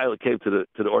 and the shaila came to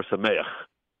the Or Sameach.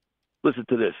 Listen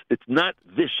to this. It's not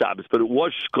this Shabbos, but it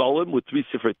was Shkolim with 3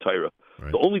 Sifrei Torah.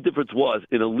 Right. The only difference was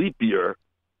in a leap year,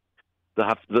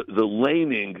 the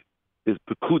laning is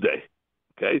Pekude.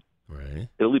 Okay. Right.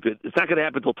 In a leap year. It's not going to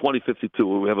happen until 2052.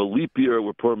 Where we have a leap year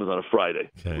where Purim is on a Friday.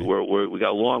 Okay. We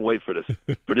got a long way for this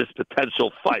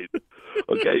potential fight.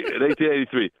 Okay, in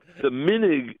 1883, the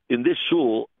minig in this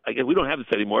shul. Again, we don't have this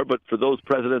anymore, but for those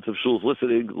presidents of shuls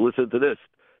listening, listen to this.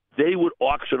 They would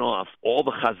auction off all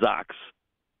the chazaks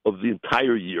of the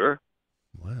entire year.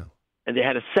 Wow. And they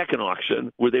had a second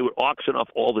auction where they would auction off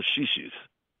all the shishis.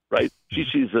 Right,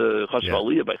 shishis chashav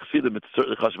aliyah by chassidim. It's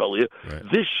certainly chashav aliyah.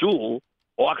 Right. This shul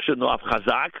auctioned off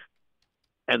chazak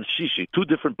and shishi, 2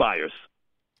 different buyers.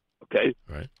 Okay?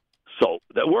 Right. So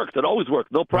that worked. It always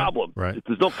worked. No problem. Right.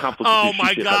 There's no conflict. Oh, between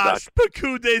my shishi and gosh.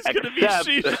 chazak. Pekude's going to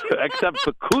be shish. Except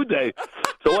Pekude.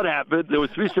 So what happened? There were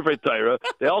 3 Sifrei Torah.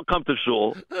 They all come to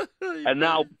shul. And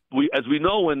now, as we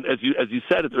know, as you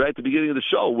said right at the beginning of the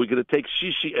show, we're going to take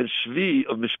shishi and shvi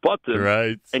of mishpatim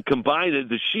Right. and combine it.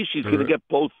 The shishi is going to get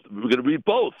both. We're going to read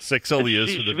both. 6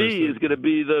 aliyahs And for the shvi first is going to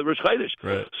be the Rosh Chodesh.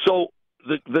 Right. So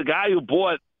the guy who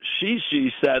bought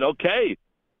shishi said, "Okay,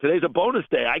 today's a bonus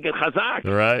day. I get chazak."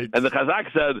 Right. And the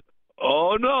chazak said,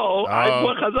 "Oh no, I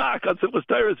bought chazak on Simchas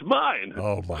Torah. It's mine."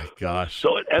 Oh my gosh.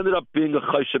 So it ended up being a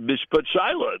choshev mishpat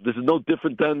shaila. This is no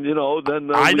different than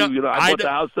I bought the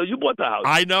house, so you bought the house.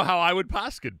 I know how I would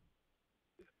paskin.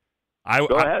 Go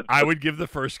ahead. I would give the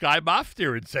first guy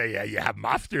maftir and say, "Yeah, you have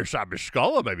maftir Shabbos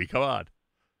Shkolim, maybe. Come on."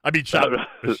 I mean, Shabbos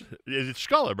is it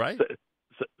Shkolim, right?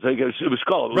 So you get it was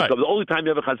Shkolim. Right. The only time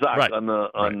you have a chazak Right. on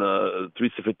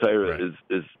 3 Sifrei Torah Right.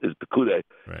 is Pekude.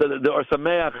 Right. So the Or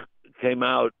Sameach came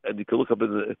out, and you can look up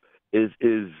in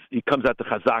he comes out the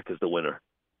chazak as the winner.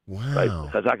 Wow. Right,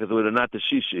 chazak is the winner, not the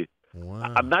shishi.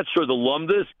 Wow. I'm not sure the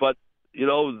lumdis, but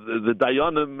the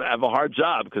Dayanim have a hard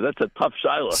job because that's a tough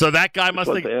shiloh. So that guy must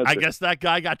That's think. what the I answer. guess that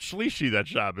guy got shlishi that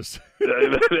Shabbos.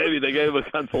 Maybe they gave him a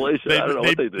consolation. I don't know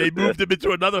what they did. They moved him into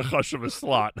another chashuv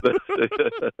slot.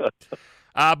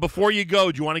 Before you go,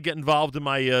 do you want to get involved in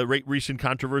my recent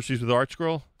controversies with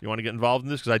ArtScroll? Do you want to get involved in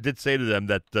this? Because I did say to them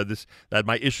that that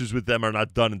my issues with them are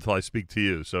not done until I speak to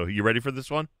you. So, you ready for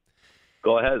this one?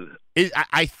 Go ahead.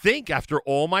 I think after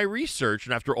all my research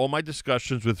and after all my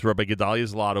discussions with Rabbi Gedalia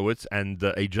Zlotowitz and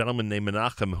a gentleman named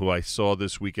Menachem who I saw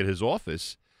this week at his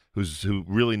office, who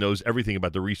really knows everything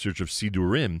about the research of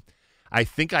Sidurim, I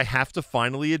think I have to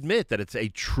finally admit that it's a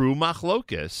true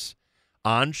machlokes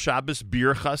on Shabbos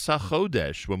Birchas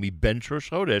HaChodesh, when we bench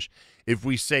Rosh Chodesh, if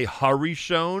we say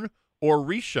Harishon or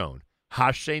Rishon,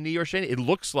 Hasheni or Sheni. It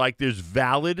looks like there's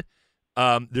valid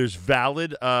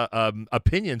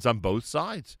opinions on both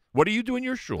sides. What do you do in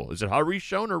your shul? Is it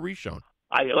Harishon or Rishon?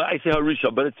 I say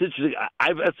Harishon, but it's interesting.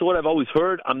 That's what I've always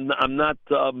heard. I'm not.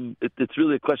 It's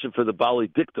really a question for the Bali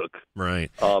Diktuk.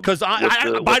 Right. Because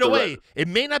by the way, rest? it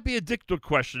may not be a Diktuk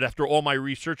question after all my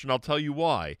research, and I'll tell you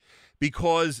why.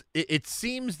 Because it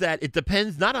seems that it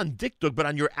depends not on Diktuk, but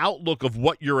on your outlook of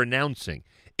what you're announcing.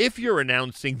 If you're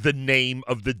announcing the name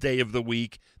of the day of the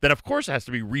week, then of course it has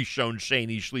to be Rishon,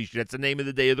 Sheni, Shlishi. That's the name of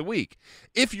the day of the week.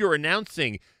 If you're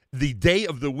announcing the day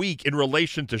of the week in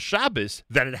relation to Shabbos,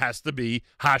 then it has to be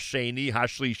Hasheni,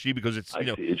 Hashlishi, because it's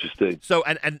interesting. So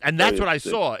and that's what I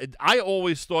saw. I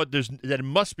always thought that it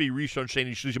must be Rishon,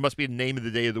 Sheni, Shlishi. It must be the name of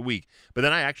the day of the week. But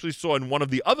then I actually saw in one of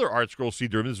the other Art Scroll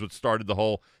Sidurim, this is what started the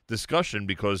whole discussion,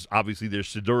 because obviously their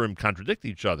Sidurim contradict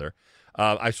each other.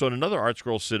 I saw in another Art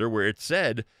Scroll Siddur where it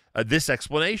said this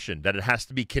explanation, that it has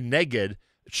to be Keneged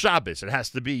Shabbos. It has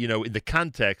to be, in the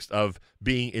context of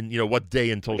being in, what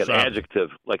day until like Shabbos.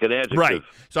 Like an adjective. Right.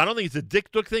 So I don't think it's a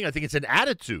dikduk thing. I think it's an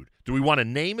attitude. Do we want a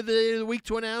name of the day of the week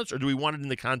to announce, or do we want it in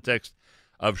the context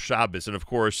of Shabbos? And, of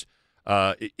course,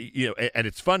 and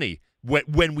it's funny,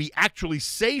 when we actually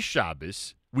say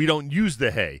Shabbos, we don't use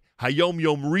the hey. Hayom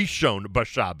Yom Rishon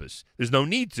B'Shabbos. There's no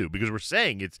need to, because we're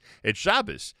saying it's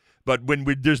Shabbos. But when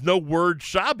there's no word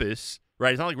Shabbos,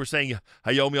 right? It's not like we're saying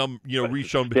Hayom Yom,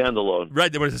 Rishon. Standalone.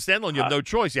 Right. When it's a standalone, you have no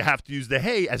choice. You have to use the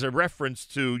hey as a reference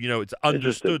to, it's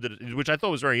understood, which I thought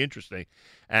was very interesting.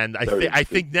 And I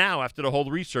think now, after the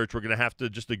whole research, we're going to have to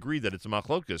just agree that it's a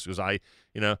machlokas, because I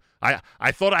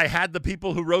thought I had the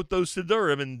people who wrote those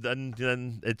Sidurim,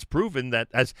 and it's proven that,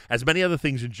 as many other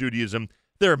things in Judaism,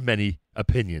 there are many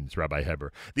opinions, Rabbi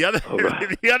Heber. The other thing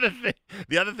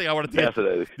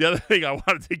I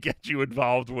wanted to get you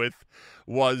involved with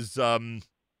was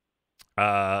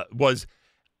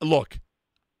look,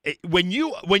 when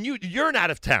you're an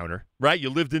out of towner, right? You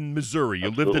lived in Missouri.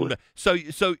 So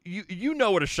you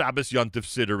know what a Shabbos Yontif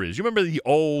Siddur is. You remember the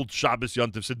old Shabbos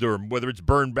Yontif Siddur, whether it's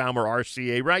Birnbaum or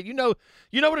RCA, right? You know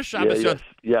what a Shabbos Yontif.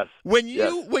 Yes. When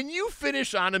you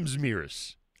finish Anim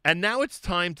Zmiris, and now it's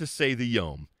time to say the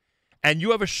Yom, and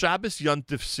you have a Shabbos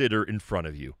Yontif Siddur in front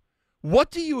of you, what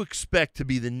do you expect to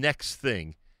be the next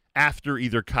thing after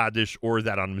either Kaddish or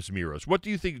that Anim Zmiros? What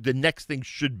do you think the next thing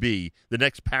should be, the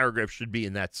next paragraph should be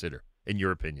in that Siddur, in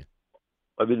your opinion?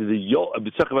 I mean, I'm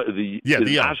talking about the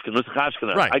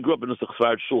Ashkenaz. Right. I grew up in Nusach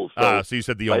Sfard Shul. So you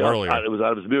said the Yom earlier. It was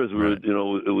Anim Zmiros. Right.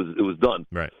 It was done.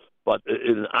 Right. But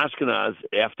in Ashkenaz,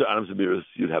 after Anim Zmiros,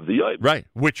 you'd have the Yom. Right.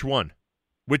 Which one?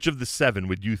 Which of the 7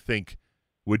 would you think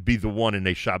would be the one in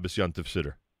a Shabbos Yontif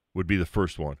Siddur? Would be the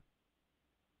first one?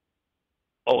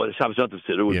 Oh, the Shabbos Yontif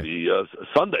Siddur would be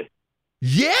Sunday.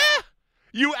 Yeah?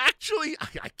 You actually,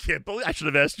 I can't believe, I should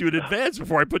have asked you in advance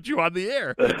before I put you on the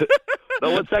air.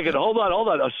 No, 1 second. Hold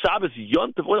on. A Shabbos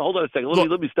Yontif. Hold on a second.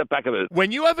 Let me step back a minute.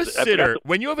 When you have a Siddur,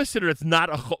 it's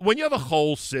not when you have a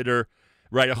whole Siddur,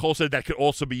 right? A whole Siddur that could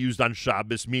also be used on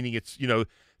Shabbos, meaning it's,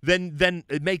 then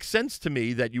it makes sense to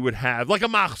me that you would have, like a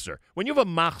machzer. When you have a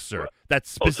machzer, that's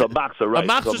specific. Machzer, right. A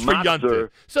machzer's for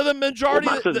Yontif. So the majority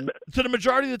of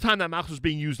the time, that machzer is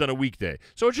being used on a weekday.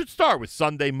 So it should start with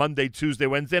Sunday, Monday, Tuesday,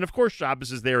 Wednesday, and of course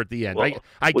Shabbos is there at the end. I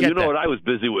get that. What I was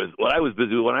busy with when I was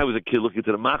a kid looking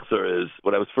to the machzer is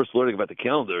when I was first learning about the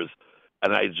calendars,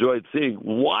 and I enjoyed seeing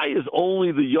why is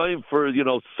only the Yom for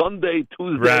Sunday,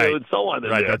 Tuesday, and so on.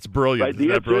 Right, that's brilliant. Right,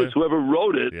 the answer is whoever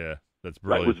wrote it. Yeah. That's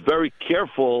brilliant. Was very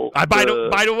careful. By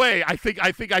the way, I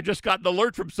think I just got an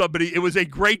alert from somebody. It was a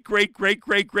great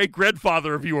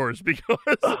grandfather of yours, because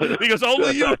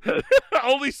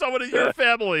only someone in your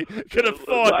family could have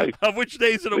thought of which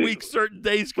days of the week certain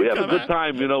days could come out. We had a good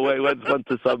time, we went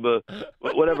to some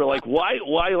whatever. Like why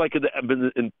like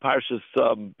in Parshas,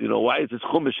 why does this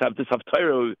Chumash have this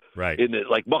Haftarah in it?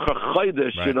 Like Machar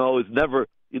Chodesh, is never.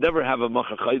 You never have a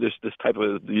Machar Chodesh this type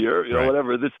of year,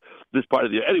 whatever, this part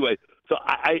of the year. Anyway, so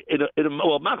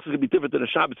Machzor can be different than a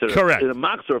Shabbos. Correct. In a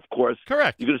Machzor, of course,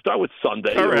 correct. You're going to start with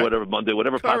Sunday or whatever, Monday,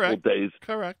 whatever possible days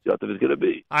Siddur is going to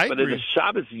be. But in a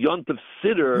Shabbos Yontif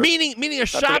Siddur... Meaning a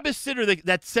Shabbos Siddur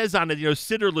that says on it,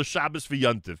 Siddur l'Shabbos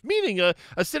v'Yontif. Meaning a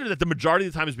Siddur that the majority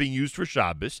of the time is being used for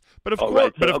Shabbos, but of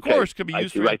course can be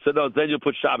used for... Right, so then you'll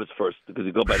put Shabbos first, because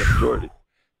you go by the majority.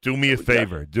 Do me a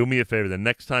favor. The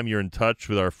next time you're in touch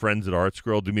with our friends at Art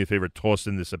Scroll, do me a favor, toss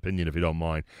in this opinion if you don't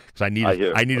mind, because I need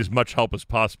as much help as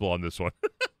possible on this one.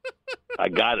 I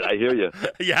got it. I hear you.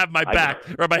 You have my back.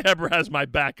 Rabbi Heber has my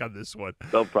back on this one.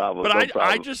 No problem. But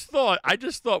I just thought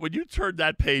when you turned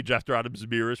that page after Adam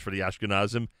Zmiris for the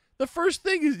Ashkenazim, the first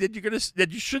thing is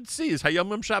that you should see is Hayom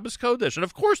Yom Shabbos Kodesh, and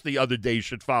of course the other days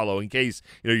should follow in case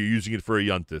you're using it for a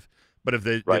Yontif. But if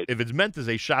it's meant as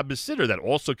a Shabbos Siddur, that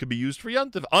also could be used for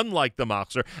Yontif, unlike the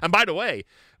Machzor. And by the way,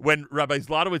 when Rabbi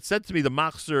Zlotowitz said to me the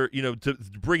Machzor, to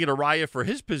bring in a raya for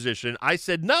his position, I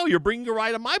said, no, you're bringing a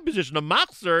raya to my position. The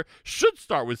Machzor should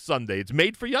start with Sunday. It's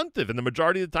made for Yontif, and the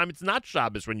majority of the time it's not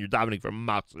Shabbos when you're davening from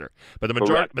a Machzor. But the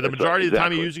majority of the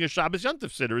time you're using a Shabbos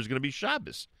Yontif Siddur is going to be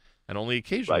Shabbos, and only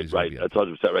occasionally. Right. That's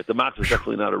 100% right. The Machzor is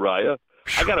definitely not a raya.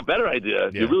 I got a better idea.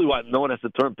 If you really want, no one has to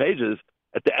turn pages.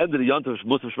 At the end of the Yontif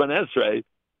Musaf Shemana Esrei,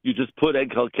 you just put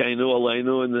Eg Chalkeinu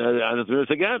Aleinu and Anazmiris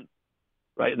again,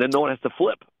 right? And then no one has to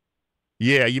flip.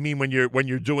 Yeah, you mean when you're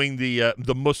doing the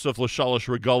Musaf L'Shalosh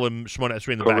Regalim Shmona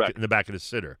Esrei in the back of the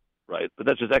siddur. Right, but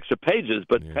that's just extra pages.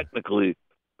 But technically,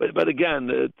 but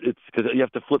again, it's because you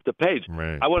have to flip the page.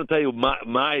 Right. I want to tell you,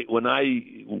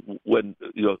 when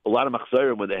a lot of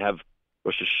machzorim, when they have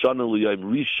Rosh Hashanah L'Yom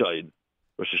Rishon,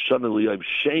 Rosh Hashanah L'Yom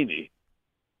Sheni.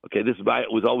 Okay,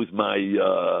 was always my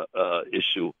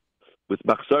issue with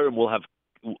machzorim. We'll have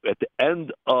at the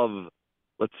end of,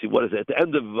 let's see, what is it? At the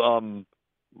end of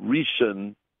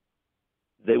Rishon,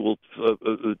 they will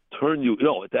turn you.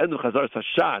 No, at the end of Chazaras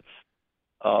Hashatz.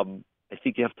 I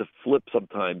think you have to flip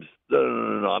sometimes.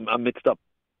 No. I'm mixed up.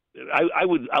 I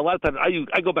would a lot of times.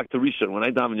 I go back to Rishon when I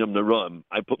daven Yom Nerum.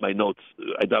 I put my notes.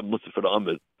 I daven Musaf for the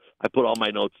Amid. I put all my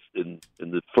notes in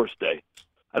the first day.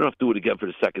 I don't have to do it again for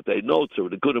the second day notes or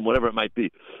the Gudim, whatever it might be.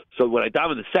 So when I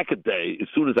daven the second day, as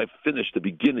soon as I finish the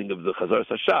beginning of the Chazaras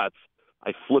Hashatz,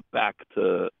 I flip back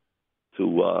to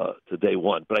day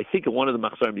one. But I think in one of the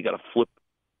machzorim you got to flip.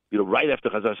 Right after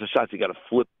Chazaras Hashatz, you got to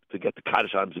flip to get the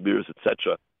Kaddish on Zemiros,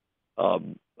 etc.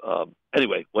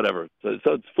 Anyway, whatever. So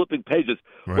it's flipping pages.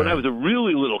 Right. When I was a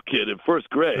really little kid in first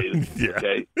grade,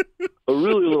 okay, a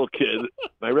really little kid,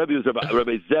 my Rebbe was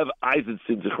Rabbi Zev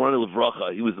Eisenstein, Zechrona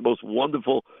Levracha. He was the most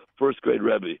wonderful first grade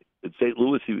Rebbe in St.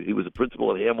 Louis. He was a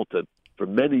principal at Hamilton for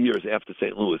many years after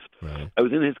St. Louis. Right. I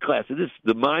was in his class. It is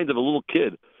the mind of a little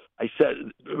kid. I said,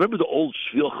 remember the old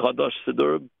Shvil Chadash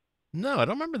Siddurim? No, I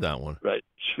don't remember that one. Right.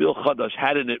 Shvil Chadash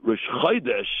had in it Rosh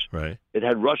Chodesh. Right. It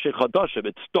had Rosh Chodashim.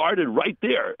 It started right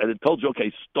there, and it told you,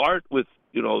 okay, start with,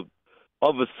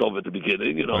 Avasov at the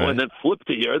beginning, Right. and then flip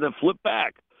to here, and then flip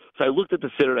back. So I looked at the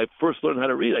Siddur, and I first learned how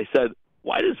to read. I said,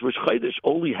 why does Rosh Chodesh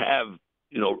only have,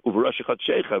 Rosh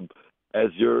Chodshechem as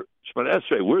your Shemona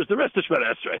Esrei? Where's the rest of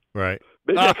Shemona Esrei? Right.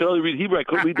 Maybe I could only read Hebrew. I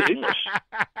couldn't read the English.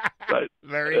 Right.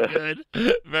 Very good.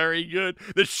 Very good.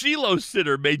 The Shiloh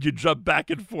Siddur made you jump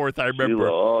back and forth, I remember.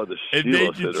 The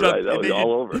Shiloh Siddur, right. That was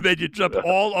all over. It made you jump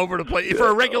all over the place. For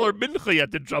a regular mincha, you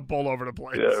had to jump all over the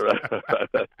place. Yeah,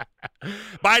 right.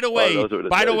 By the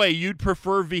way, you'd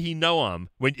prefer Vihi Noam,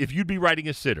 if you'd be writing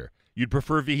a Siddur, you'd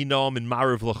prefer Vihi Noam in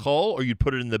Marav L'chol, or you'd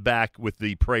put it in the back with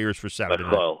the prayers for Saturday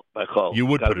night? By Chol. You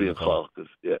would Gotta put it in Chol.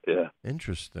 Yeah.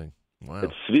 Interesting. Wow.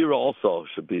 And Svira also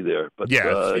should be there. But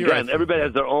Svira, again, everybody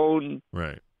has their own.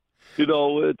 Right.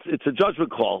 It's a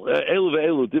judgment call. Elu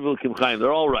ve'elu, divul kimchaim.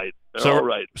 They're all right. They're all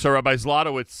right. So Rabbi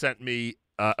Zlotowitz sent me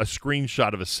a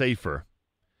screenshot of a sefer.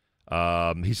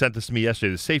 He sent this to me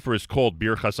yesterday. The sefer is called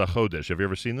Birchas HaChodesh. Have you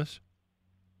ever seen this?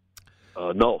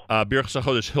 No. Birchas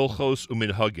HaChodesh Hilchos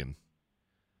Uminhagim.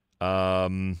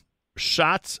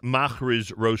 Shatz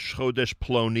Machriz Rosh Chodesh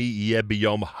Ploni Yeh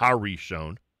B'Yom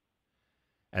Harishon.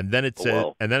 And then it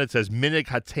says Minig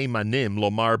Hatemanim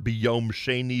Lomar B'Yom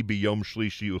Sheni B'Yom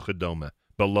Shlishi Uchadoma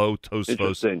below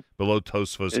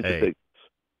Tosfos Hay.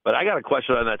 But I got a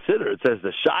question on that siddur. It says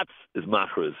the Shatz is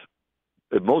Machriz.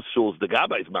 In most shuls, the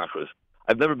Gabbai is Machriz.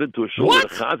 I've never been to a shul where the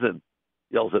Chazan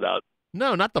yells it out.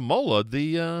 No, not the Mola. The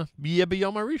Yeh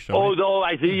B'Yom Harishon. Oh no,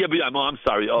 I see Yeh B'Yom. I'm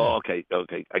sorry. Oh, okay,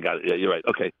 I got it. Yeah, you're right.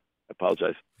 Okay, I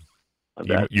apologize. On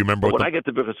that. You remember when I get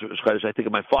to Birchas Chodesh, I think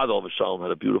of my father. All Shalom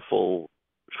had a beautiful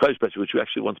Chodesh special, which we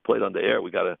actually once played on the air. We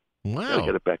gotta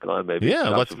get it back on, maybe. Yeah,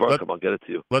 I'll get it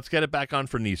to you. Let's get it back on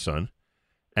for Nissan.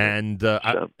 And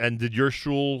did your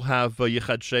shul have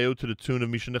Yichad Sheu to the tune of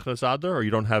Misha Nichnas Adar, or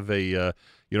you don't have a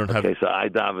Okay, so I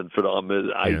davened for the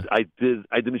Amid. I did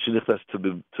Misha Nichnas to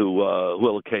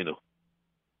Huelakenu.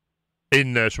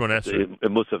 In Shemona Esrei.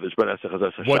 In Musaf, in Shemona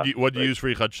Esrei. What do you use for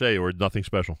Yichad Sheu, or nothing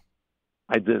special?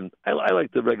 I didn't. I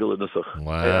like the regular nusach.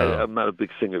 Wow. I'm not a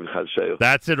big singer of Yichad Sheu.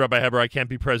 That's it, Rabbi Heber. I can't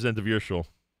be president of your shul.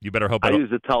 You better hope I use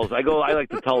the tells. I like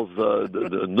the tells, the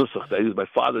nusach. I use my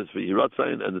father's for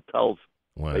Yiratzayin and the tells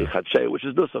for Yichad Sheu, which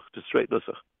is nusach, just straight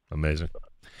nusach. Amazing.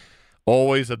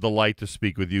 Always a delight to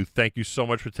speak with you. Thank you so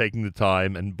much for taking the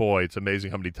time. And boy, it's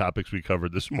amazing how many topics we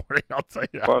covered this morning. I'll tell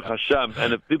you. Baruch Hashem.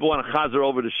 And if people want to chazer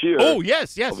over the shir. Oh,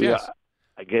 yes.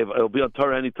 It'll be on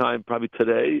Torah anytime, probably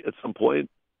today at some point.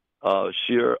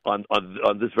 Shir on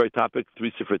this very topic,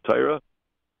 3 Sifrei Torah.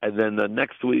 And then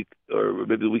next week, or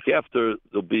maybe the week after,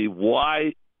 there'll be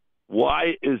why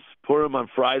is Purim on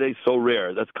Friday so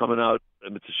rare? That's coming out.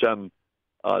 Mitzvah Shem.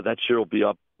 That shir will be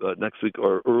up next week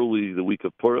or early the week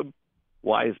of Purim.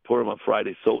 Why is Purim on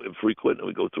Friday so infrequent? And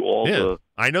we go through all the.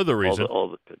 I know the reason.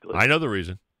 I know the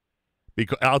reason.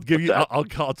 Because I'll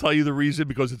tell you the reason,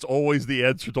 because it's always the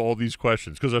answer to all these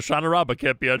questions. Because Hoshana Rabbah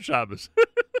can't be on Shabbos.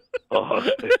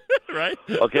 Okay. Right?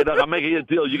 Okay, now I'm making you a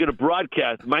deal. You're going to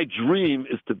broadcast. My dream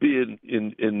is to be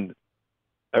in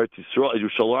Eretz Yisrael,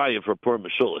 Yerushalayim for Purim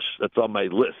Mishulish. That's on my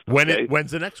list. Okay?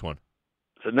 When's the next one?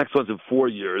 So the next one's in 4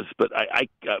 years. But I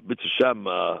Mitzvah Shem,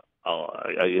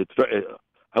 it's very.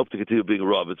 I hope to continue being a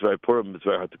Rav. It's very Purim. It's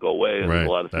very hard to go away. And there's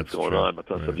a lot of things going on.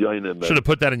 Should have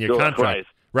put that in your contract.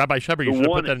 Rabbi Sheber,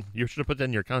 you should have put that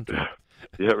in your contract.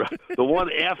 Yeah, right. The one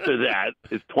after that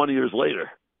is 20 years later.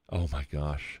 Oh, my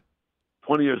gosh.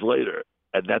 20 years later,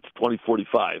 and that's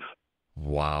 2045.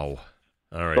 Wow.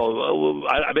 All right. So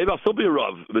maybe I'll still be a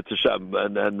Rav, Mitzvah Shem,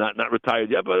 and not retired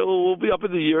yet, but we'll be up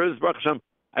in the years. Baruch Hashem.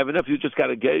 I have a nephew who just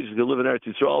got engaged. He's going to live in Eretz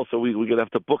Yisrael, so we're going to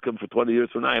have to book him for 20 years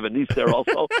from now. I have a niece there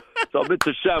also. So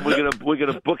Mitzvah Shem, we're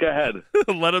going to book ahead.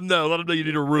 Let him know. Let him know you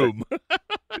need a room.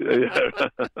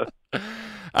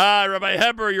 Rabbi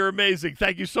Heber, you're amazing.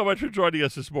 Thank you so much for joining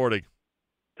us this morning.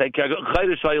 Take care. You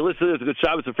listen. It's a good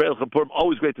Shabbos and Freilich and Purim.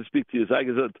 Always great to speak to you.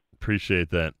 Appreciate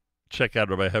that. Check out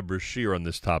Rabbi Heber's shir on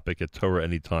this topic at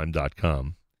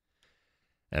TorahAnytime.com.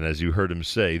 And as you heard him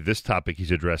say, this topic he's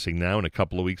addressing now, in a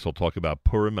couple of weeks, he'll talk about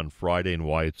Purim on Friday and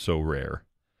why it's so rare.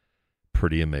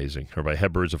 Pretty amazing. Rabbi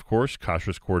Heber is, of course,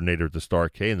 Kashrus coordinator at the Star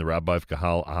K and the Rabbi of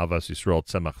Kahal Ahavas Yisrael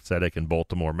Tzemach Tzedek in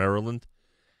Baltimore, Maryland,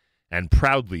 and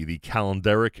proudly the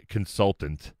Calendaric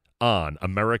consultant on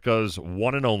America's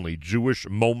one and only Jewish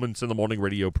Moments in the Morning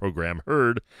radio program,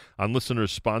 heard on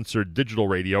listeners-sponsored digital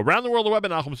radio around the world, the web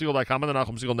at NachumSegal.com and the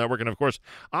Nachum Segal Network, and, of course,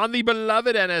 on the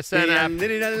beloved NSN app.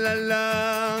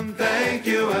 Thank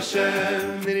you,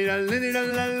 Hashem.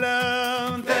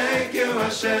 Thank you,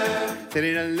 Hashem. Thank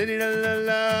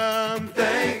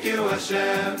you,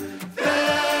 Hashem.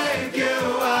 Thank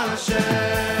you,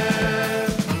 Hashem.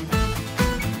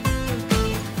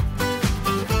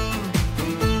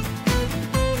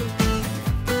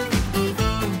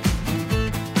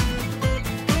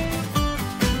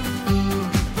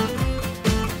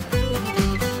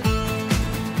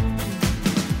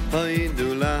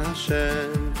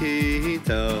 Hashem ki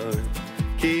hitoi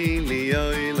ki li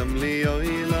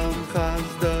oilam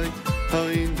chasdoi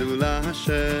hoindu la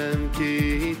Hashem ki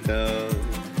hitoi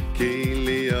ki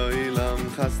li oilam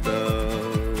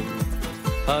chasdoi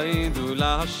hoindu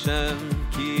la Hashem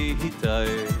ki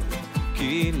hitoi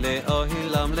ki le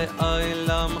oilam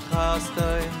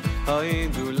chasdoi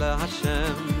hoindu la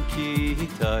Hashem ki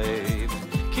hitoi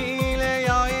ki le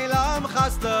oilam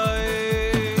chasdoi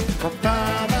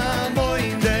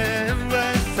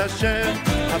Hashem,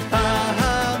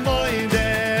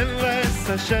 Hapahamoidem Ves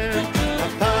Hashem,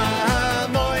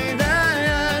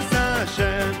 Hapahamoidem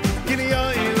Hashem, Kili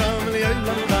Yoilam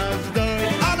Lioilam Chazdoi.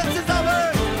 Alles is over.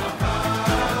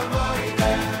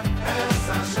 Hapahamoidem Ves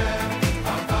Hashem,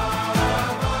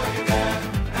 Hapahamoidem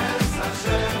Ves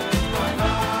Hashem,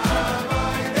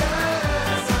 Hapahamoidem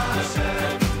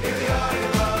Hashem, Kili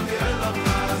Yoilam Lioilam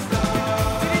Chazdoi.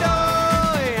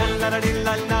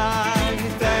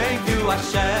 Thank you,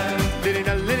 Hashem.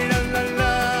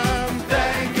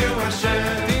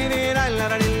 Thank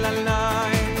you,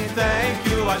 Hashem. Thank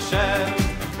you, Hashem.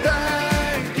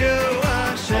 Thank you,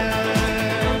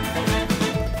 Hashem.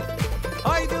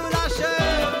 Hoidul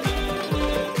Hashem.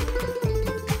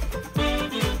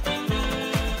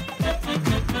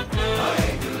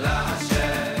 Hoidul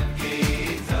Hashem ki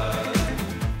tov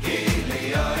ki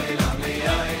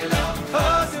li'olam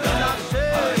chasdoi.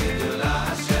 Hoidul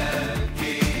Hashem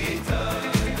ki tov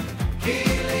ki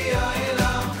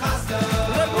li'olam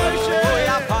chasdoi.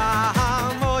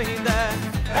 Hapahamoidem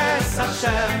es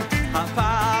Hashem.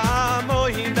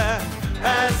 Hapahamoidem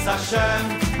es Hashem.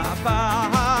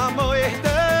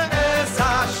 Hapahamoidem es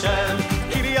Hashem.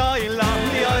 Ki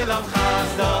li'olam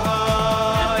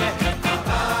chasdoi.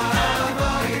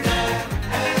 Hapahamoidem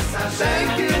es Hashem.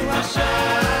 Thank you,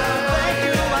 Hashem. Thank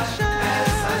you,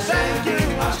 Hashem. Thank you,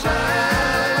 Hashem.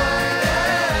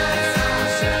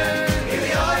 Ki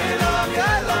li'olam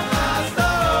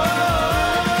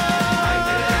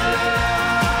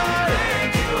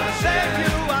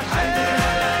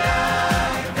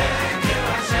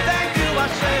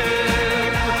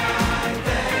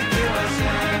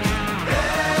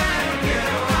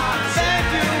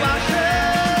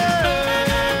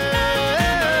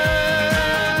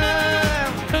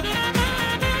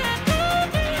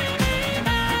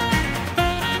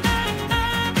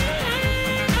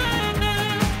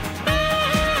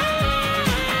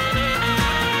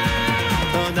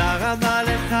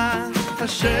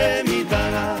Hashem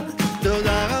Yitbarach,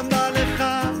 Toda Rabba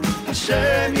Lecha,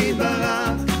 Hashem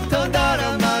Yitbarach, Toda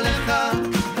Rabba Lecha,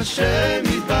 Hashem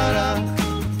Yitbarach.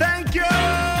 Thank you,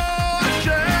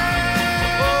 Hashem.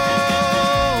 Oh,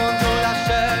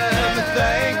 Hashem,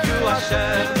 thank you,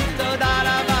 Hashem. Toda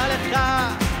Rabba Lecha.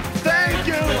 Thank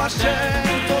you, Hashem.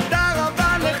 Toda Rabba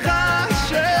Lecha,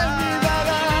 Hashem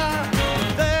Yitbarach.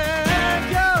 Thank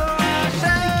you,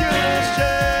 Hashem.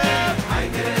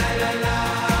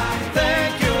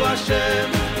 Thank you, Hashem.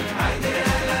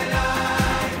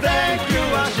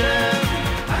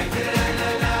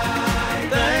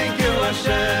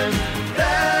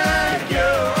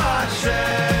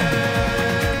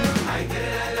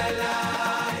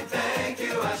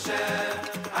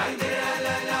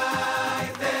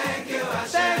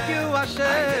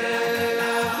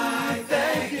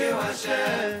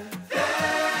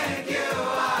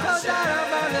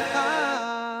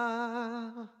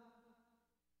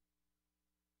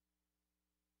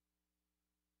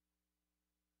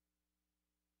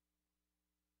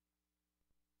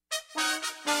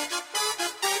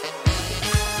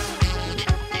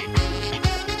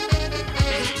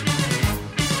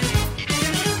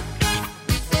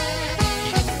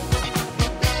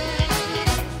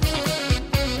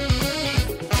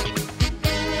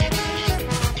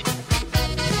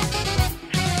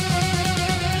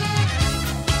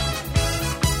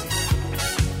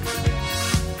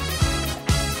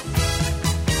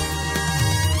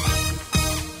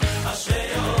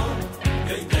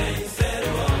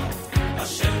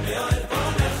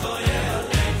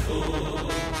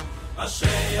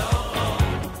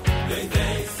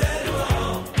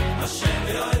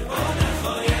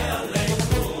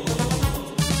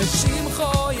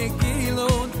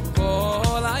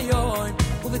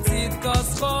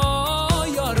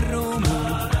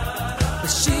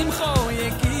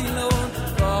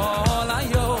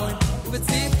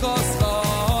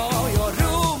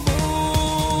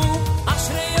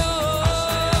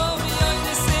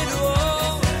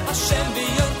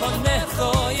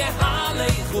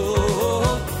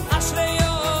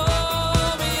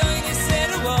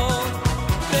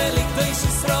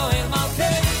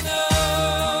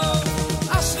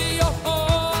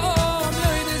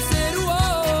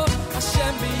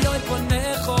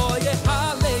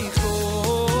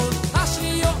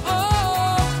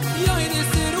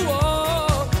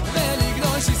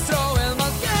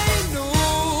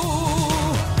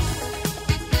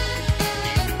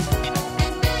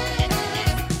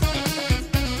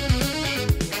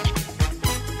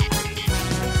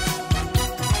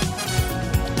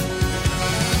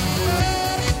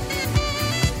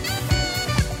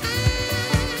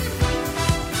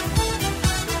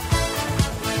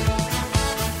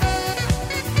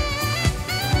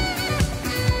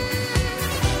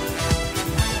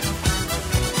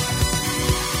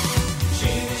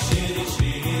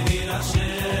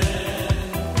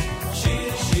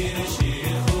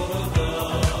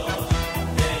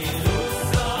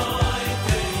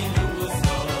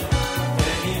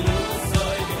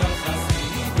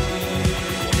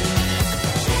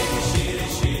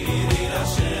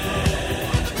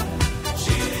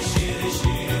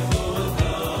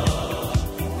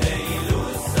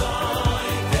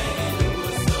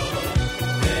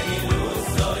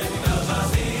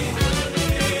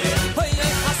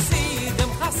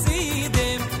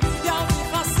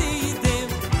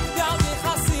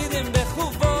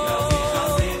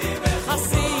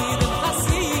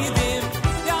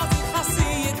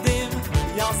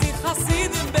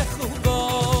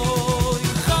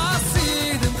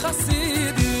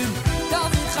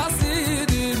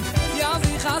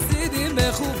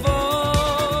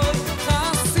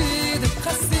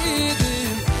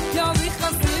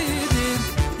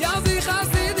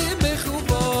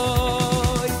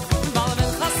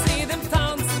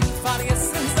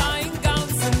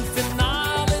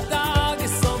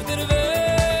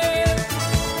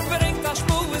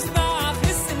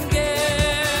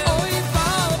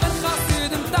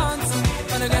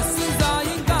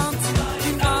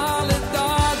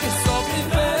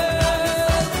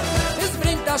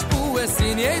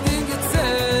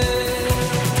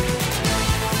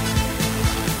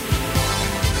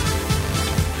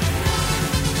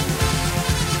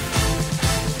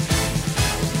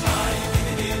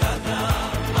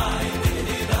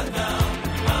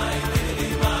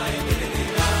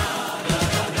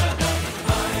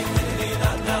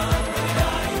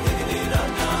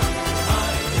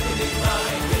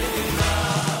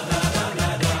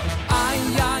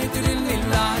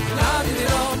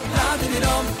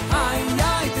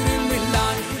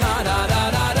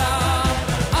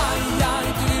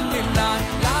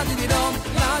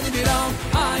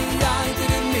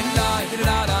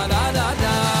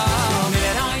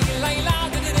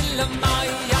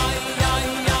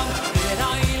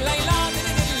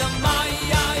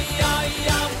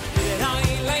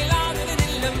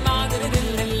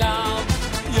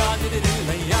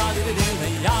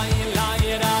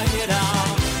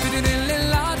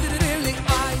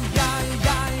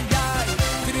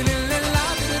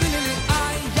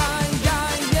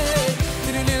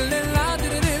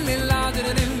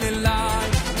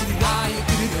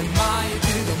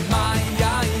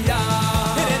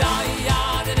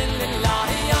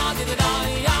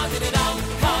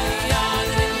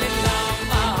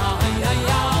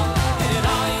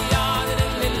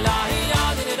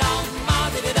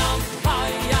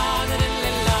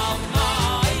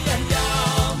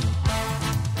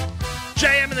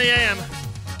 AM.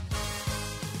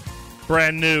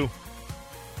 Brand new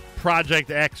Project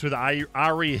X with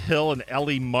Ari Hill and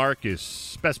Ellie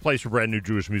Marcus. Best place for brand new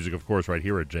Jewish music, of course, right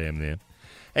here at JM the AM.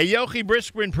 A Yochi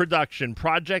Briskman production,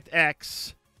 Project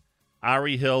X,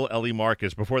 Ari Hill, Ellie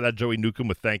Marcus. Before that, Joey Newcomb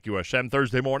with Thank You Hashem.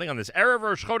 Thursday morning on this Erev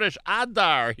Rosh Chodesh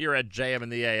Adar here at JM in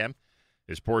the AM.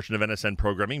 This portion of NSN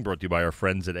programming brought to you by our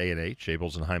friends at A&H.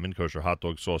 Abel's and Hyman Kosher Hot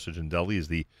Dog Sausage and Deli is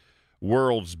the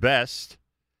world's best.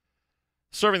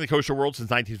 Serving the kosher world since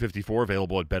 1954,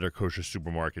 available at better kosher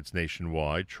supermarkets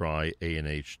nationwide. Try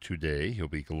A&H today. You'll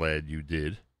be glad you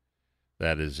did.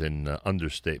 That is an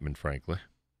understatement, frankly.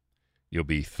 You'll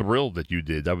be thrilled that you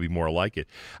did. That would be more like it.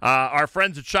 Our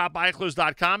friends at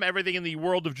shopeichler's.com. Everything in the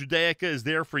world of Judaica is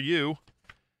there for you.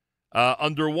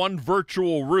 Under one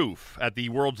virtual roof at the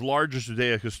world's largest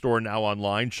Judaica store now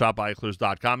online,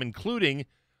 shopeichler's.com, including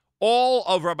all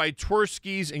of Rabbi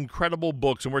Twersky's incredible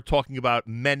books. And we're talking about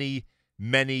many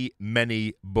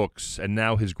books, and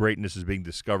now his greatness is being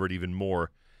discovered even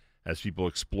more as people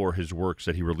explore his works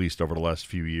that he released over the last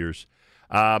few years.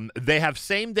 They have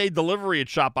same-day delivery at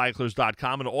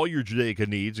shopeichler's.com and all your Judaica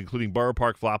needs, including Borough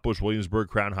Park, Flatbush, Williamsburg,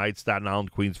 Crown Heights, Staten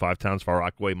Island, Queens, Five Towns, Far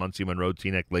Rockaway, Muncie, Monroe,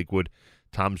 Teaneck, Lakewood,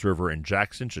 Toms River, and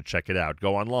Jackson. So check it out.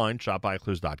 Go online,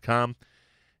 shopeichler's.com.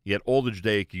 You get all the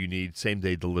Judaica you need,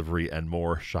 same-day delivery, and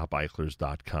more,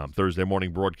 shopeichler's.com. Thursday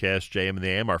morning broadcast, JM and the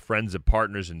AM, our friends at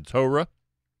Partners in Torah.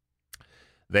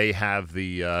 They have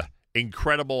the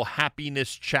incredible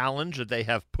happiness challenge that they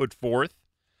have put forth.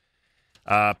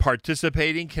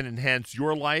 Participating can enhance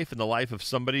your life and the life of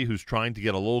somebody who's trying to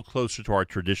get a little closer to our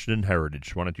tradition and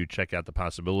heritage. Why don't you check out the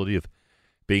possibility of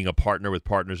being a partner with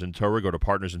Partners in Torah? Go to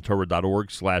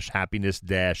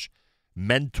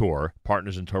partnersintorah.org/happiness-mentor,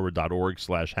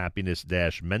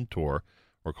 partnersintorah.org/happiness-mentor,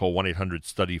 or call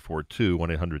 1-800-STUDY-42,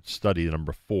 1-800-STUDY, the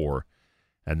number 4,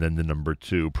 and then the number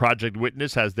 2. Project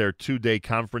Witness has their 2-day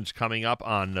conference coming up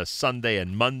on Sunday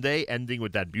and Monday, ending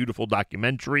with that beautiful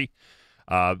documentary,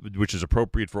 which is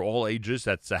appropriate for all ages.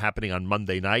 That's happening on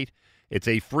Monday night. It's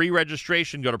a free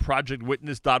registration. Go to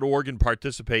projectwitness.org and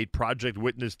participate,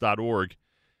 projectwitness.org.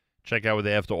 Check out what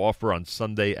they have to offer on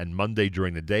Sunday and Monday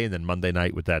during the day, and then Monday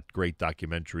night with that great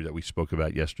documentary that we spoke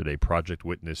about yesterday,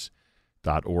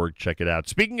 projectwitness.org. Check it out.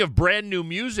 Speaking of brand new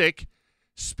music,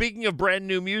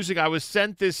 I was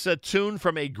sent this tune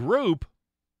from a group,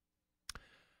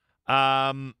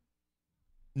 Noam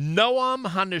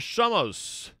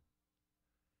Haneshamos,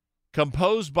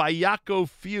 composed by Yaakov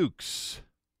Fuchs.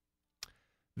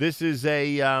 This is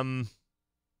a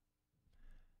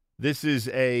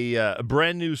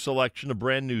brand new selection, a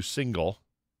brand new single,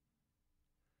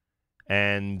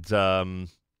 and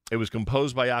it was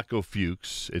composed by Yaakov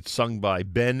Fuchs. It's sung by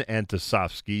Ben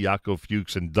Antasovsky, Yaakov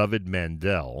Fuchs, and Dovid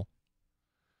Mandel.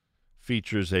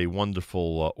 Features a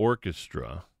wonderful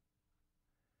orchestra,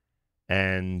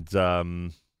 and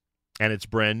it's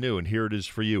brand new. And here it is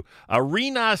for you: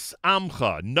 Arinas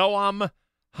Amcha, Noam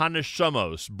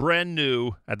Haneshamos, brand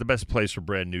new at the best place for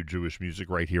brand new Jewish music,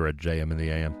 right here at JM in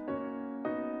the AM.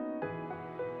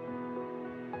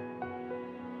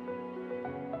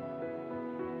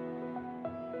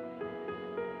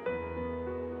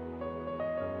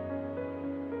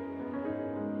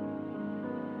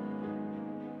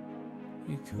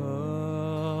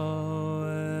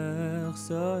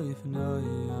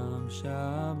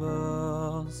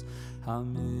 Shabbos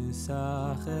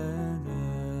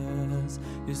hamisachedes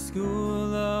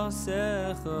yiskulo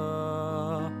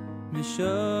secha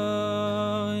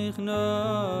mishoich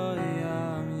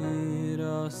noyam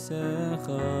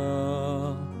yirosecha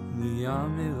liyam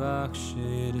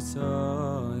mivakshir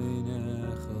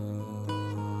soinecha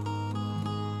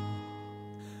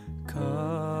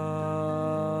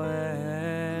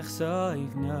koech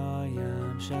soich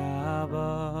noyam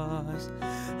Shabbos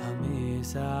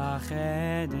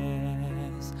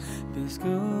Sachedes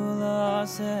Biskula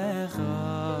Secha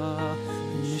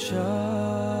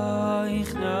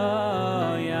Nishoich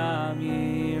Noyam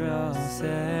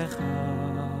Yirosecha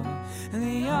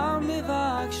Liyam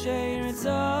Mivak Sheir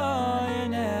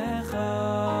Zoyenecha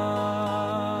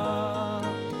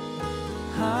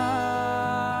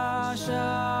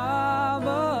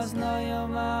HaShabbos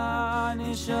Noyam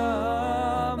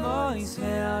Anishomois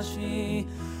Ve'ashvi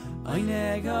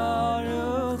Oine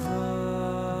Garuchos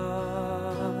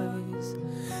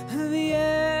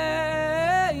V'yeden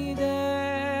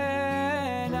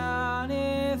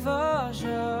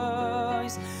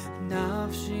Anifashos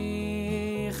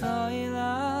Nafshi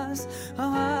Chaylas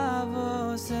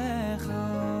Ahavosecha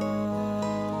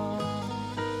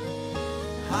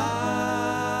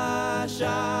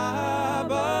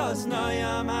HaShabbos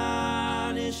Noyam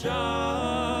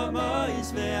Anishomois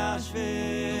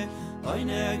Ve'ashvi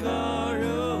Oine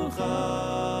Garuchais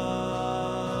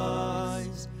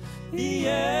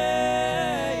Yeiden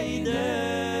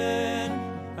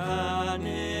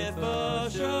Hanifashais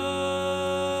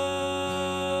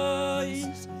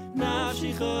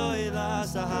Nafshi Choyla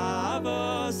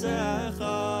Sahavasecha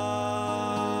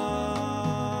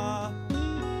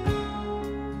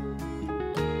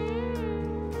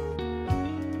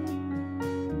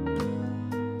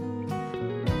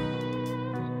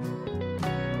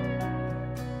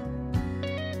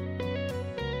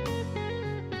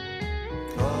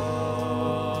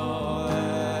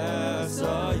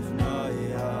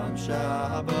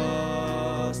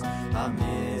Shabbos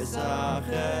HaMisachedes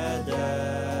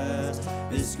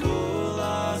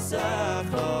B'Skula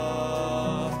Secha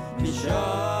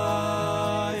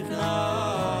Mishoich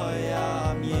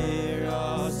Noyam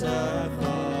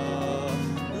Yirosecha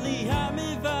Li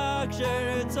HaMivakcher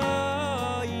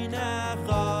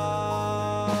Tzoyinecha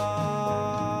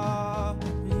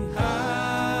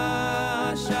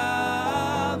HaShabbos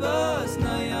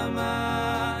Noyam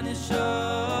HaNeshomois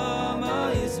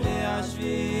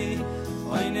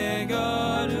Oine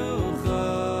Garuchos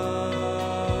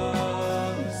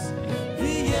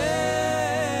V'yeiden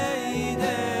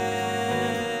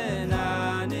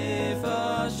HaNefashos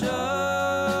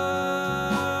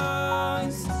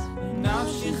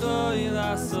Nafshi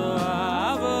Choyla So'avosecha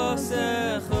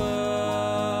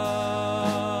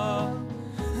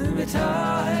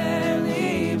V'taher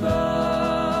libo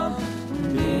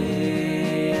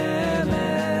b'emes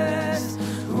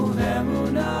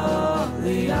U'vemunah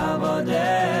li'avodecha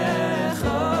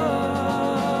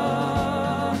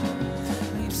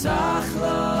Nipsach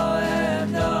lo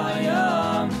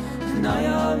emdoyam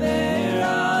Noyam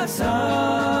v'ratzon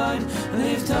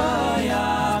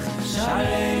Livtoyach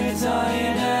sharei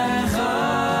tzoyinecha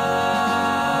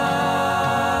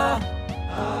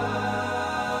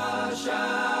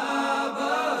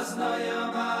HaShabbos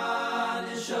noyam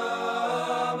haneshomois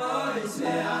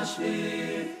ve'ashvi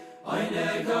Oine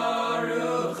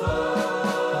Garuchos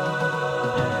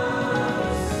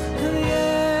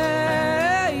V'yeiden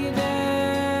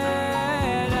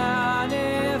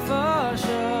hanefashos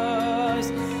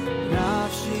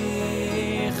Nafshi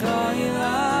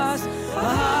choylas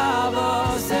ahavosecha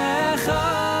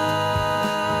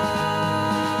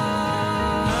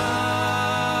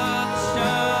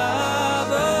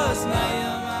HaShabbos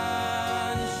noyam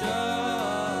haneshomois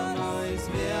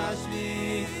ve'ashvi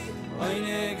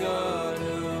Oine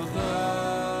Garuchos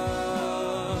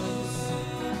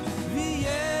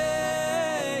V'yeiden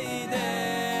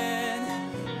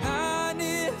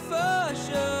hanefashos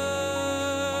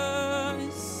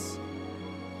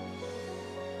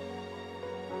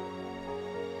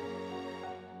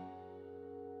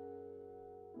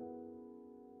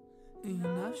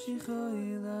Nafshi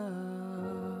choylas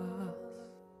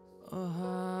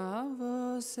ahavosecha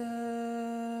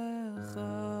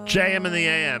JM in the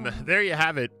AM. There you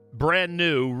have it. Brand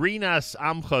new. Rinas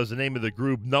Amcha is the name of the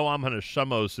group. Noam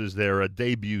Haneshamos is their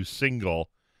debut single.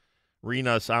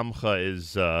 Rinas Amcha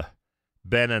is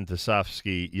Ben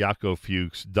Antasovsky, Yaakov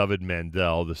Fuchs, Dovid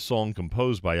Mandel. The song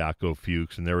composed by Yaakov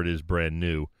Fuchs, and there it is, brand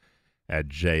new at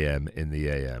JM in the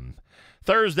AM.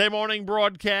 Thursday morning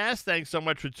broadcast. Thanks so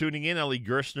much for tuning in. Ellie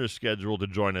Gerstner is scheduled to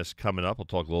join us coming up. We'll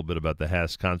talk a little bit about the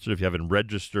HASC concert. If you haven't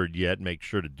registered yet, make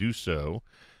sure to do so.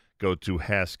 Go to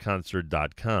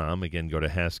HASCconcert.com. Again, go to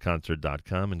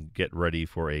HASCconcert.com and get ready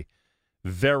for a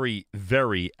very,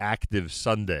 very active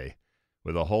Sunday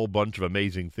with a whole bunch of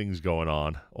amazing things going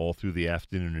on all through the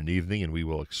afternoon and evening, and we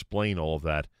will explain all of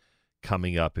that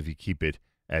coming up if you keep it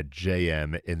at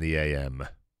JM in the AM.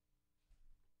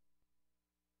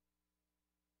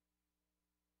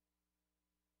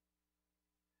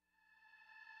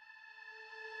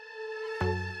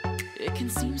 It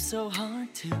can seem so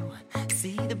hard to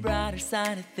see the brighter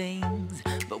side of things,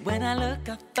 but when I look,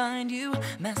 I find you,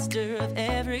 master of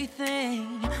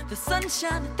everything. The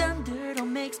sunshine, the thunder,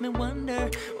 don't makes me wonder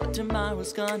what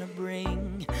tomorrow's gonna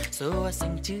bring. So I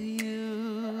sing to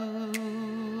you.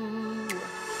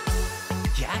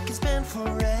 Yeah, I can spend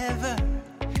forever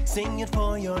singing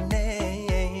for your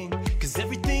name, 'cause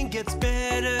everything gets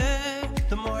better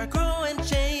the more I grow and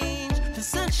change. The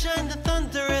sunshine, the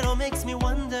thunder, it all makes me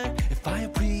wonder if I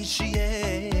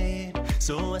appreciate.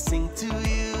 So I sing to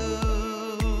you.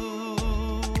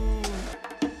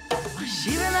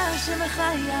 Ashir Hashem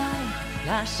chayai,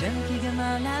 Hashem ki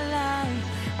gemal alai.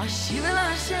 Ashir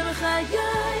Hashem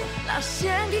chayai,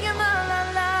 Hashem ki gemal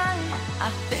alai. I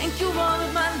thank you all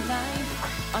of my life.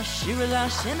 Ashir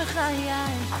Hashem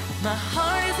chayai, my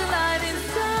heart is alive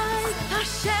inside.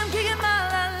 Hashem ki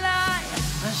gemal alai.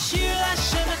 Ashir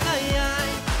Hashem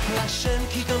chayai, Hashem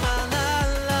ki gemal alai.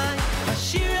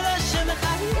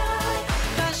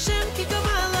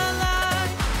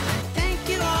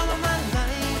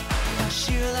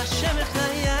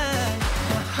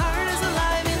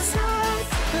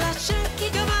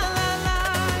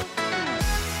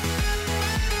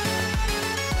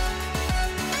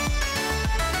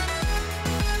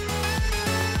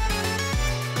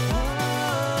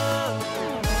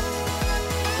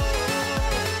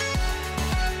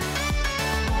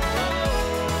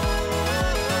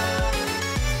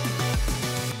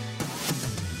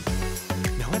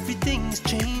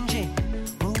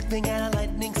 moving at a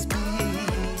lightning speed.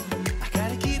 I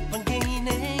gotta keep on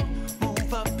gaining,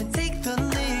 move up and take the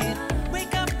lead.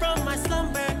 Wake up from my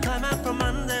slumber, climb out from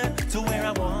under to where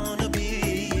I wanna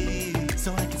be.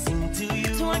 So I can sing to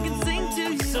you. So I can sing to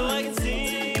you. So I can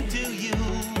sing to you.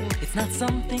 It's not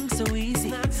something so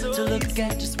easy to look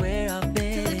at just where I've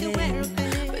been.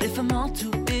 But if I'm all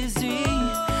too busy,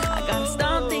 I gotta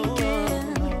start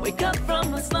thinking. Wake up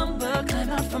from my slumber, climb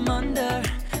out from under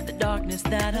the darkness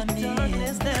that I'm in.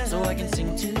 So I can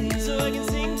sing to you. So I can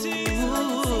sing to you.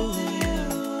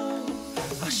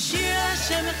 Ashir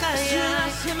Hashem Chayai,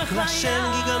 Lashem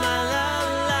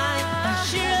Gigamalai.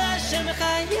 Ashir Hashem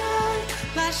Chayai,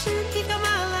 Lashem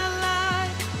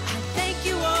Gigamalai. I thank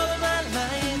you all of my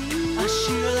life.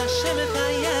 Ashir Hashem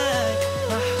Chayai,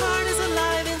 my heart is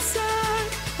alive inside.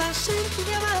 Lashem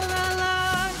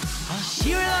Gigamalai.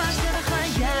 Ashir Hashem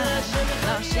Chayai,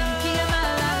 Lashem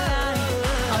Gigamalai.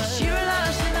 Ashir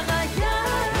Hashem Chayai,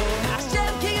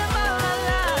 Lashem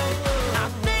Gigamalai. I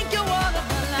thank you all of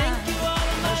my life.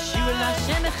 Ashir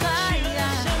Hashem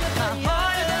Chayai, my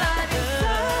heart is alive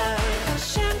inside.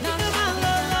 Lashem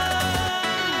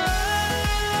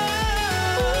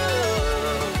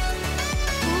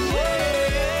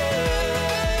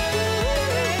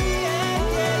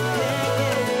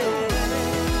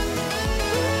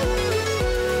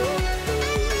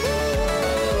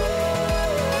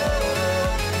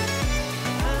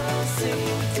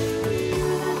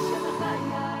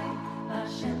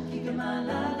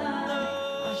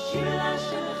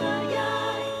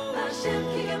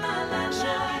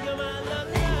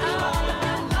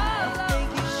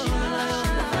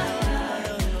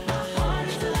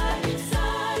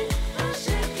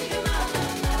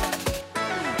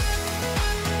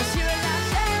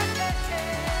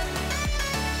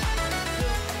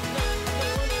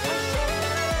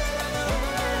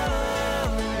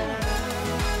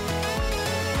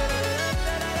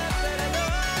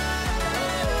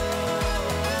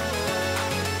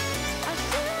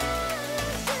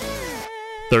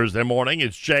Thursday morning,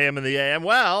 it's JM in the AM.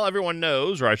 Well, everyone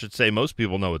knows, or I should say most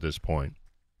people know at this point,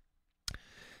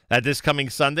 that this coming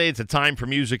Sunday, it's a Time for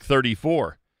Music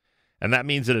 34. And that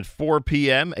means that at 4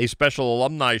 p.m., a special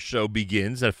alumni show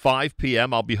begins. At 5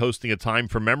 p.m., I'll be hosting a Time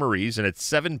for Memories. And at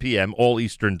 7 p.m., all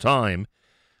Eastern Time,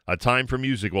 a Time for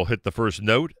Music will hit the first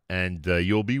note, and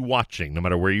you'll be watching no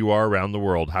matter where you are around the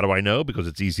world. How do I know? Because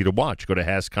it's easy to watch. Go to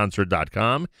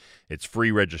HASCconcert.com. It's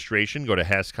free registration. Go to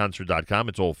HASCconcert.com.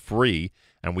 It's all free.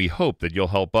 And we hope that you'll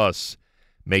help us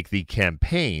make the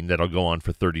campaign that'll go on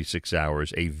for 36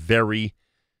 hours a very,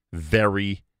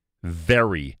 very,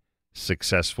 very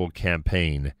successful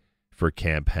campaign for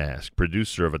Camp HASC.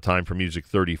 Producer of A Time for Music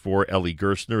 34, Ellie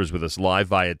Gerstner, is with us live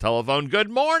via telephone.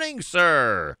 Good morning,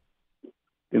 sir.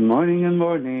 Good morning, good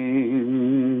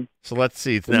morning. So let's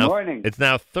see. It's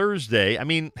now Thursday. I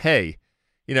mean, hey,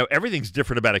 you know, everything's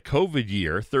different about a COVID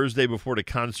year. Thursday before the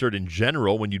concert in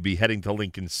general, when you'd be heading to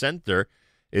Lincoln Center,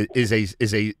 is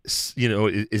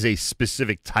a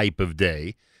specific type of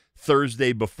day.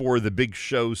 Thursday before the big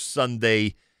show,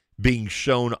 Sunday being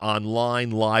shown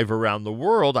online live around the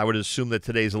world, I would assume that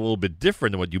today's a little bit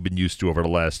different than what you've been used to over the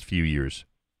last few years.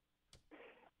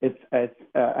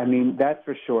 I mean, that's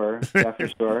for sure. That's for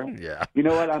sure. Yeah. You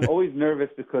know what? I'm always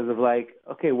nervous because of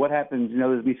okay, what happens? You know,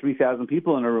 there's be 3,000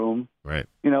 people in a room. Right.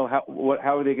 You know, how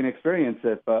are they going to experience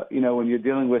it? But you know, when you're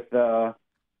dealing with Emet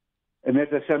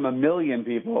Hashem, 1 million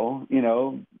people, you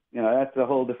know, that's a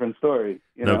whole different story.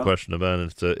 No question about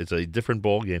it. It's a different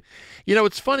ball game. You know,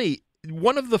 it's funny.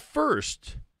 One of the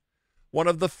first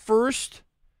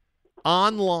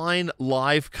online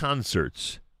live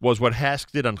concerts was what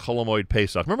HASC did on Chol Hamoed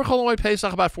Pesach. Remember Chol Hamoed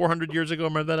Pesach about 400 years ago?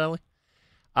 Remember that, Ellie?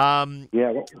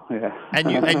 Yeah.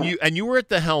 And you were at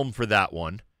the helm for that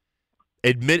one.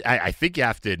 I think you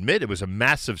have to admit it was a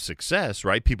massive success,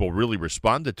 right? People really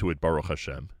responded to it, Baruch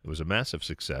Hashem. It was a massive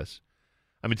success.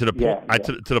 I mean, to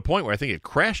the point where I think it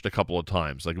crashed a couple of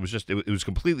times. Like it was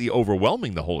completely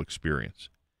overwhelming, the whole experience.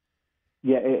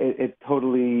 Yeah, it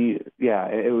totally. Yeah,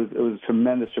 it was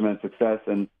tremendous success,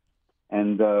 and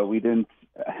we didn't.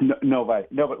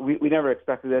 But we never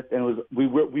expected it, and we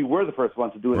were the first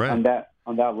ones to do it on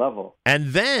that level. And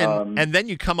then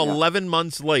you come 11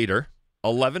 months later.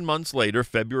 11 months later,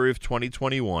 February of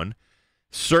 2021,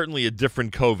 certainly a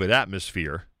different COVID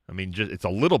atmosphere. I mean, it's a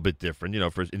little bit different. You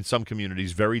know, in some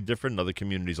communities, very different. In other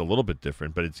communities, a little bit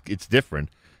different. But it's different.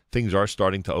 Things are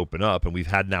starting to open up, and we've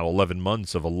had now 11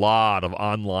 months of a lot of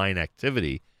online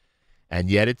activity,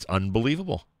 and yet it's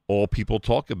unbelievable. All people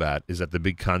talk about is that the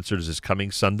big concert is this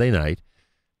coming Sunday night.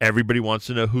 Everybody wants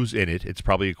to know who's in it. It's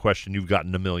probably a question you've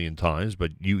gotten 1 million times,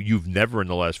 but you've never in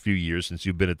the last few years since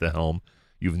you've been at the helm,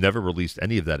 You've never released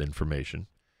any of that information.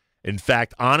 In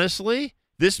fact, honestly,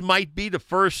 this might be the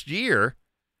first year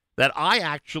that I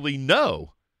actually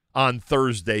know on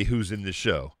Thursday who's in the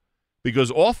show.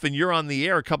 Because often you're on the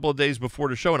air a couple of days before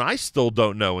the show, and I still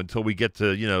don't know until we get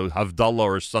to, Havdalah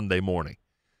or Sunday morning.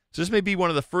 So this may be one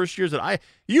of the first years that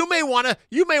you may want to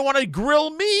grill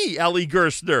me, Ellie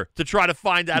Gerstner, to try to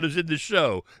find out who's in the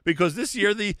show, because this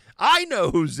year I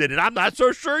know who's in it. I'm not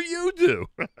so sure you do.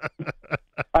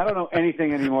 I don't know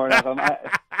anything anymore. I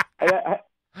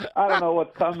don't know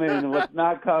what's coming and what's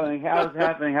not coming, how it's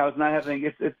happening, how it's not happening.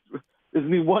 There's gonna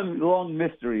be one long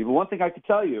mystery. But one thing I can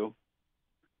tell you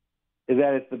is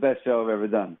that it's the best show I've ever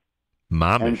done.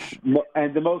 Mamish.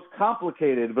 And the most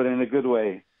complicated, but in a good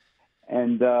way.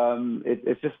 And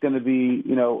it's just going to be,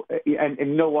 and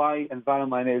you know why? And bottom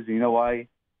line is, you know why?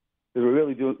 Because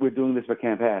we're doing this for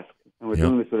Camp HASC, and we're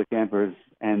doing this for the campers,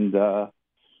 and that's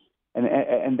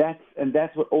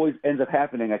what always ends up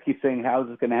happening. I keep saying, how is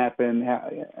this going to happen?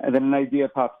 And then an idea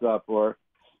pops up, or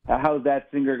how is that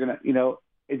singer going to,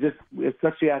 it's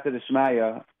such after the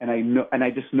Shemaya, and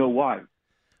I just know why,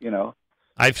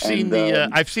 I've seen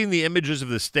the images of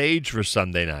the stage for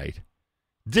Sunday night.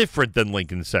 Different than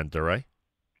Lincoln Center, right?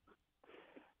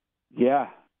 Yeah,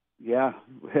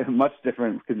 much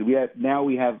different, because we have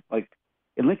like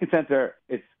in Lincoln Center,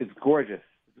 it's gorgeous.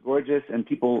 It's gorgeous, and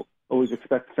people always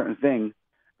expect a certain thing.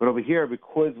 But over here,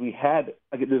 because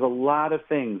there's a lot of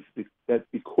things that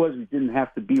because we didn't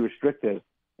have to be restricted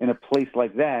in a place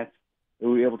like that, we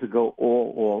were able to go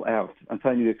all out. I'm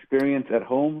telling you, the experience at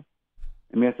home.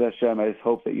 And Mitzvah Hashem, I just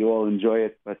hope that you all enjoy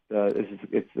it, but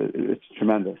it's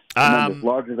tremendous.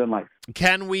 Larger than life.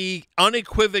 Can we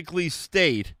unequivocally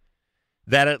state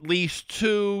that at least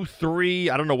 2, 3,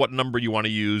 I don't know what number you want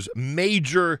to use,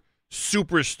 major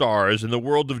superstars in the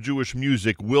world of Jewish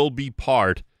music will be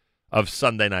part of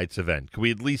Sunday night's event? Can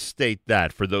we at least state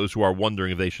that for those who are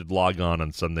wondering if they should log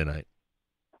on Sunday night?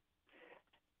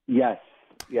 Yes.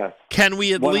 Can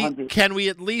we at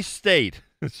least state?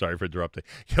 Sorry for interrupting.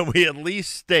 Can we at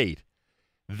least state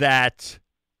that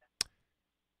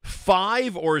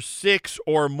 5 or 6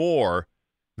 or more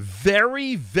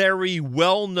very, very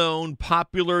well-known,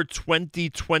 popular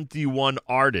 2021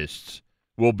 artists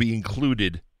will be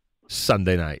included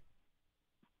Sunday night?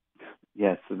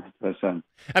 Yes, I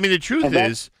mean, the truth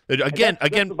is, again,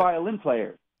 the violin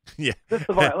player. Yeah, just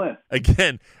the violin.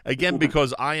 again,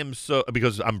 because I'm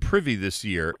privy this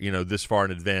year, this far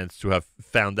in advance to have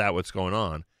found out what's going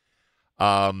on.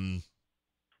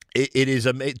 It is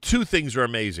two things are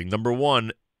amazing. Number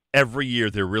one, every year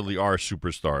there really are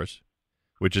superstars,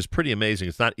 which is pretty amazing.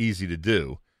 It's not easy to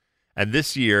do, and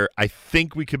this year I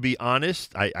think we could be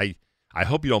honest. I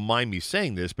hope you don't mind me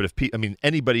saying this, but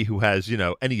anybody who has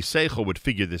any seichel would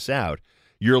figure this out.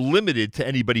 You're limited to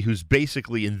anybody who's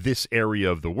basically in this area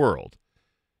of the world,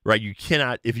 right? You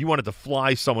cannot, if you wanted to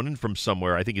fly someone in from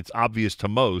somewhere, I think it's obvious to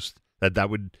most that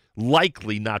would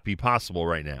likely not be possible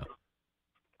right now.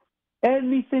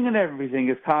 Anything and everything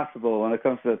is possible when it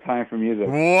comes to the time for music.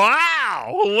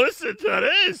 Wow! Listen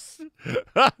to this.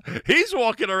 He's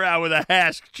walking around with a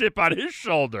HASC chip on his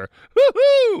shoulder.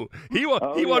 Woo-hoo! He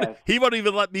won't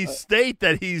even let me state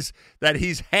that he's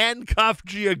handcuffed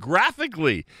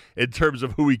geographically in terms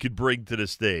of who he could bring to the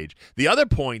stage. The other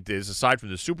point is, aside from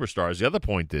the superstars,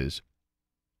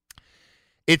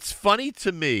 it's funny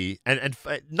to me, and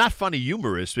not funny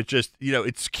humorous, but just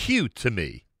it's cute to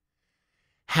me.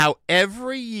 How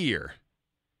every year,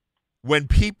 when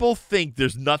people think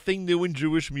there's nothing new in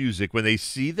Jewish music, when they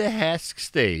see the HASC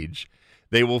stage,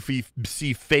 they will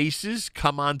see faces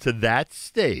come onto that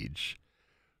stage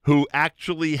who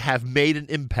actually have made an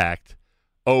impact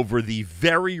over the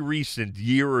very recent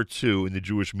year or two in the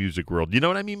Jewish music world. You know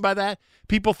what I mean by that?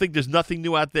 People think there's nothing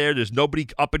new out there, there's nobody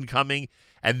up and coming,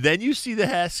 and then you see the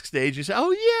HASC stage, you say,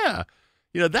 oh yeah,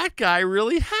 that guy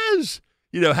really has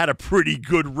had a pretty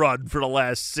good run for the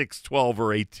last 6, 12,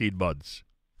 or 18 months.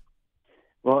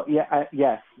 Well,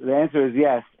 yes. The answer is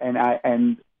yes. And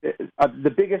the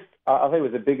biggest, I'll tell you,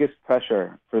 the biggest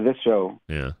pressure for this show.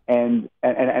 Yeah. And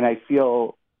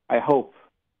I hope,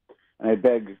 and I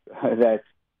beg that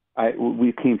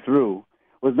we came through,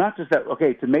 was not just that,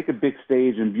 okay, to make a big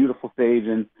stage and beautiful stage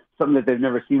and something that they've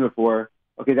never seen before.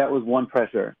 Okay, that was one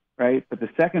pressure, right? But the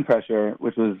second pressure,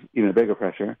 which was even a bigger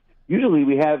pressure, usually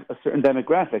we have a certain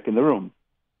demographic in the room,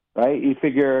 right? You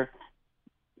figure,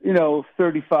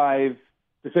 35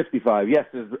 to 55. Yes,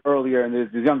 there's earlier and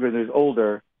there's younger and there's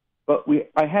older. But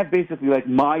I have basically like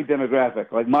my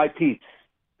demographic, like my peeps,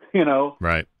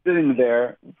 right, sitting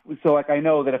there. So I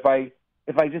know that if I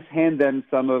just hand them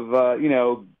some of,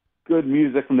 good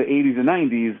music from the 80s and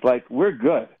 90s, like we're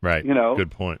good. Right.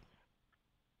 Good point.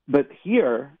 but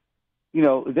here, you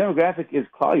know, the demographic is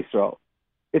Klal Yisrael.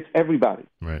 It's everybody.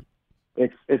 Right.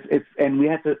 It's and we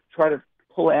had to try to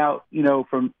pull out, you know,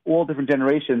 from all different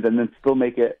generations and then still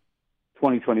make it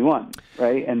 2021,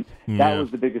 right? And that was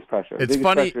the biggest pressure. It's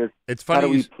funny. It's funny. How do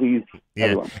we please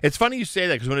everyone? It's funny you say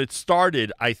that because when it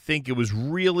started, I think it was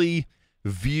really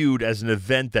viewed as an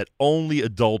event that only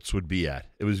adults would be at.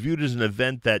 It was viewed as an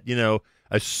event that, you know,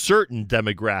 a certain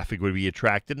demographic would be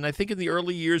attracted. And I think in the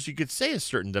early years, you could say a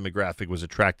certain demographic was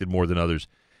attracted more than others.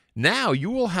 Now you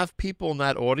will have people in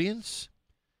that audience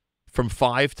from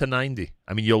 5 to 90.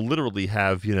 I mean, you'll literally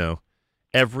have, you know,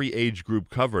 every age group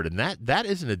covered. And that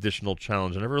is an additional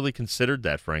challenge. I never really considered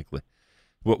that, frankly.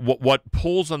 What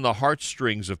pulls on the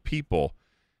heartstrings of people,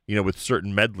 you know, with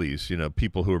certain medleys, you know,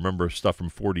 people who remember stuff from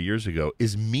 40 years ago,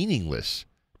 is meaningless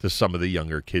to some of the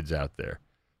younger kids out there.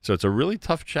 So it's a really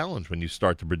tough challenge when you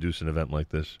start to produce an event like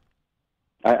this.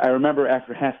 I remember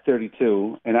after HASC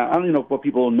 32, and I don't even know what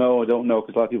people know or don't know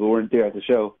because a lot of people weren't there at the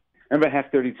show. I remember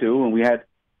HASC 32 when we had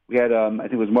I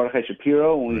think it was Mordechai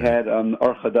Shapiro, and we had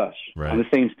Or Chadash on the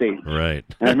same stage. Right.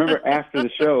 And I remember after the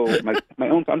show, I'm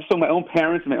just my own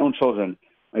parents and my own children.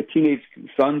 My teenage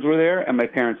sons were there, and my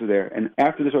parents were there. And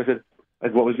after the show, I said,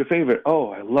 like, what was your favorite? Oh,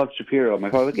 I love Shapiro. My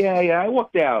father was like, yeah, I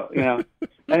walked out, you know.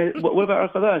 And what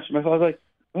about Or Chadash? My father was like,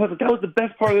 that was the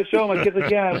best part of the show. My kid's like,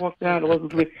 yeah, I walked out. It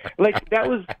wasn't for me. Like, that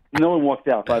was, no one walked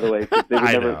out, by the way.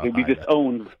 They'd be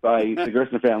disowned by the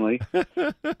Gerstner family.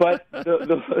 But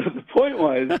the point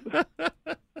was,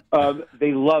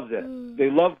 they loved it. They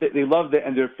loved it,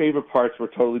 and their favorite parts were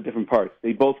totally different parts.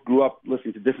 They both grew up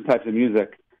listening to different types of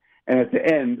music. And at the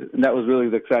end, and that was really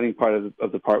the exciting part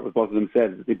of the part what both of them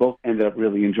said, is they both ended up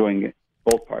really enjoying it,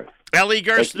 both parts. Ellie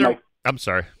Gerstner, I'm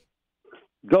sorry.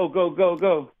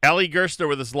 Go. Ellie Gerstner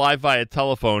with us live via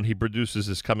telephone. He produces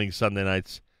this coming Sunday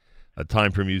night's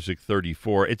Time for Music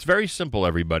 34. It's very simple,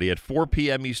 everybody. At 4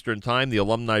 p.m. Eastern Time, the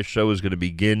alumni show is going to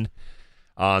begin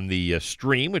on the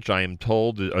stream, which I am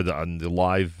told, on the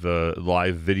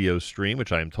live video stream,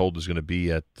 which I am told is going to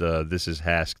be at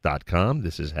thisishasc.com.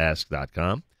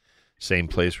 Thisishasc.com. Same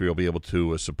place where you'll be able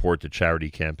to support the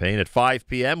charity campaign. At 5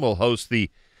 p.m., we'll host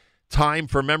the Time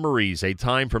for Memories, a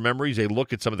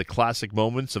look at some of the classic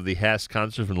moments of the HASC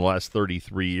concert from the last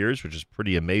 33 years, which is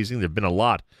pretty amazing. There have been a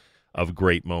lot of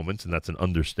great moments, and that's an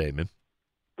understatement.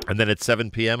 And then at 7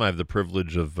 p.m., I have the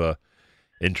privilege of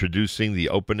introducing the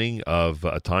opening of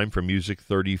A Time for Music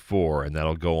 34, and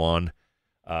that'll go on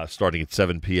starting at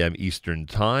 7 p.m. Eastern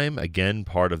Time. Again,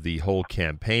 part of the whole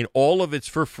campaign. All of it's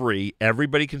for free.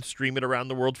 Everybody can stream it around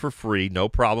the world for free. No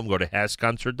problem. Go to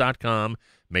HASCconcert.com.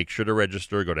 Make sure to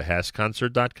register. Go to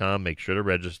HASCconcert.com. Make sure to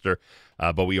register.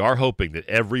 But we are hoping that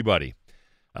everybody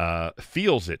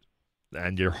feels it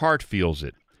and your heart feels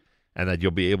it, and that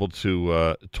you'll be able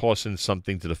to toss in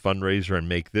something to the fundraiser and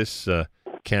make this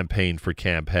campaign for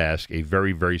Camp HASC a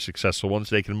very, very successful one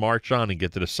so they can march on and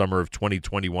get to the summer of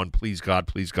 2021, please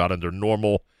God, under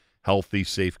normal, healthy,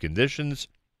 safe conditions.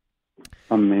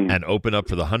 Amen. And open up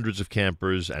for the hundreds of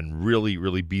campers and really,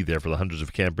 really be there for the hundreds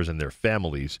of campers and their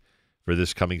families for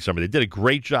this coming summer. They did a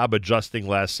great job adjusting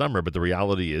last summer, but the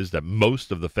reality is that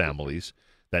most of the families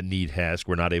that need HASC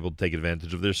were not able to take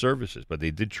advantage of their services. But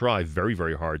they did try very,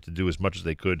 very hard to do as much as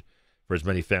they could for as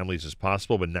many families as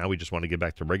possible. But now we just want to get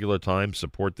back to regular time,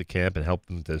 support the camp, and help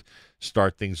them to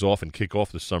start things off and kick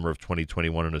off the summer of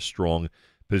 2021 in a strong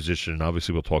position. And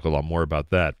obviously, we'll talk a lot more about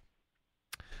that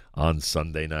on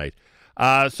Sunday night.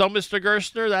 So, Mr.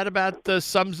 Gerstner, that about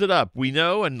sums it up. We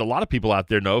know, and a lot of people out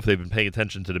there know, if they've been paying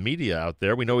attention to the media out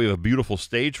there, we know we have a beautiful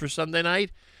stage for Sunday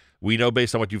night. We know,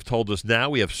 based on what you've told us now,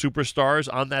 we have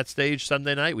superstars on that stage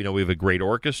Sunday night. We know we have a great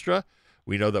orchestra.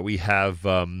 We know that we have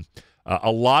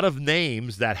a lot of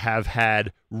names that have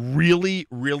had really,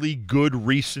 really good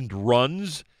recent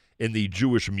runs in the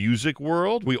Jewish music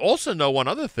world. We also know one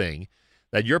other thing,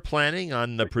 that you're planning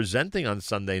on presenting on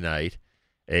Sunday night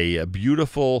a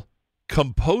beautiful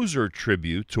composer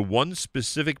tribute to one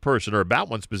specific person, or about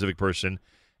one specific person,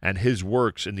 and his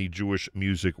works in the Jewish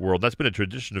music world. That's been a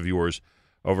tradition of yours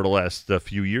over the last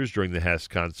few years during the HASC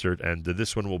concert, and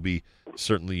this one will be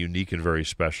certainly unique and very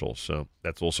special. So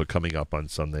that's also coming up on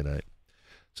Sunday night.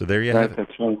 So there you have it.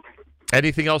 That's right.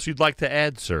 Anything else you'd like to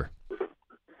add, sir?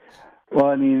 Well,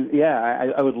 I mean,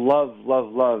 yeah, I would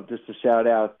love just to shout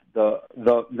out the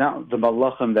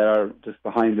malachim that are just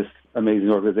behind this amazing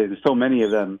organization. There's so many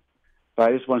of them, but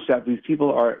I just want to shout, these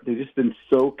people they've just been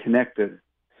so connected,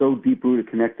 so deep-rooted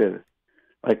connected.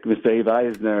 Like Mr.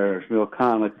 Eisner, Shmuel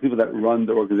Khan, like the people that run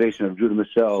the organization of Judah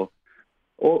Michel,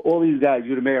 all these guys,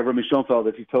 Judah Meir, Rabbi Schoenfeld,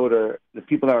 if you told her, the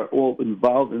people that are all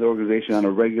involved in the organization on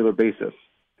a regular basis,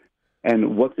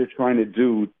 and what they're trying to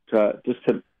do to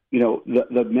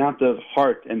the amount of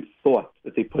heart and thought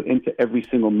that they put into every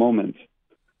single moment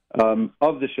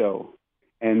of the show,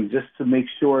 and just to make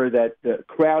sure that the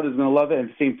crowd is going to love it, and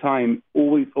at the same time,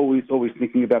 always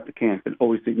thinking about the camp and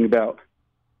always thinking about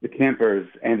the campers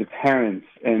and the parents.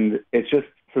 And it's just,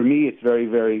 for me, it's very,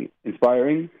 very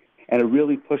inspiring, and it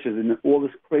really pushes in all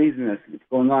this craziness that's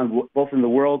going on, both in the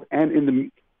world and in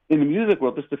the music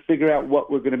world, just to figure out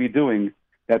what we're going to be doing.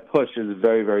 That push is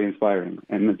very, very inspiring.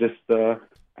 And just, I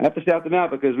have to shout them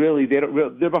out, because really,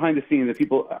 they're behind the scenes. The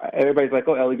people, everybody's like,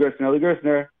 oh, Ellie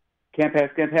Gerstner, Camp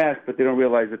HASC, but they don't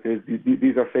realize that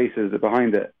these are faces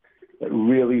behind it that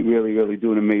really, really, really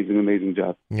do an amazing, amazing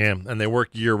job. Yeah, and they work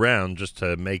year-round just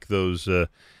to make those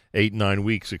 8-9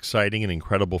 weeks exciting and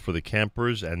incredible for the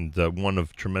campers, and one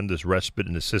of tremendous respite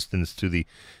and assistance to the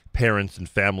parents and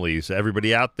families.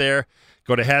 Everybody out there,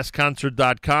 go to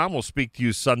HASCconcert.com. We'll speak to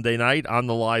you Sunday night on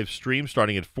the live stream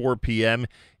starting at 4 p.m.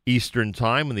 Eastern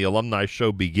Time when the alumni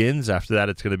show begins. After that,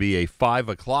 it's going to be a 5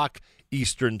 o'clock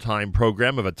Eastern Time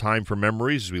program of A Time for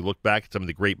Memories as we look back at some of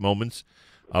the great moments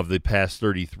of the past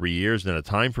 33 years. And then A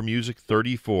Time for Music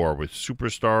 34 with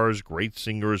superstars, great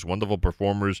singers, wonderful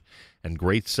performers, and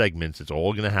great segments. It's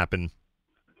all going to happen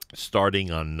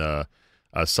starting on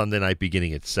Sunday night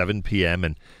beginning at 7 p.m.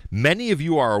 And many of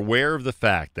you are aware of the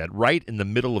fact that right in the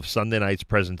middle of Sunday night's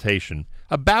presentation,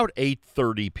 about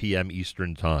 8:30 p.m.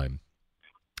 Eastern Time,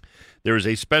 there is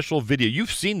a special video.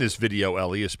 You've seen this video,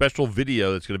 Ellie, a special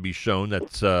video that's going to be shown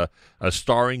that's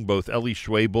starring both Ellie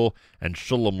Schwebel and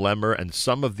Shulam Lemmer and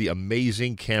some of the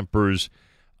amazing campers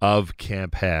of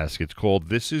Camp HASC. It's called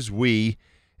This Is We.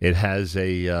 It has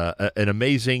an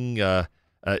amazing,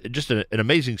 just an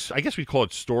amazing, I guess we'd call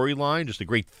it storyline, just a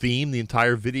great theme, the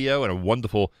entire video, and a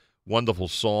wonderful, wonderful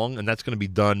song. And that's going to be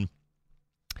done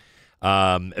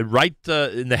right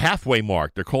in the halfway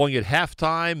mark. They're calling it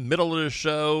halftime, middle of the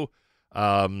show,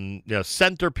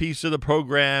 centerpiece of the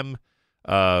program,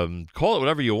 call it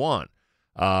whatever you want.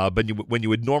 But when you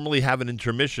would normally have an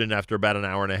intermission after about an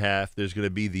hour and a half, there's going to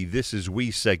be the This Is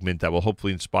We segment that will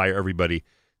hopefully inspire everybody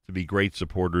to be great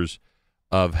supporters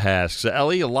of HASC. So,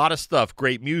 Ellie, a lot of stuff,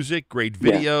 great music, great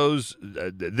videos.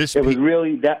 It was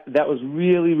really that was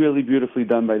really, really beautifully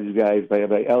done by these guys,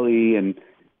 by Ellie and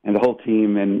the whole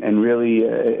team, and really,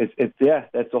 it's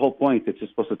that's the whole point. It's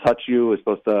just supposed to touch you. It's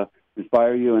supposed to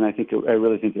inspire you, and I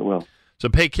really think it will. So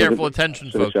pay careful attention,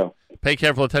 folks. Pay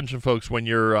careful attention, folks, when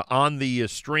you're on the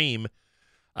stream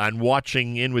and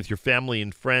watching in with your family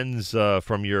and friends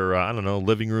from your,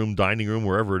 living room, dining room,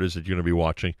 wherever it is that you're going to be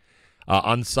watching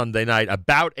on Sunday night,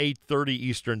 about 8:30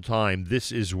 Eastern Time.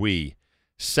 This Is We,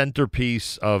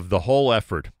 centerpiece of the whole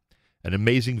effort. An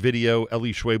amazing video,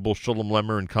 Ellie Schwebel, Shulam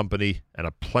Lemmer and company, and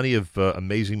plenty of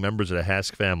amazing members of the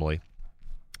HASC family.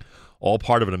 All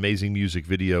part of an amazing music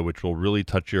video, which will really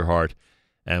touch your heart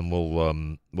and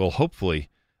will hopefully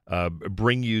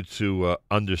bring you to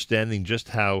understanding just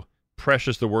how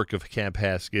precious the work of Camp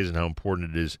HASC is and how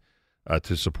important it is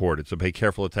to support it. So pay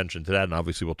careful attention to that, and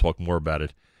obviously we'll talk more about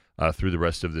it through the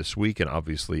rest of this week and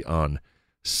obviously on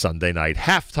Sunday night.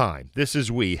 Halftime. This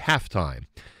Is We, halftime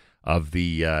of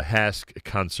the HASC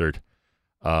concert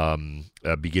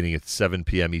beginning at 7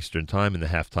 p.m. Eastern Time and the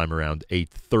halftime around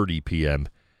 8:30 p.m.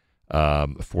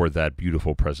 For that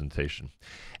beautiful presentation.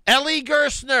 Ellie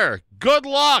Gerstner, good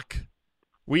luck.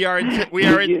 We are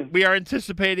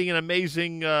anticipating an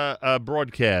amazing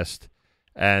broadcast.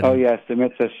 And oh yes,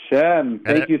 Emet Hashem.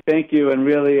 Thank you, and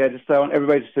really, I want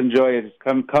everybody just to enjoy it. Just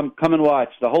come and watch.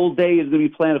 The whole day is going to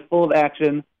be planned full of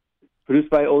action, produced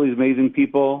by all these amazing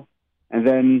people, and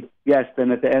then at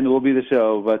the end will be the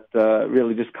show. But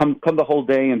really, just come the whole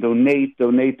day and donate,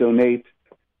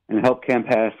 and help Camp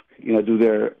HASC, do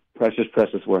their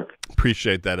precious work.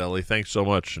 Appreciate that, Ellie. Thanks so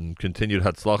much, and continued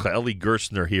Hatzlacha. Ellie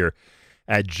Gerstner here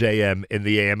at JM in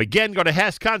the AM. Again, go to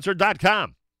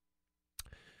HASCconcert.com.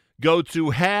 Go to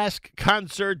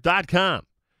HASCconcert.com.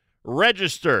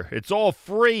 Register. It's all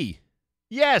free.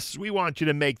 Yes, we want you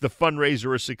to make the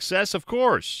fundraiser a success, of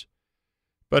course.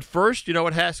 But first, you know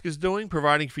what HASC is doing?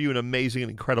 Providing for you an amazing and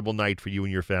incredible night for you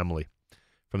and your family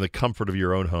from the comfort of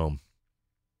your own home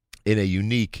in a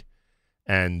unique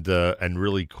and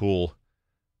really cool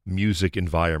music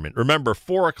environment. Remember,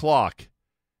 4 o'clock,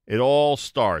 it all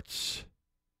starts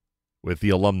with the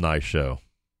alumni show.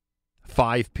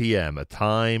 5 p.m., A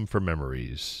Time for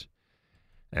Memories.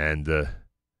 And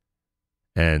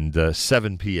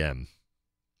 7 p.m.,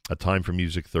 A Time for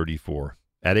Music 34.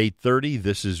 At 8:30,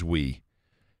 This Is We,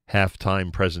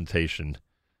 halftime presentation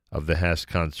of the HASC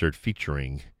concert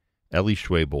featuring Ellie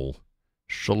Schwebel,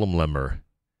 Shulam Lemmer,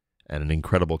 and an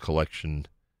incredible collection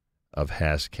of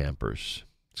HASC campers.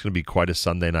 It's going to be quite a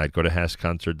Sunday night. Go to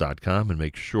HASCconcert.com and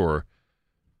make sure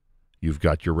you've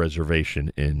got your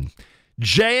reservation in.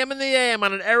 JM in the AM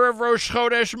on an Erev Rosh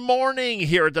Chodesh morning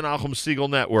here at the Nachum Siegel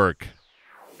Network.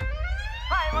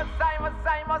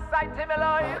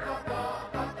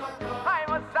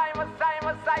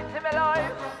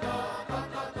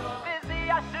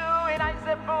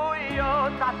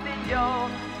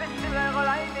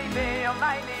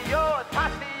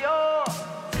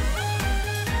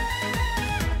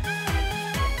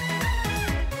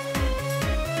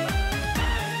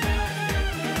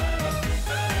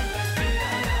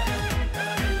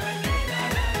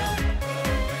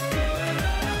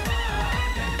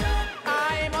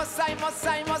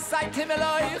 Mosai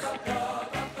Timeloich.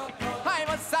 Hi,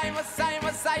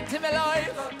 Mosai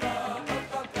Timeloich.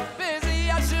 Busy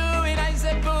Yashu in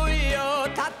Isebuyo,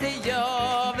 Tatio,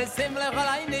 Vesimle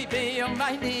Valaini be on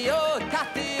my Neo,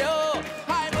 Tatio.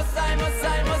 Hi, Mosai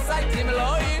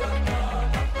Timeloich.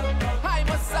 Hi,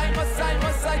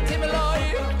 Mosai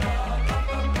Timeloich.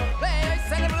 They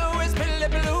say the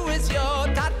blue is your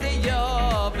Tatio,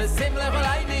 Vesimle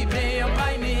Valaini be on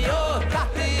my Neo,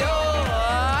 Tatio.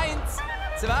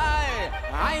 2, 1,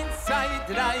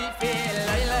 2, 3, 4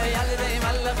 Loila yalde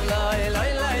malach loy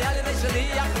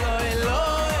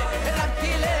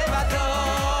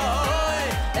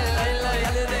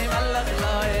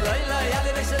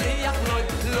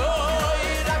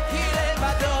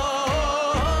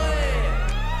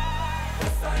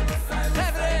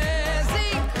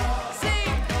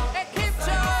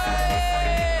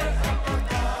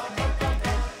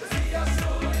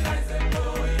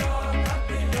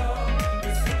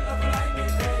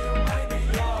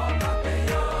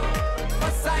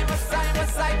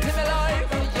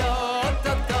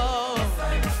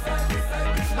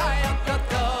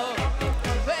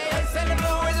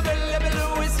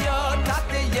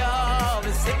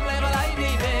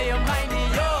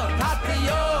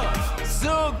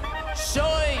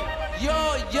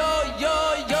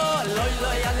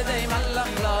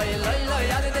Loila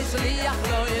yalde shliach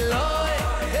loy loy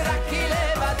Raki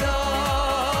levadoy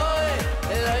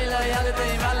Loila yalde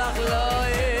malach loy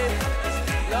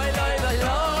Loila yalde shliach loy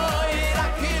loy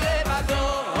Raki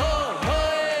levadoy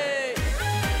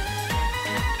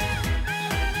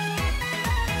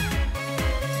Everything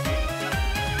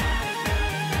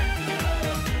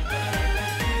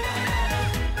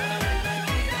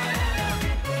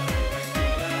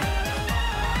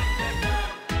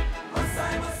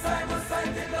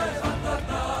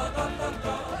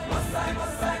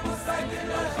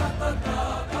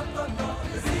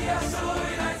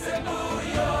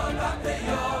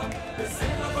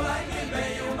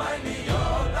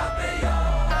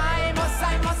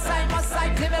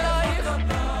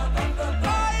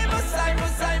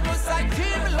sing and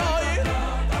keep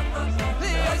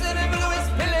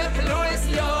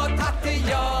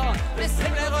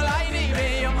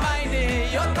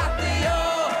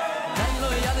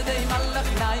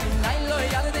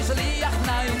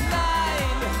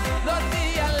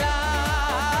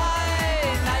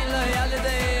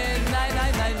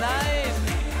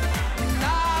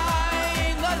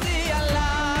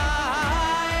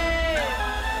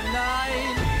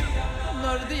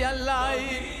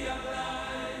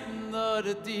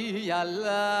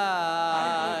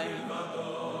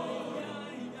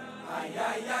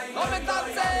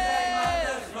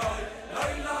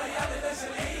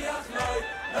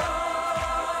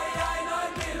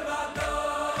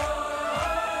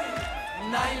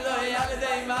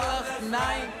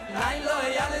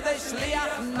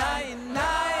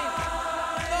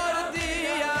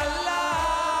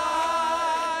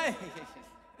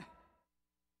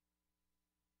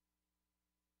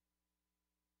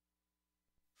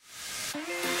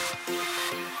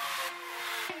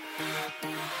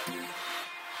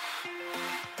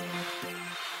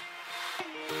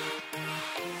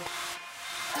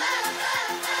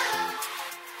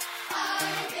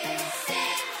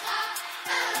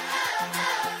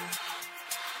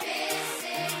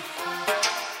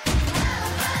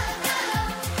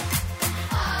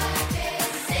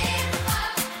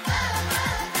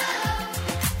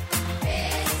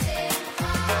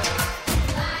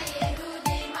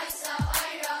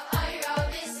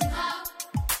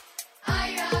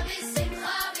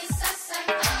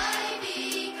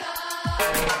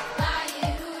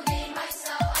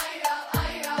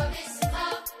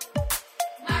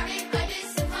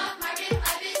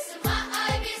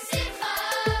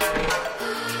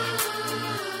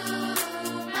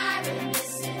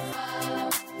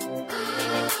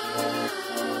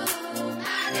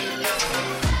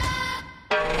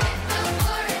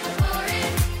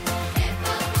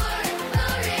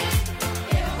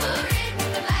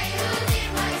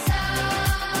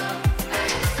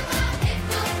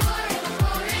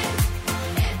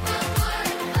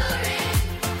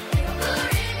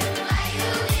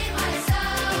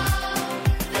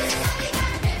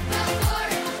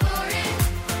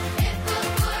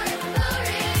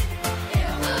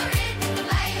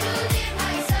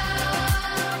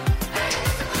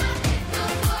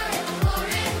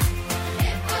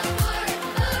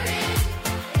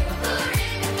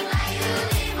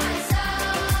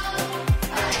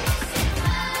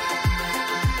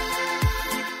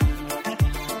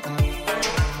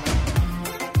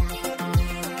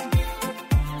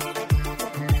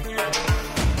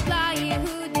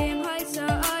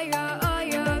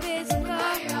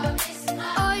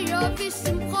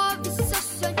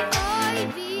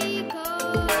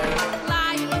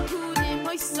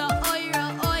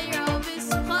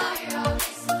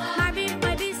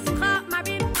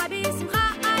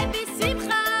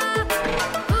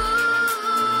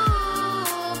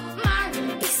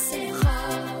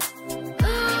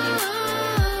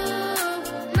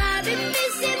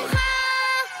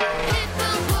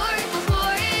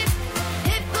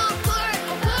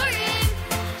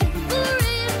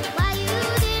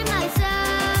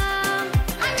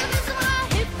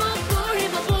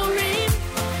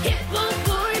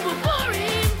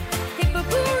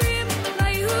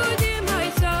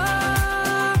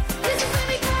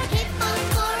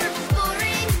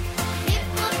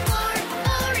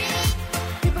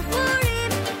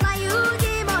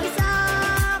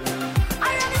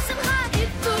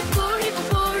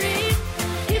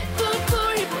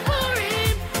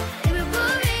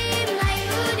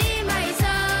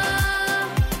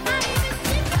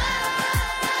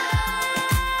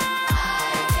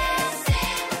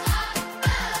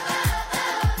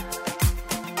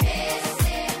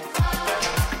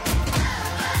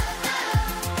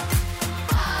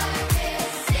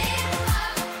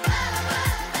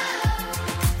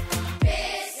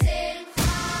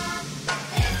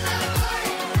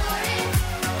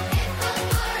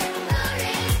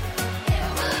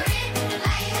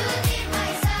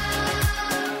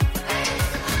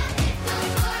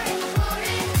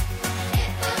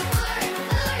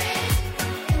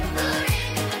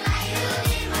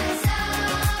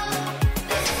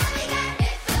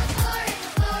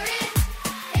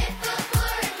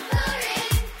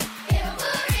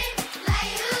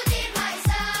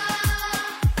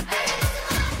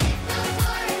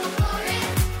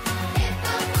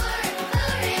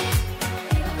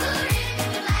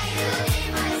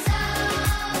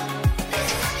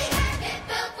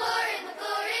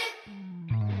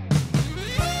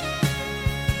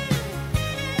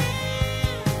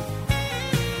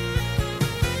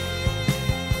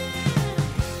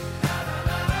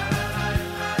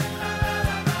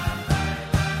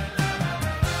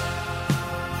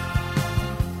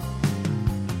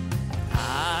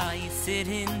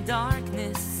in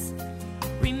darkness,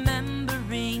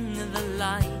 remembering the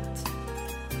light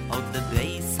of the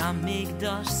Beis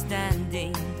Hamikdash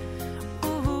standing.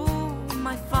 Ooh,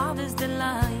 my Father's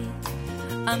delight.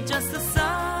 I'm just a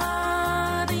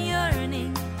son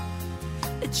yearning,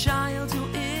 a child who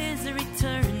is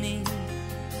returning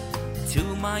to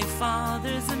my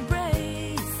Father's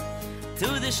embrace, to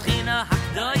the Shechina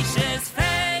HaKadosh's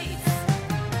face.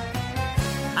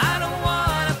 I don't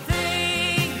wanna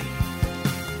think,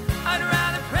 I'd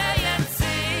rather pray and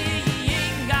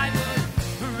sing. I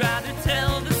would rather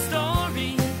tell the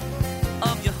story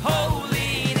of your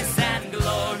holiness and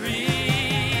glory.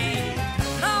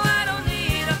 No, I don't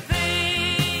need a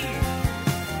thing,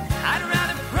 I'd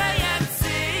rather pray and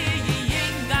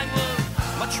sing. I would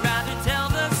much rather tell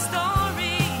the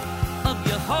story of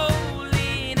your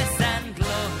holiness and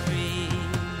glory.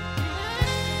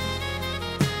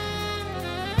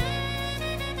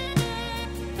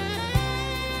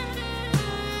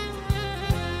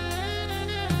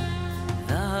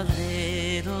 The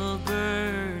little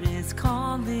bird is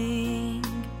calling,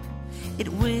 it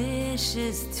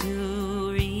wishes to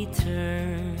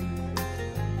return.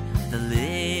 The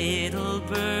little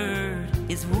bird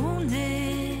is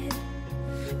wounded,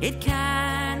 it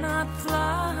cannot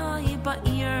fly but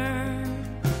yearn.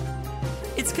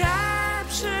 It's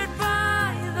captured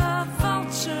by the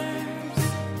vultures,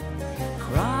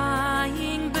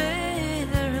 crying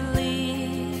bitterly.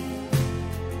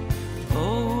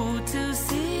 Oh, to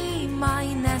see my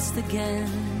nest again.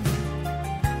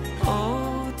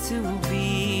 Oh, to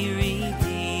be redeemed.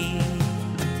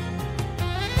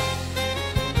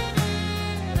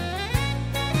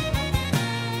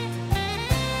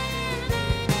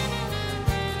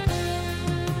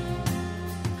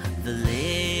 The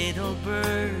little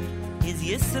bird is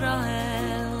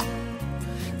Yisrael.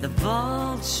 The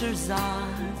vultures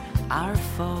are our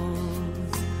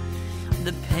foes.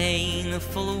 The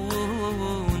painful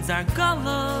wounds are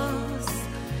gallows,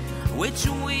 which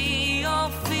we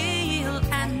all feel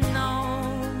and know.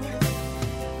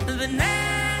 The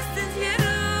nest is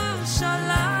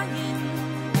Yerushalayim,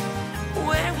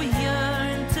 where we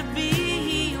yearn to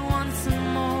be once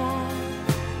more.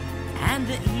 And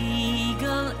the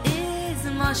eagle is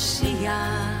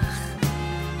Mashiach,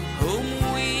 whom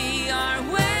we are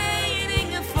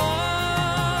waiting for.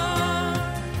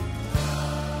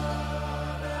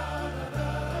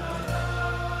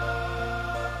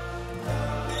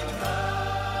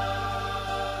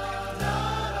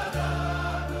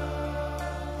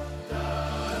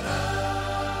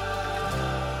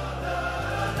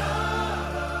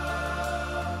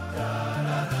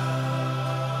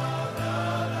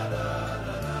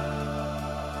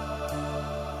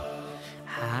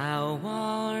 How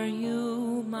are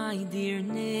you, my dear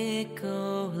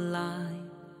Nikolai?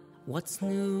 What's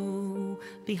new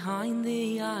behind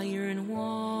the iron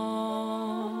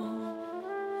wall?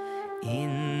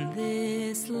 In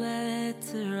this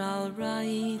letter I'll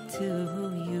write to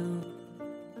you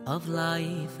of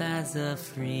life as a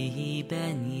free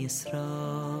Ben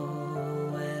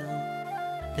Yisrael.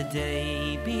 The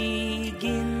day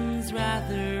begins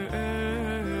rather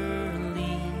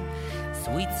early,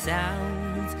 sweet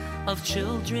sounds of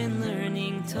children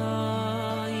learning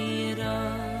Torah,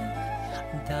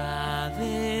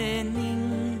 davening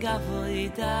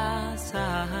avodas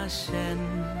Hashem.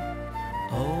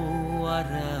 Oh, what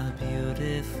a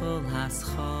beautiful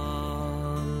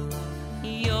haschol!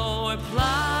 Your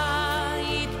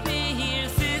plight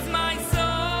pierces my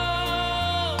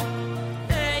soul,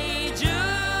 a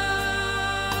Jew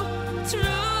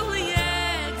truly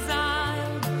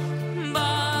exiled,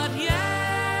 but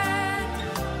yet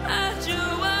a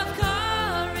Jew of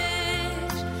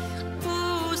courage,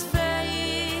 whose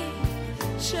faith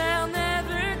shall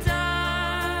never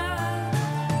die.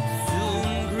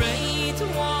 Soon great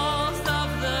walls of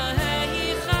the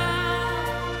Heichal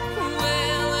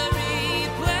will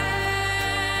replace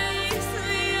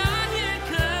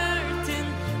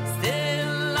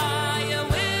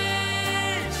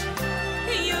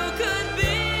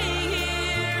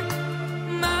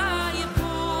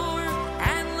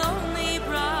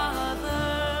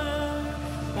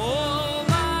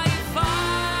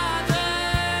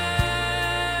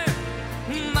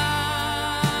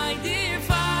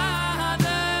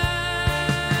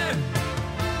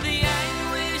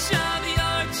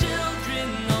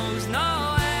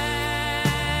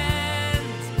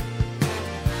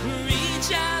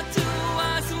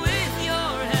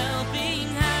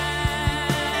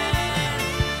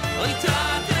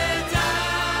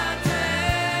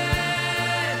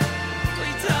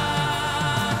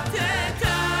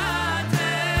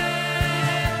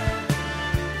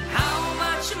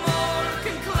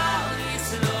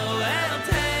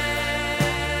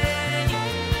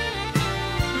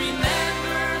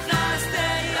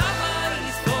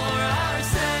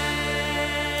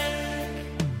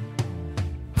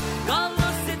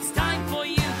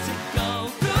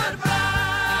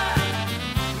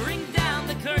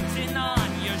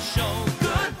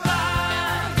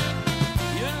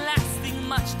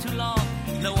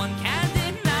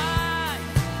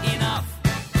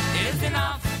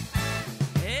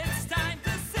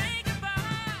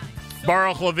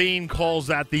Baruch Levine calls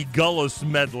that the Gullus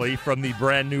medley from the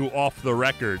brand new Off the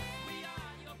Record.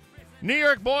 New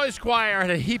York Boys Choir had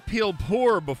a Hipil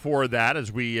Pur before that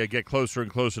as we get closer and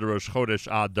closer to Rosh Chodesh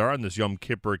Adar and this Yom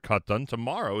Kippur Katan.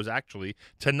 Tomorrow is actually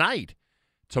tonight.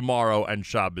 Tomorrow and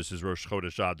Shabbos is Rosh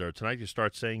Chodesh Adar. Tonight you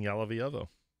start saying Yalav Yavo.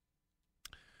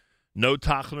 No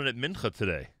Tachanun at Mincha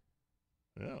today.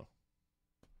 Yeah.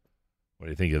 What do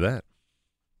you think of that?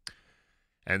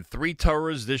 And 3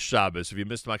 Torahs this Shabbos. If you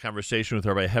missed my conversation with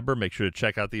Rabbi Heber, make sure to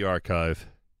check out the archive.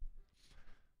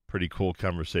 Pretty cool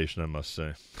conversation, I must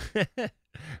say.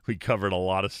 We covered a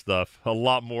lot of stuff, a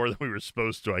lot more than we were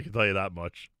supposed to, I can tell you that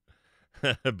much.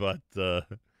 But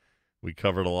we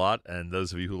covered a lot, and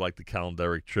those of you who like the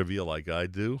calendaric trivia like I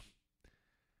do,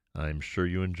 I'm sure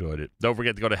you enjoyed it. Don't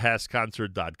forget to go to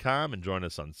HASCconcert.com and join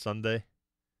us on Sunday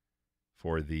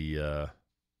for the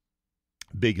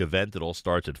big event. It all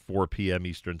starts at 4 p.m.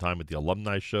 Eastern Time with the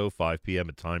Alumni Show, 5 p.m.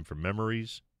 at Time for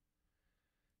Memories,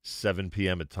 7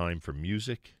 p.m. at Time for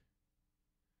Music.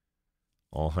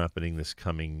 All happening this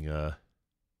coming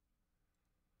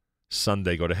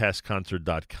Sunday. Go to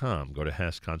HASCconcert.com. Go to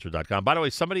HASCconcert.com. By the way,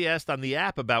 somebody asked on the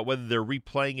app about whether they're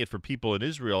replaying it for people in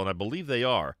Israel, and I believe they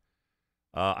are.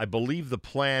 I believe the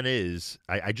plan is,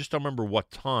 I just don't remember what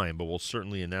time, but we'll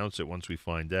certainly announce it once we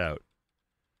find out.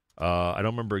 I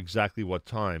don't remember exactly what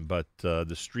time, but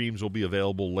the streams will be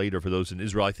available later for those in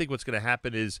Israel. I think what's going to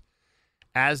happen is,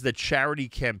 as the charity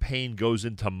campaign goes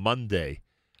into Monday,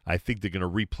 I think they're going to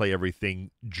replay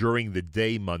everything during the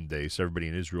day Monday so everybody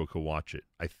in Israel can watch it.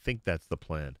 I think that's the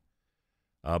plan.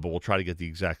 But we'll try to get the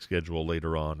exact schedule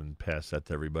later on and pass that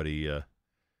to everybody,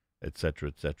 et cetera,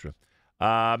 et cetera.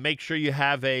 Make sure you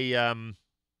have a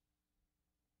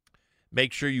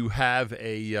make sure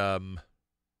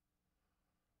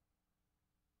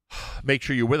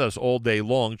you're with us all day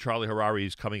long. Charlie Harari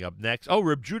is coming up next. Oh,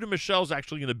 Reb Judah Michelle's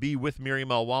actually going to be with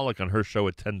Miriam Al-Wallach on her show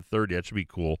at 10:30. That should be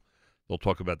cool. They'll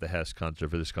talk about the HASC concert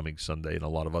for this coming Sunday and a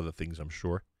lot of other things, I'm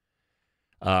sure.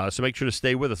 So make sure to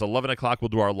stay with us. 11 o'clock, we'll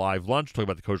do our live lunch, talk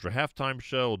about the Kosher Halftime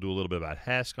Show. We'll do a little bit about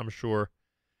HASC, I'm sure.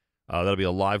 That'll be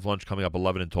a live lunch coming up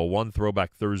 11 until 1.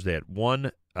 Throwback Thursday at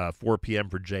 1, 4 p.m.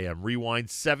 for JM Rewind,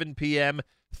 7 p.m.,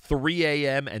 3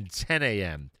 a.m., and 10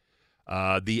 a.m.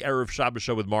 The Erev Shabbos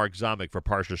show with Mark Zamek for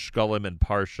Parshas Shkolim and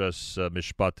Parshas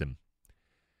Mishpatim.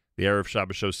 The Erev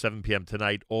Shabbos show, 7 p.m.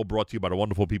 tonight, all brought to you by the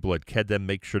wonderful people at Kedem.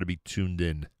 Make sure to be tuned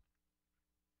in.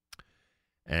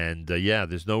 And,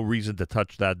 there's no reason to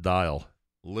touch that dial.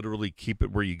 Literally keep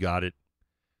it where you got it.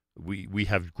 We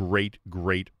have great,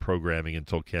 great programming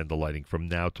until candlelighting, from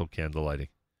now till candlelighting.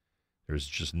 There's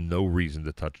just no reason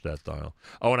to touch that dial.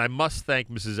 Oh, and I must thank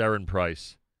Mrs. Erin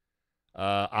Price.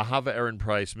 Ahava Erin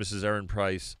Price, Mrs. Erin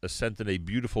Price, sent in a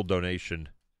beautiful donation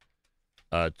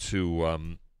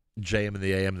to JM and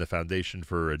the AM, the Foundation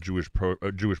for Jewish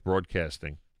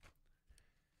Broadcasting.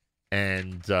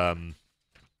 And I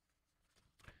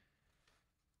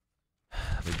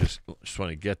want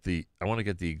to get the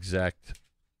exact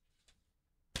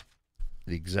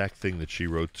thing that she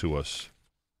wrote to us.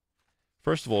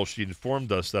 First of all, she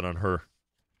informed us that on her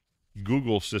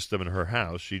Google system in her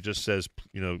house, she just says,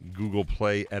 Google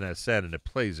Play NSN, and it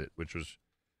plays it, which was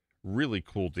really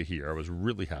cool to hear. I was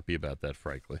really happy about that,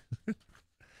 frankly.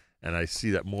 And I see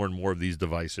that more and more of these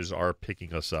devices are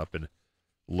picking us up and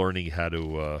learning how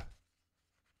to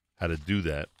do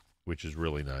that, which is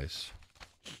really nice.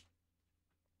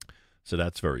 So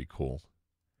that's very cool.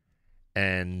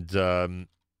 And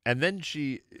then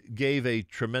she gave a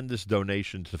tremendous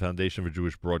donation to the Foundation for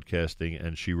Jewish Broadcasting,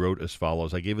 and she wrote as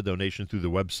follows. I gave a donation through the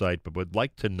website, but would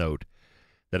like to note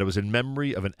that it was in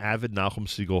memory of an avid Nachum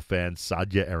Segal fan,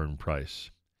 Sadia Erin Price.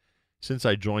 Since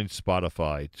I joined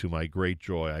Spotify, to my great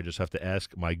joy, I just have to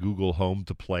ask my Google Home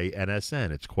to play NSN.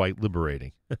 It's quite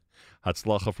liberating.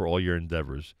 Hatzlacha for all your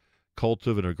endeavors.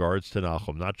 Kultiv in regards to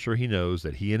Nachum. Not sure he knows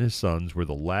that he and his sons were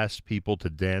the last people to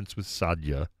dance with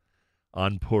Sadia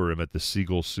on Purim at the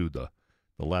Segal Suda,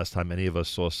 the last time any of us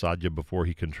saw Sadia before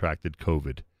he contracted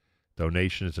COVID.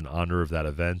 Donation is in honor of that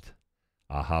event.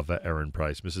 Ahava Erin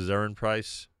Price. Mrs. Erin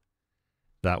Price,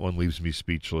 that one leaves me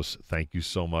speechless. Thank you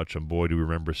so much, and boy, do we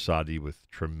remember Sadi with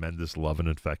tremendous love and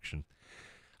affection.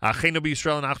 Achenu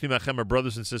b'Yisrael and Achim Achem, our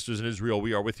brothers and sisters in Israel,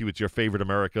 we are with you. It's your favorite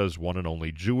America's one and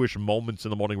only Jewish Moments in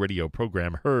the Morning radio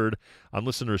program, heard on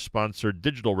listener-sponsored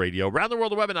digital radio around the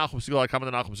world, the web at NachumSegal.com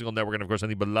and the Nachum Segal Network, and of course on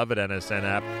the beloved NSN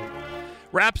app.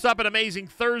 Wraps up an amazing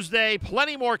Thursday.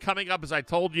 Plenty more coming up, as I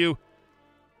told you.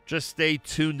 Just stay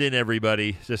tuned in,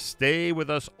 everybody. Just stay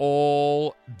with us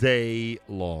all day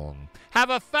long. Have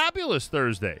a fabulous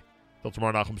Thursday. Till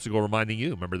tomorrow, Nachum Segal reminding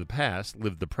you, remember the past,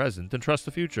 live the present, and trust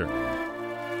the future.